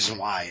have a reason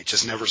why. It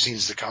just never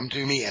seems to come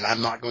to me, and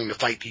I'm not going to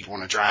fight people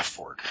in a draft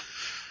for it.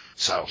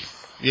 So.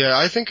 Yeah,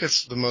 I think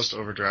it's the most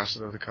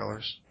overdrafted of the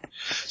colors.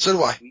 So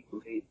do I.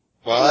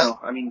 Well,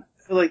 I mean,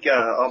 I feel like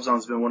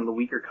Obzon's been one of the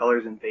weaker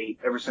colors in Fate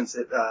ever since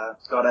it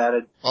got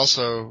added.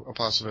 Also a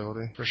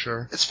possibility, for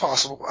sure. It's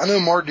possible. I know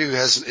Mardu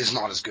is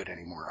not as good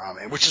anymore,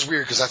 which is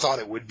weird because I thought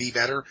it would be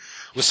better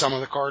with some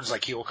of the cards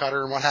like Heel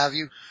Cutter and what have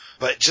you.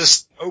 But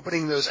just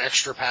opening those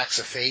extra packs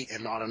of Fate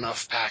and not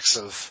enough packs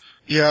of...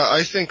 Yeah,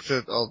 I think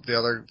that the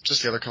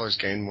other colors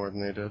gained more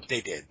than they did.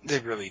 They did. They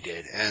really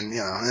did. And,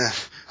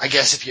 I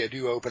guess if you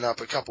do open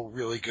up a couple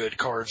really good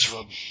cards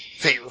from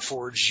Fate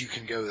Reforged, you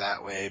can go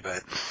that way,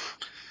 but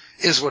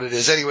is what it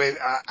is. Anyway,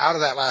 out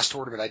of that last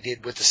tournament I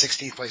did with the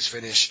 16th place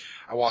finish,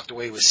 I walked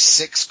away with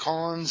 6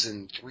 cons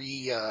and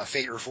 3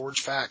 Fate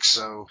Reforged packs,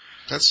 so...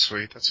 That's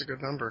sweet. That's a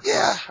good number.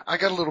 Yeah, I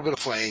got a little bit of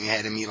playing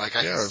ahead of me.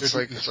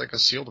 It's like a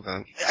sealed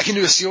event. I can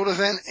do a sealed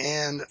event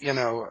and,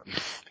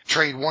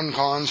 trade 1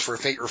 cons for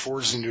Fate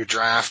Reforged into a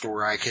draft,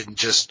 or I can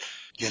just,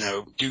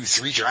 do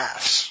 3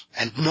 drafts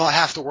and not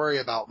have to worry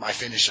about my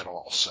finish at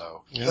all.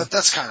 So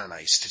that's kind of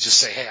nice to just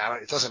say, hey,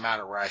 it doesn't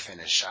matter where I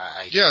finish.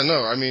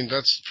 I mean,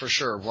 that's for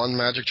sure. 1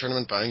 Magic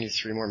tournament buying you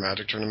 3 more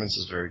Magic tournaments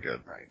is very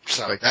good. Right.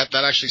 So that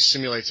actually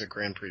simulates a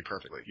Grand Prix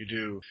perfectly. You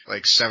do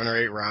 7 or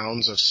 8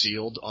 rounds of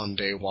sealed on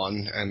day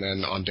 1, and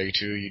then on day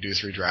 2 you do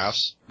 3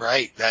 drafts.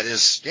 Right. That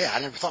is, I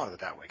never thought of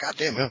it that way. God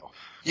damn it.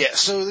 Yeah,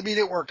 so I mean,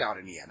 it worked out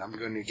in the end. I'm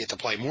going to get to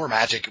play more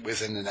Magic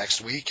within the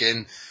next week,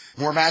 and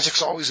more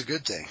Magic's always a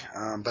good thing.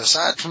 But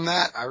aside from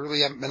that, I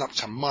really haven't been up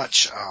to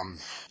much.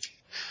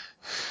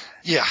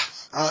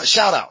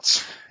 Shout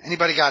outs.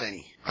 Anybody got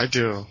any? I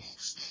do.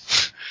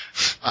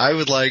 I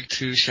would like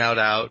to shout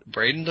out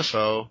Braden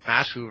Defoe,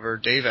 Matt Hoover,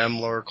 Dave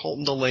Emler,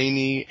 Colton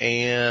Delaney,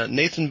 and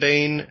Nathan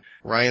Bain,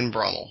 Ryan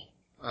Brummel,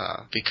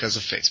 because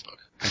of Facebook,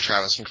 and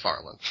Travis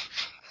McFarland.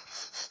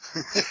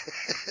 Did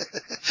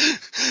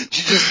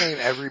you just name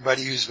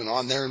everybody who's been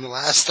on there in the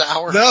last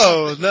hour?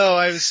 No,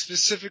 I was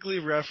specifically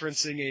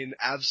referencing an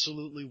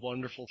absolutely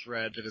wonderful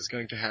thread that is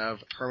going to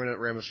have permanent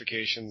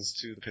ramifications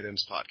to the Pitt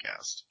Imps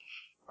podcast.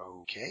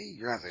 Okay,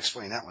 you're going to have to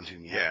explain that one to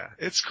me. Yeah,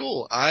 it's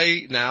cool.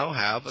 I now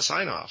have a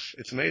sign-off.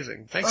 It's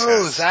amazing. Thanks, guys.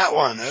 Oh, guys. that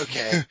one.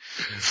 Okay.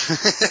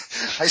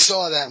 I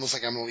saw that and was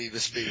like, I'm going to leave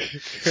this be.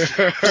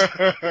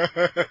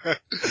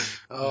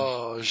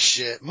 Oh,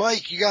 shit.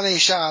 Mike, you got any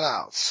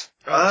shout-outs?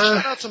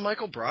 Shout out to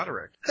Michael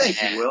Broderick.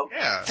 Thank you, Will.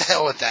 Yeah. The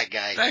hell with that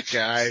guy. That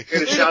guy.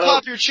 Way to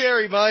pop your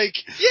cherry, Mike.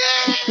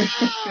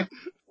 Yeah!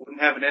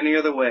 Wouldn't have it any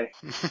other way.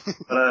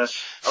 But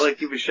I'd like to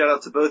give a shout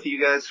out to both of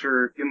you guys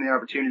for giving me the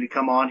opportunity to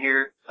come on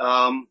here.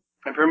 And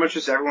pretty much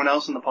just everyone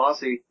else in the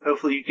posse.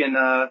 Hopefully you can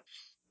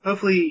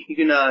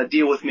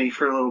deal with me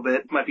for a little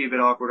bit. Might be a bit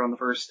awkward on the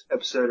first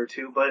episode or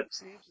two, but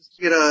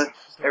get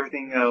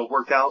everything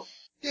worked out.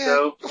 Yeah,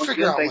 So, you'll once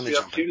figure again, out thanks when for to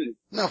the jump in. opportunity.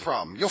 No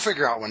problem. You'll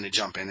figure out when to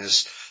jump in.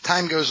 As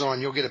time goes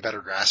on, you'll get a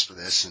better grasp of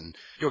this, and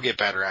you'll get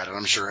better at it,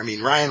 I'm sure. I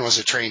mean, Ryan was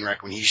a train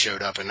wreck when he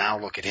showed up, and now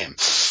look at him.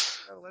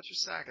 Oh, let your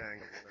sack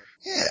hang.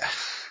 Yeah.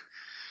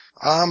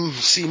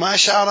 See, my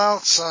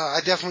shout-outs,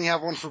 I definitely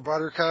have one for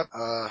Buttercup.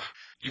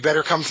 You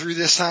better come through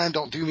this time.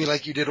 Don't do me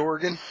like you did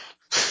Oregon.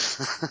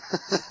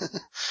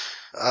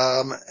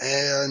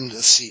 And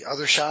let's see,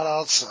 other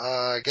shout-outs,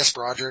 I guess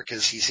Broderick,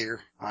 cause he's here.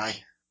 Hi.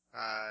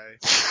 Hi.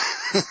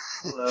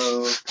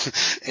 Hello.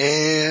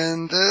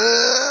 And,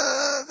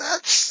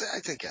 I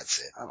think that's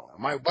it. I don't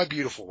know. My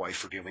beautiful wife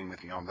for dealing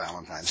with me on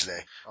Valentine's Day.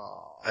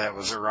 Aw. That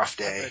was a rough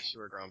I day. bet you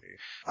were grumpy.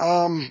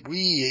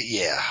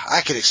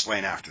 I could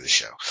explain after the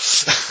show.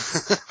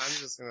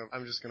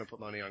 I'm just gonna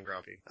put money on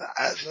grumpy.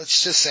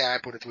 Let's just say I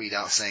put a tweet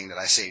out saying that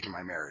I saved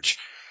my marriage.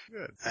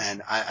 Good.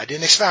 And I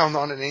didn't expound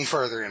on it any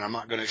further, and I'm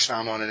not going to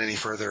expound on it any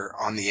further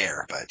on the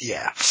air, but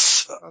yeah.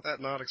 About that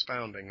not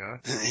expounding, huh?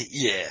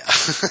 Yeah.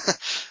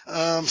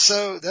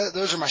 So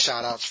those are my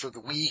shout outs for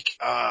the week.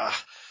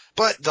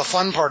 But the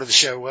fun part of the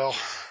show, Will.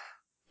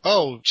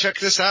 Oh, check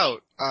this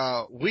out.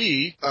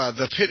 We,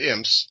 the Pitt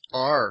Imps,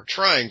 are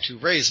trying to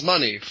raise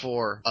money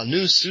for a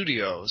new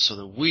studio so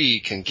that we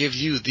can give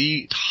you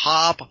the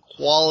top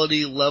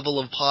quality level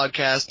of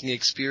podcasting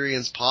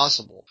experience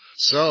possible.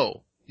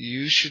 So,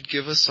 you should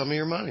give us some of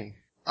your money.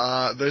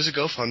 There's a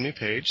GoFundMe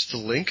page. The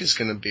link is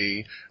going to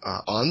be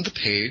on the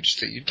page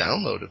that you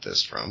downloaded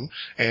this from.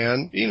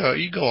 And,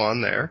 you go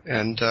on there,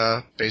 and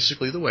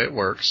basically the way it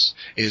works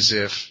is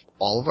if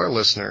all of our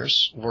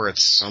listeners were at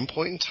some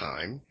point in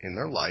time in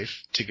their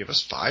life to give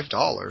us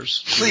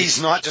 $5.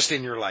 Please, not just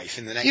in your life.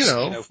 In the next,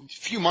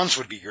 few months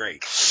would be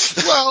great.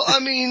 Well,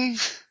 I mean,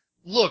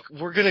 look,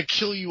 we're gonna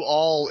kill you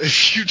all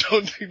if you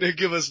don't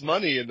give us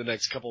money in the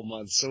next couple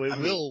months. So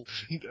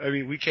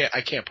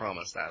I can't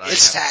promise that.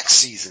 It's tax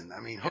season.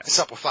 I mean, hook us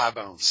up with 5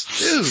 bones.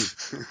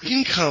 Dude,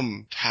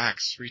 income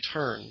tax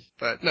return.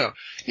 But no,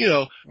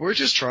 we're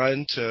just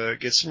trying to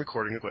get some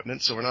recording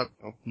equipment so we're not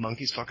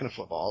monkeys fucking a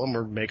football, and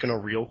we're making a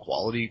real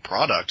quality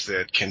product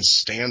that can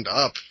stand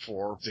up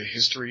for the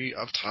history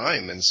of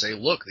time and say,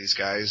 look, these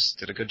guys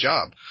did a good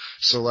job.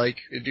 So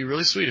it'd be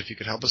really sweet if you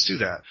could help us do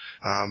that.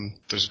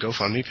 There's a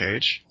GoFundMe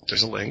page.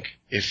 There's a link.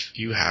 If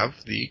you have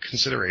the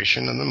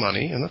consideration and the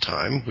money and the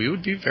time, we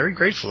would be very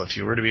grateful if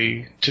you were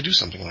to do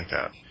something like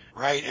that.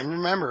 Right, and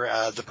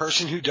remember, the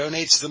person who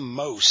donates the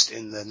most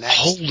in the next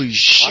Holy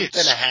shit, month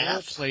and a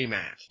half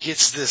playmat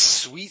gets this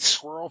sweet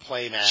squirrel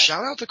playmat.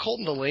 Shout out to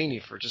Colton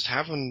Delaney for just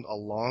having a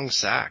long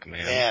sack,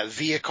 man. Yeah,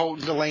 via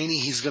Colton Delaney,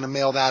 he's going to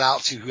mail that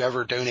out to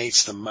whoever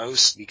donates the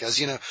most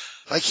because,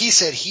 like he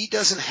said, he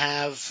doesn't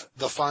have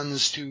the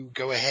funds to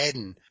go ahead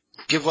and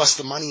give us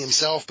the money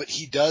himself, but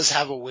he does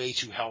have a way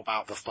to help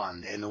out the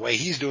fund. And the way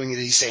he's doing it,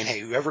 he's saying, hey,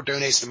 whoever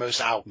donates the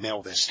most, I'll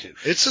mail this to.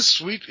 It's a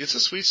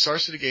sweet Star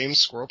City Games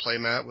squirrel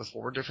playmat with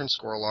 4 different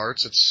squirrel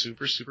arts. It's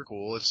super, super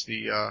cool. It's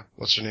the,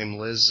 what's her name,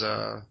 Liz,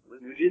 Well,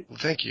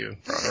 thank you,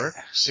 Broderick.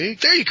 See?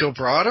 There you go,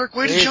 Broderick.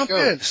 Way to jump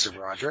in. Mr.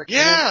 Broderick.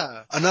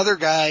 Yeah. Another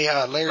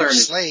guy, Larry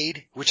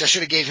Slade, which I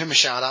should have gave him a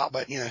shout out,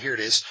 but here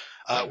it is.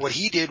 What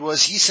he did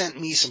was he sent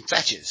me some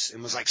fetches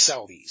and was like,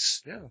 sell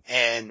these. Yeah.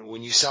 And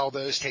when you sell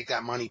those, take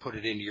that money, put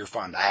it into your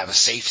fund. I have a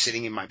safe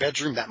sitting in my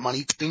bedroom, that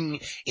money, ping,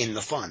 in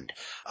the fund.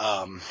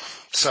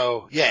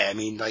 So yeah, I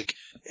mean,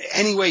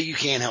 any way you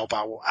can help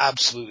out, we'll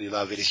absolutely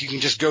love it. If you can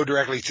just go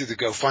directly through the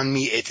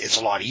GoFundMe, it's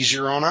a lot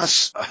easier on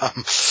us,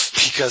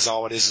 because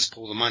all it is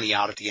pull the money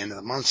out at the end of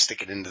the month,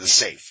 stick it into the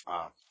safe.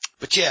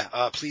 But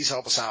yeah, please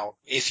help us out.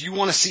 If you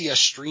want to see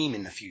us stream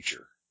in the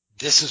future,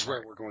 this is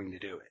where we're going to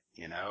do it.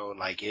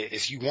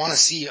 If you want to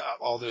see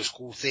all those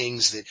cool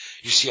things that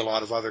you see a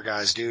lot of other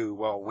guys do,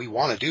 well, we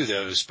want to do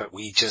those, but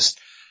we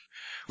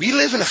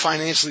live in a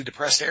financially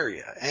depressed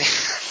area. And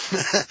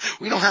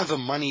we don't have the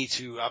money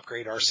to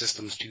upgrade our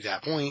systems to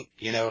that point.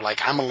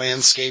 I'm a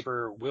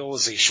landscaper, Will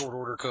is a short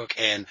order cook,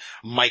 and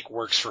Mike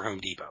works for Home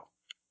Depot.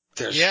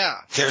 There's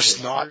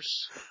not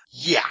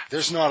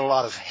a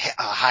lot of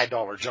high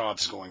dollar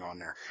jobs going on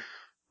there.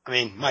 I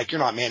mean, Mike, you're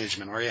not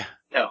management, are you?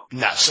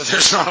 No, so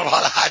there's not a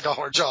lot of high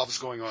dollar jobs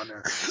going on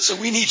there. So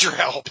we need your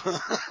help.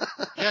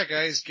 Yeah,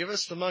 guys, give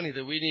us the money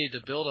that we need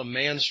to build a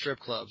man strip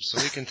club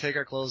so we can take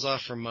our clothes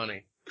off for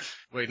money.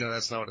 Wait, no,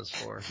 that's not what it's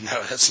for.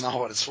 No, that's not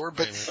what it's for.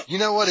 But you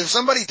know what? If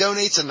somebody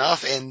donates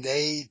enough and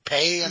they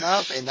pay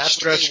enough and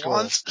that's what they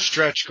want,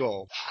 stretch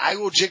goal. I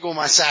will jiggle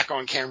my sack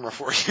on camera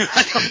for you.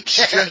 I don't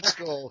care. Stretch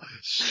goal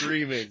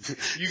streaming.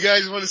 You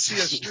guys want to see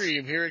a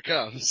stream? Here it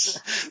comes.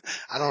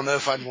 I don't know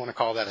if I'd want to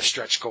call that a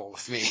stretch goal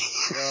with me.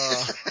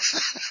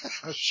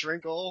 A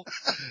shrink goal?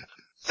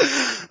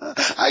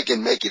 I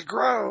can make it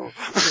grow.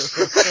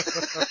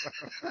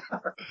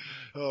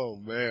 Oh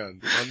man.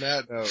 On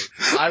that note,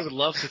 I would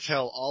love to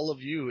tell all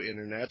of you,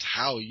 Internet,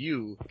 how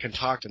you can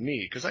talk to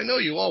me, because I know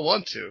you all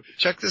want to.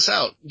 Check this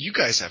out. You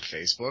guys have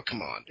Facebook.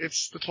 Come on.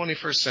 It's the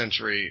 21st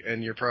century,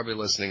 and you're probably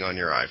listening on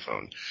your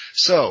iPhone.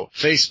 So,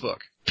 Facebook.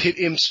 Pitt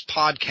Imps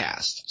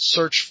podcast.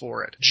 Search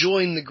for it.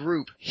 Join the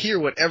group. Hear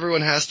what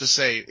everyone has to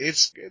say.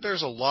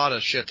 There's a lot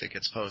of shit that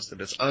gets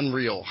posted. It's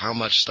unreal how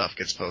much stuff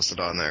gets posted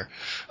on there.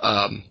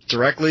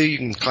 Directly, you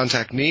can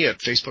contact me at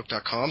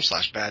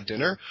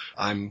facebook.com/baddinner.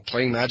 I'm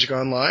playing Magic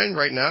Online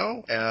right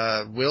now.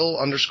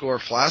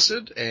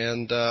 Will_Flaccid,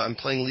 and I'm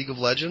playing League of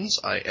Legends.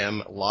 I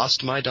am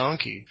Lost My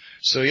Donkey.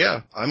 So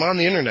yeah, I'm on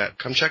the internet.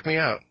 Come check me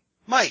out.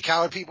 Mike,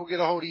 how would people get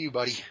a hold of you,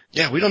 buddy?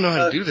 Yeah, we don't know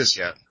how to do this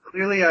yet.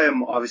 Clearly, I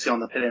am obviously on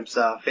the Pitt Imps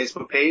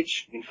Facebook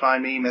page. You can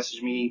find me,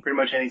 message me pretty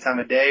much any time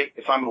of day.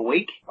 If I'm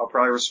awake, I'll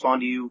probably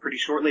respond to you pretty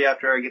shortly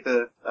after I get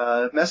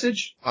the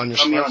message. On your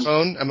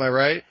smartphone, am I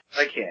right?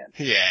 I can.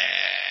 Yeah.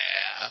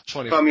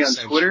 Find me on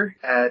Twitter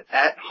at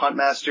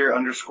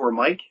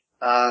 @huntmaster_Mike.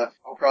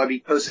 I'll probably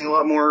be posting a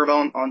lot more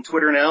on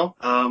Twitter now.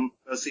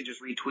 Mostly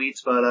just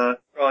retweets, but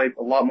probably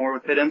a lot more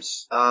with Pitt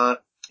Imps.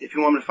 If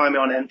you want me to find me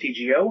on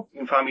MTGO, you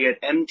can find me at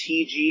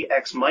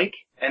MTGXMike,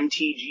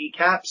 MTG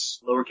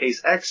caps,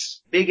 lowercase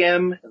x, big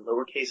M, and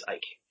lowercase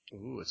Ike.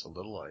 Ooh, it's a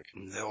little Ike.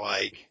 No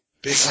Ike.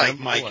 Big Ike,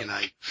 Mike, and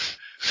Ike.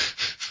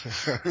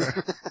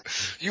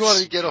 If you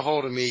want to get a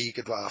hold of me, you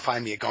could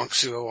find me at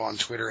Gonksuo on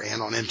Twitter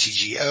and on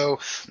MTGO.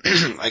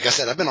 Like I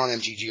said, I've been on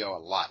MTGO a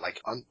lot,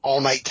 like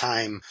all night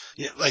time,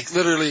 like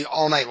literally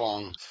all night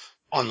long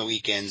on the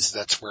weekends.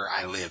 That's where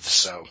I live,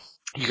 so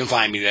you can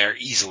find me there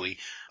easily.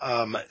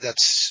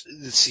 Let's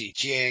see,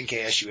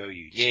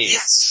 GANKSUOU.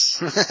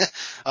 Yes.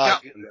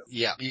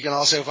 Yeah. You can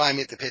also find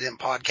me at the Pitt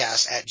Imp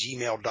Podcast at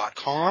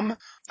gmail.com.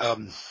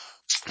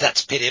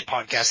 That's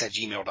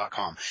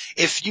pititpodcast@gmail.com.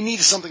 If you need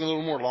something a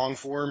little more long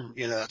form,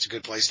 that's a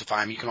good place to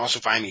find me. You can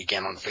also find me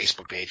again on the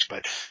Facebook page,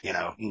 but,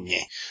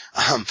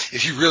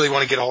 if you really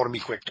want to get a hold of me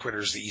quick,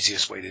 Twitter's the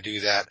easiest way to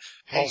do that.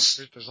 Hey,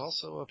 there's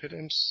also a Pitt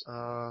Imps,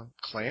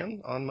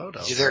 clan on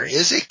Modo. Yeah, there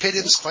is a Pitt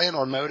Imps clan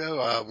on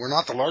Modo. We're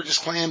not the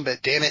largest clan,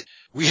 but damn it,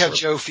 we have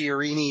Joe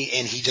Fiorini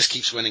and he just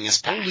keeps winning his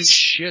packs. Holy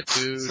shit,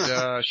 dude.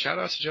 Shout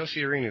out to Joe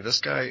Fiorini.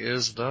 This guy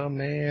is the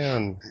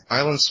man.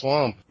 Island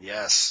Swamp.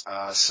 Yes.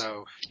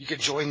 So you can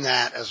join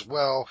that as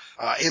well.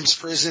 Imps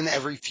Prison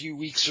every few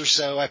weeks or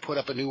so. I put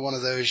up a new one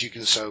of those.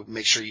 So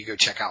make sure you go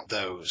check out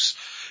those.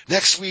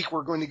 Next week,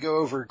 we're going to go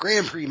over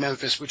Grand Prix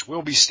Memphis, which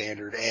will be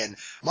standard. And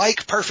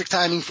Mike, perfect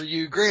timing for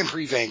you. Grand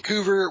Prix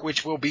Vancouver,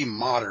 which will be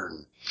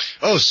modern.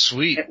 Oh,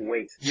 sweet. Can't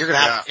wait. You're going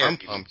to have to. I'm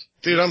pumped.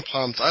 Dude, I'm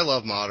pumped. I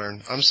love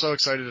Modern. I'm so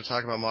excited to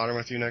talk about Modern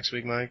with you next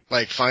week, Mike.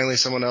 Like, finally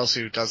someone else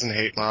who doesn't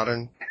hate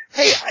Modern.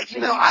 Hey, I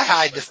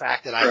hide the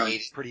fact that I hate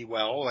it pretty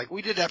well. Like,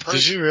 we did that person.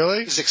 Did you really?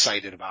 I was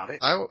excited about it.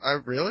 I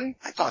really?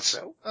 I thought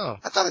so. Oh.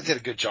 I thought I did a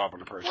good job on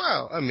the Pro Tour.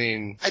 Well, I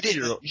mean, I did.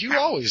 You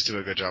always do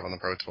a good job on the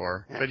Pro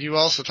Tour, but you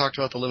also talked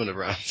about the limited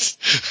rounds.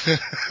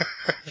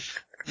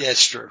 Yeah,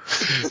 it's true.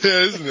 Yeah,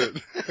 isn't it?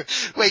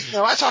 Wait,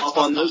 no, I talked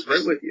on those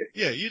right with you.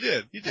 Yeah, you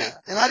did. You did. Yeah,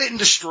 and I didn't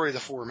destroy the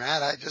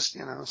format. I just,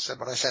 said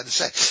what I had to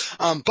say.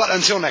 But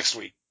until next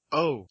week.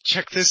 Oh,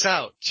 check this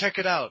out. Check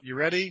it out. You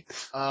ready?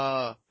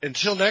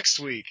 Until next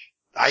week.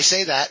 I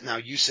say that. Now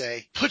you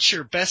say. Put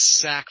your best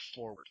sack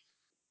forward.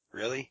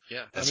 Really?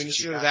 Yeah.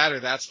 It's either that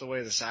or that's the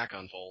way the sack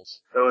unfolds.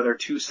 So are there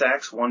 2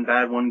 sacks, one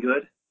bad, one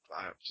good?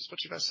 Just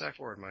put your best sack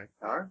forward, Mike.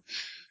 All right.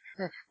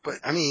 But,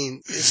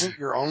 isn't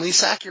your only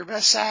sack your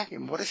best sack?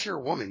 And what if you're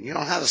a woman? You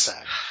don't have a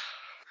sack.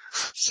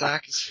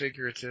 Sack is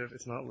figurative.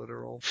 It's not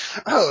literal.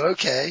 Oh,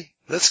 okay.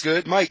 That's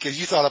good. Mike, have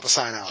you thought up a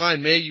sign out?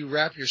 Fine. May you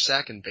wrap your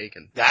sack in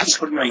bacon. That's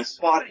putting me on the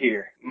spot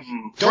here.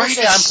 Mm-hmm. Don't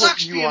say I'm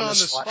putting you on the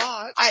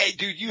spot.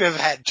 Dude, you have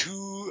had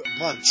 2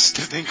 months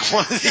to think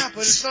one of these. Yeah,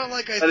 but it's not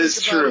like I that think is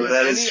about true. it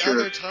That any is true.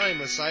 other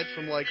time aside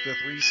from like the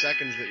 3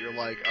 seconds that you're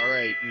like, all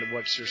right,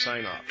 what's your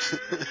sign off?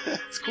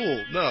 It's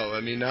cool. No,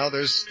 now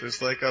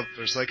there's like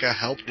a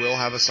help Will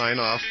have a sign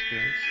off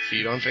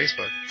feed on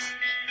Facebook.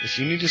 If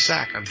you need a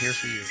sack, I'm here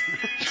for you.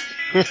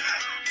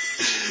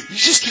 You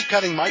just keep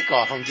cutting Mike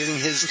off. I'm getting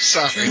his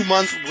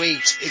 2-month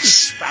wait,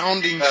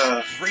 expounding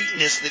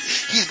greatness that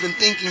he's been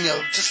thinking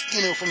of just,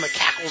 from the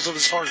cackles of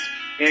his heart.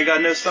 You ain't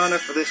got no sign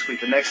up for this week,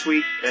 but next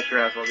week, bet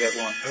your ass I'll get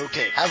one.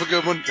 Okay, have a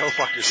good one. Go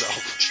fuck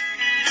yourself.